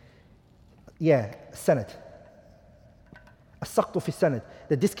 Yeah, sanad. As-saqtu fi sanad,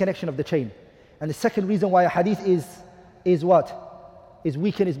 the disconnection of the chain. And the second reason why a hadith is what? Is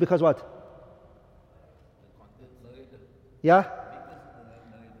weakened is because what? Yeah?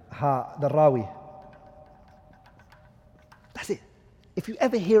 The rawi. That's it. If you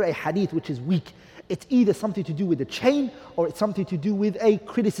ever hear a hadith which is weak, it's either something to do with the chain or it's something to do with a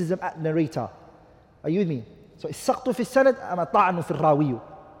criticism at narrator. Are you with me? So it's saqtu fi sanad, ama ta'anu fi rawi.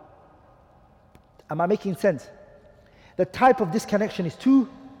 Am I making sense? The type of disconnection is 2.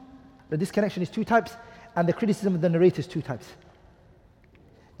 The disconnection is 2 types, and the criticism of the narrator is 2 types.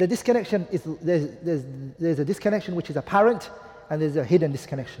 The disconnection is, there's a disconnection which is apparent, and there's a hidden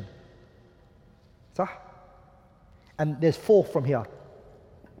disconnection. Sah? And there's 4 from here.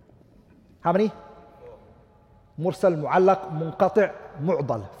 How many? Mursal, mu'allaq, munqati',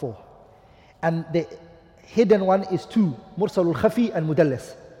 mu'dal. 4. And the hidden one is 2. Mursalul khafi and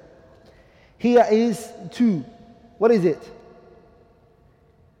mudallas. Here is 2. What is it?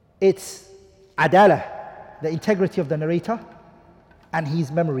 It's adala, the integrity of the narrator, and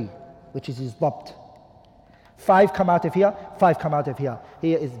his memory, which is his dabt. 5 come out of here, 5 come out of here.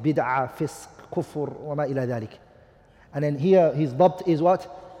 Here is bid'ah, fisq, kufr, wa ma ila dhalik. And then here his dabt is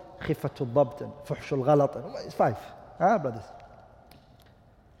what? Khifatul dabt and fuhshul ghalat. It's 5. Brothers?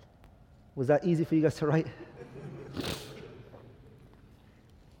 Was that easy for you guys to write?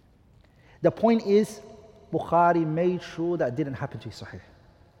 The point is, Bukhari made sure that didn't happen to his Sahih.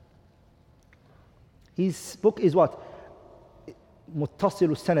 His book is what?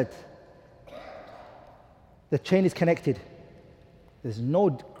 Muttasilu sanad. The chain is connected. There's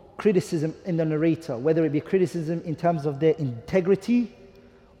no criticism in the narrator, whether it be criticism in terms of their integrity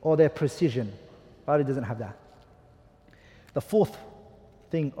or their precision. Bukhari doesn't have that. The 4th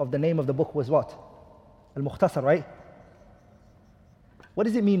thing of the name of the book was what? Al-Mukhtasar, right? What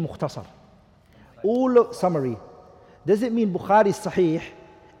does it mean, Mukhtasar? Summary. Does it mean Bukhari is Sahih?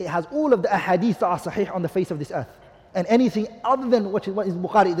 It has all of the ahadith that are Sahih on the face of this earth. And anything other than what is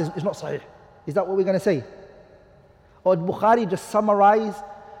Bukhari is not Sahih. Is that what we're going to say? Or did Bukhari just summarize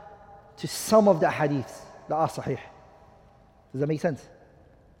to some of the ahadiths that are Sahih? Does that make sense?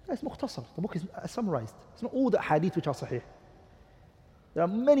 It's Mukhtasar. The book is summarized. It's not all the ahadith which are Sahih. There are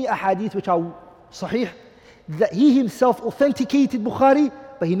many ahadith which are Sahih that he himself authenticated Bukhari,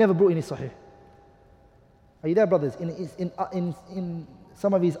 but he never brought in his Sahih. Are you there, brothers? In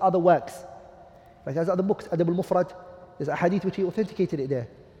some of his other works, like his other books, Adab al-Mufrad, there's a hadith which he authenticated it there,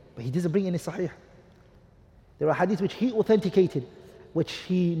 but he doesn't bring in his Sahih. There are hadith which he authenticated, which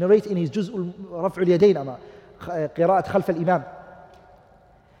he narrates in his Juz'ul Raf'ul Yadayn, Qira'at Khalf al-Imam.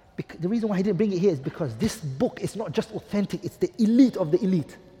 The reason why he didn't bring it here is because this book is not just authentic, it's the elite of the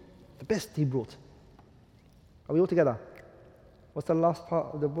elite. The best he brought. Are we all together? What's the last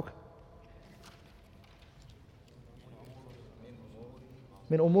part of the book?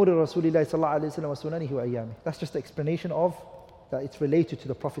 من أمور رسول الله صلى الله عليه وسلم وسننه وأيامه. That's just the explanation of that it's related to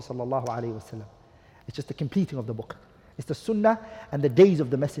the Prophet صلى الله عليه وسلم. It's just the completing of the book. It's the sunnah and the days of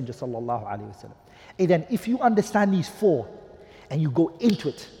the Messenger sallallahu alaihi wasallam. And then if you understand these four and you go into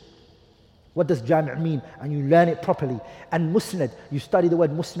it, what does jami' mean? And you learn it properly. And musnad, you study the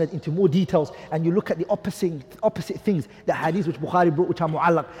word musnad into more details and you look at the opposite things, the hadith which Bukhari brought, which are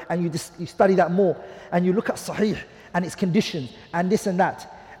mu'allaq, and you study that more. And you look at sahih and its conditions and this and that.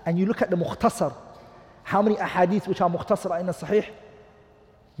 And you look at the mukhtasar, how many ahadith which are mukhtasar in the sahih,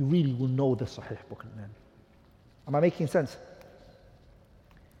 you really will know the sahih book. Am I making sense?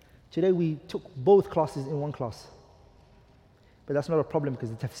 Today we took both classes in one class. But that's not a problem because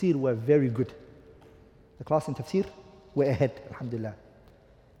the tafsir were very good. The class in tafsir, we're ahead, alhamdulillah.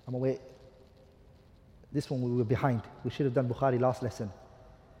 I'm aware. This one we were behind. We should have done Bukhari last lesson.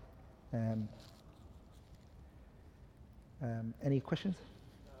 Any questions?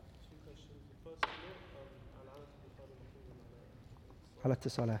 Two questions. The first one,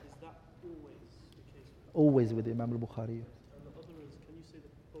 Alat Salah. is that always the case? Always with Imam al-Bukhari. And the other is, can you say the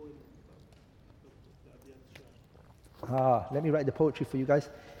poem at the end? Let me write the poetry for you guys.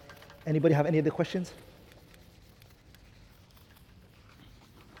 Anybody have any other questions?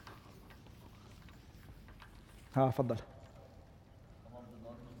 Faddal.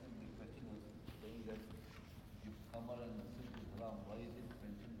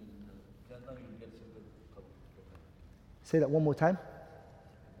 Say that one more time.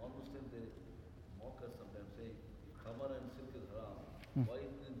 Non-Muslim, they mock us sometimes, say, Khamar and silk is haram. Why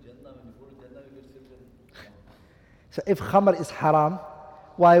in Jannah, when you go to Jannah, you get silk and haram? So if khamar is haram,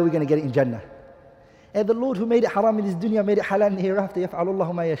 why are we going to get it in Jannah? And the Lord who made it haram in this dunya made it halal in the hereafter. يَفْعَلُ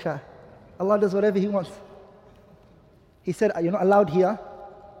اللَّهُ مَا يَشَاءُ. Allah does whatever He wants. He said, you're not allowed here.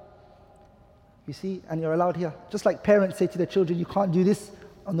 You see, and you're allowed here. Just like parents say to their children, you can't do this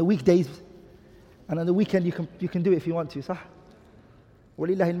on the weekdays. And on the weekend you can do it if you want to. صح?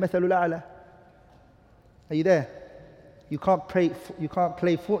 وَلِلَّهِ الْمَثَلُ الْأَعْلَى. Are you there? You can't play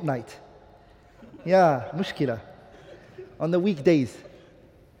Fortnite. Yeah, mushkila. On the weekdays.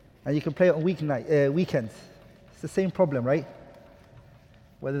 And you can play it on weekends. It's the same problem, right?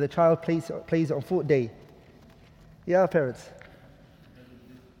 Whether the child plays it on fourth day. Yeah, parents.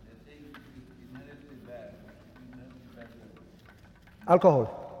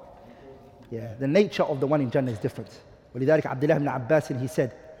 Alcohol. Yeah, the nature of the one in Jannah is different. ولذلك عبد الله بن عباس, he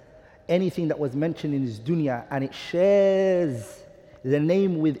said, anything that was mentioned in this dunya and it shares the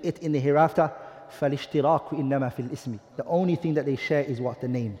name with it in the hereafter, فَالِاشْتِرَاكُ إِنَّمَا فِي الْإِسْمِ. The only thing that they share is what? The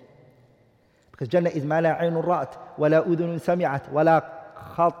name. Because Jannah is مَا لَا عَيْنٌ رَأَتْ وَلَا أُذُنٌ سَمِعَتْ وَلَا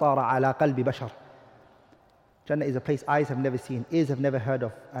خَطَرَ عَلَى قَلْبِ بَشَرٍ. Jannah is a place eyes have never seen, ears have never heard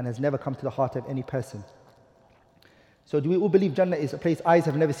of, and has never come to the heart of any person. So do we all believe Jannah is a place eyes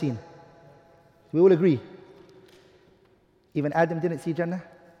have never seen? Do we all agree? Even Adam didn't see Jannah?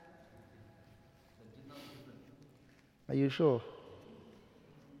 Are you sure?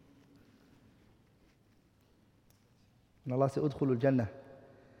 And Allah said, "Udkhulul Jannah."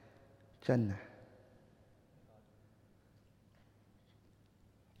 Jannah.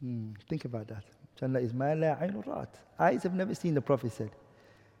 Think about that. Jannah is ma la aynun ra'at. Eyes have never seen, the Prophet said.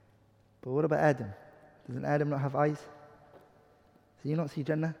 But what about Adam? Doesn't Adam not have eyes? So you not see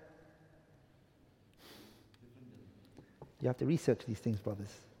Jannah? You have to research these things, brothers.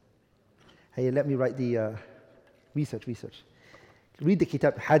 Hey, let me write the research. Read the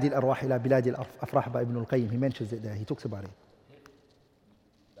kitab Hadi al-Arwah ila Bilad al-Afrah by Ibn al-Qayyim. He mentions it there. He talks about it.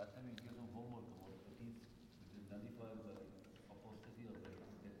 That time he gives them homework about the hadith, which is nullified by apostasy or like.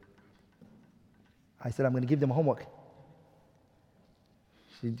 I said, I'm going to give them homework.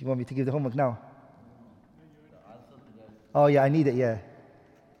 Do you want me to give the homework now? The answer to that. Oh, yeah, I need it, yeah.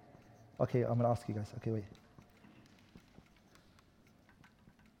 Okay, I'm going to ask you guys. Okay, wait.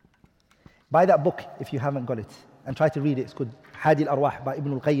 Buy that book if you haven't got it and try to read it. It's called Hadi al-Arwah by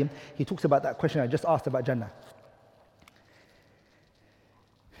Ibn al-Qayyim. He talks about that question I just asked about Jannah.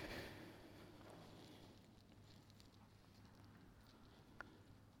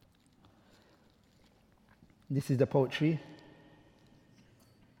 This is the poetry.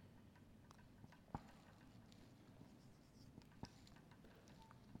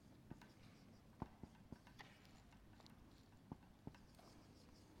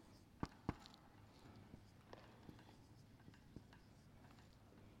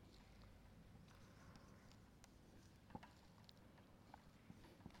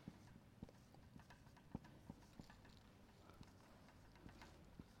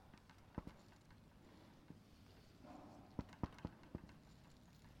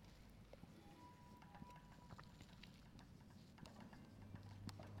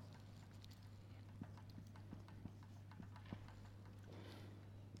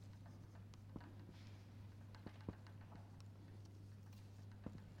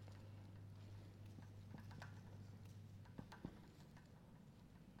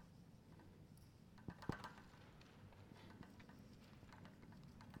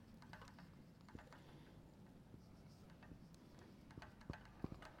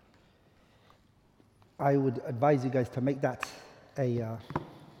 I would advise you guys to make that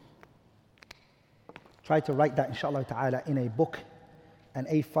try to write that inshallah ta'ala in a book, an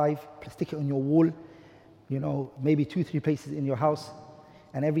A5, stick it on your wall, maybe 2-3 places in your house,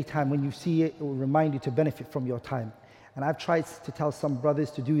 and every time when you see it, it will remind you to benefit from your time. And I've tried to tell some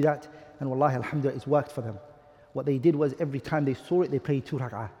brothers to do that, and wallahi alhamdulillah, it's worked for them. What they did was every time they saw it, they prayed 2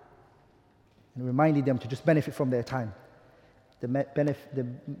 rak'ah, and reminded them to just benefit from their time.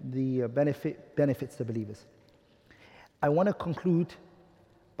 The benefit benefits the believers. I want to conclude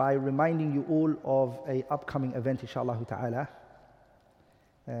by reminding you all of an upcoming event, inshallah ta'ala.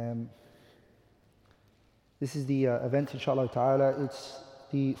 This is the event, inshallah ta'ala. It's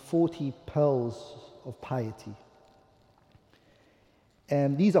the 40 Pearls of Piety.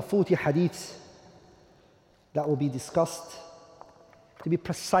 And these are 40 hadiths that will be discussed. To be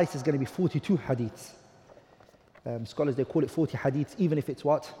precise, it's going to be 42 hadiths. Scholars, they call it 40 hadiths, even if it's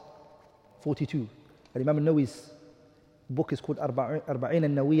what? 42. And Imam al-Nawawi's book is called Arba'in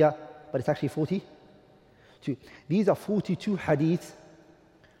al-Nawiyya, but it's actually 42. These are 42 hadiths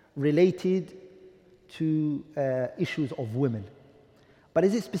related to issues of women. But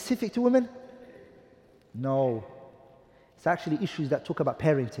is it specific to women? No. It's actually issues that talk about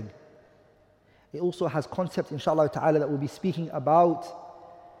parenting. It also has concepts, inshallah ta'ala, that we'll be speaking about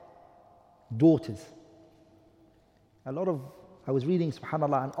daughters. I was reading,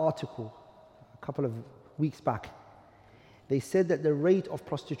 subhanAllah, an article a couple of weeks back. They said that the rate of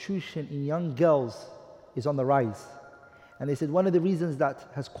prostitution in young girls is on the rise. And they said one of the reasons that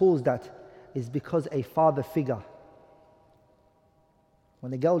has caused that is because a father figure.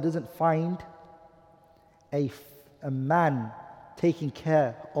 When the girl doesn't find a man taking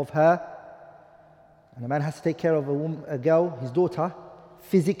care of her, and a man has to take care of a girl, his daughter,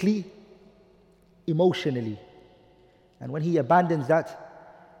 physically, emotionally. And when he abandons that,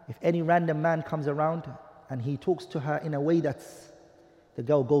 if any random man comes around and he talks to her in a way that's, the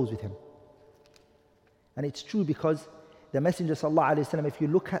girl goes with him. And it's true because the Messenger sallallahu alaihi wasallam, if you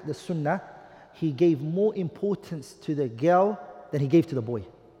look at the sunnah, he gave more importance to the girl than he gave to the boy.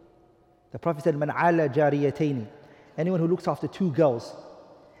 The Prophet said, "Man ala jariyataini," anyone who looks after 2 girls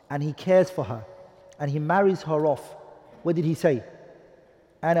and he cares for her and he marries her off, what did he say?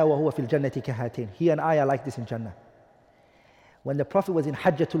 "Ana wa huwa fil jannati kahatain." He and I are like this in Jannah. When the Prophet was in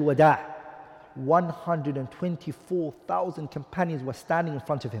Hajjatul Wada', 124,000 companions were standing in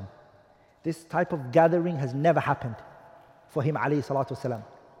front of him. This type of gathering has never happened for him, alayhi salatu wasalam.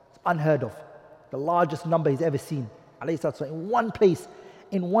 It's unheard of. The largest number he's ever seen, alayhi salatu wasalam, in one place,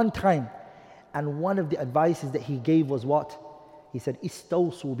 in one time. And one of the advices that he gave was what? He said,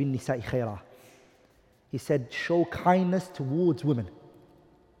 "Istawsu bin nisa'i khaira." He said, show kindness towards women.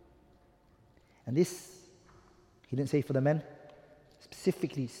 And this, he didn't say for the men,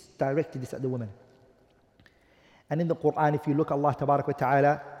 specifically directed this at the women. And in the Quran, if you look, Allah Tabarak wa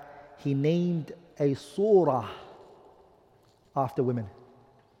Ta'ala, He named a surah after women.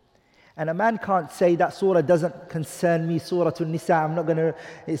 And a man can't say that surah doesn't concern me, Surah An-Nisa,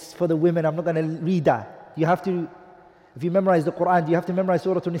 it's for the women, I'm not going to read that. You have to, if you memorize the Quran, do you have to memorize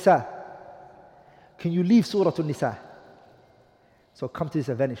Surah An-Nisa? Can you leave Surah An-Nisa? So come to this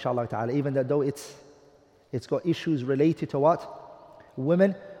event, inshallah ta'ala, even though it's got issues related to what?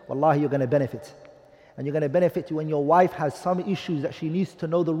 Women, wallahi, you're going to benefit. And you're going to benefit when your wife has some issues that she needs to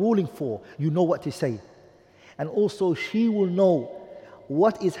know the ruling for. You know what to say. And also she will know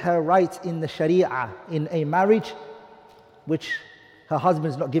what is her rights in the Sharia, in a marriage, which her husband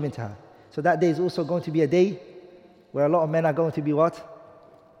is not giving to her. So that day is also going to be a day where a lot of men are going to be what?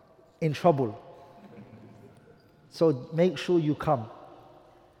 In trouble. So make sure you come.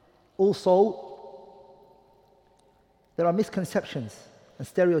 Also, there are misconceptions and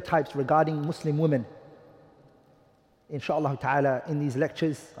stereotypes regarding Muslim women. Inshallah ta'ala, in these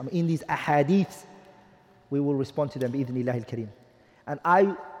lectures, in these ahadiths, we will respond to them bi'idhnillahi al-kareem. And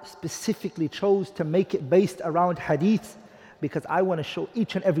I specifically chose to make it based around hadiths because I want to show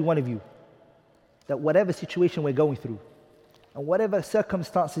each and every one of you that whatever situation we're going through and whatever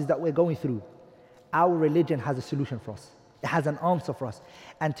circumstances that we're going through, our religion has a solution for us. It has an answer for us.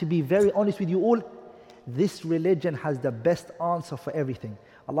 And to be very honest with you all, this religion has the best answer for everything.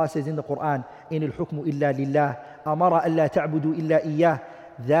 Allah says in the Quran, "إِنِ الْحُكْمُ إِلَّا لِلَّهِ أَمَرَ أَلَّا تَعْبُدُوا إِلَّا إِيَّاهِ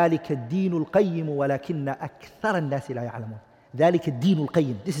ذَلِكَ الدِّينُ الْقَيِّمُ وَلَكِنَّ أَكْثَرَ النَّاسِ لَا يَعْلَمُونَ." ذَلِكَ الدِّينُ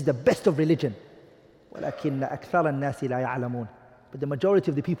الْقَيِّمُ. This is the best of religion. وَلَكِنَّ أَكْثَرَ النَّاسِ لَا يَعْلَمُونَ. But the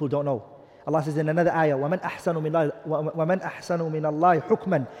majority of the people don't know. Allah says in another ayah, وَمَنْ أَحْسَنُ مِنَ اللَّهِ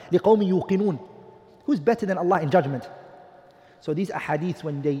حُكْمًا لِقَوْمٍ يُوقِنُونَ. Who's better than Allah in judgment? So these ahadiths,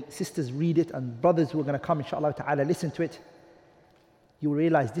 when sisters read it and brothers who are going to come, inshallah ta'ala, listen to it, you will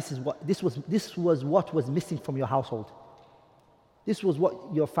realize this was what was missing from your household. This was what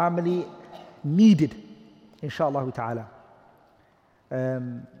your family needed, inshallah ta'ala.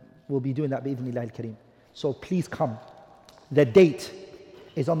 We'll be doing that bi'idhnillah al-kareem. So please come. The date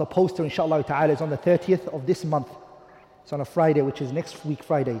is on the poster, inshallah ta'ala. It's on the 30th of this month. It's on a Friday, which is next week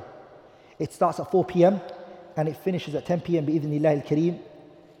Friday. It starts at 4 p.m. and it finishes at 10 p.m. bi'idhnillah al-kareem.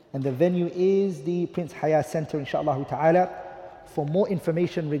 And the venue is the Prince Haya Center, inshallah ta'ala. For more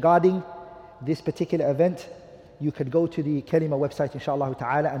information regarding this particular event, you could go to the Kalima website, inshallah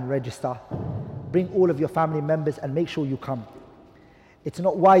ta'ala, and register. Bring all of your family members and make sure you come. It's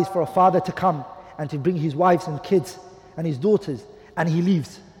not wise for a father to come and to bring his wives and kids and his daughters and he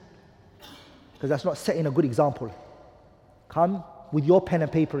leaves, because that's not setting a good example. Come with your pen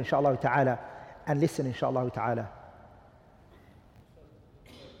and paper, inshallah ta'ala, and listen, inshallah ta'ala.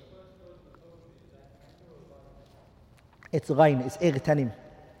 It's ghain, it's اغتنم.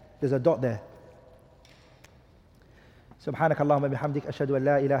 There's a dot there. سبحانك اللهم بحمدك أشهد أن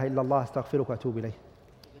لا إله إلا الله أستغفرك وأتوب إليه.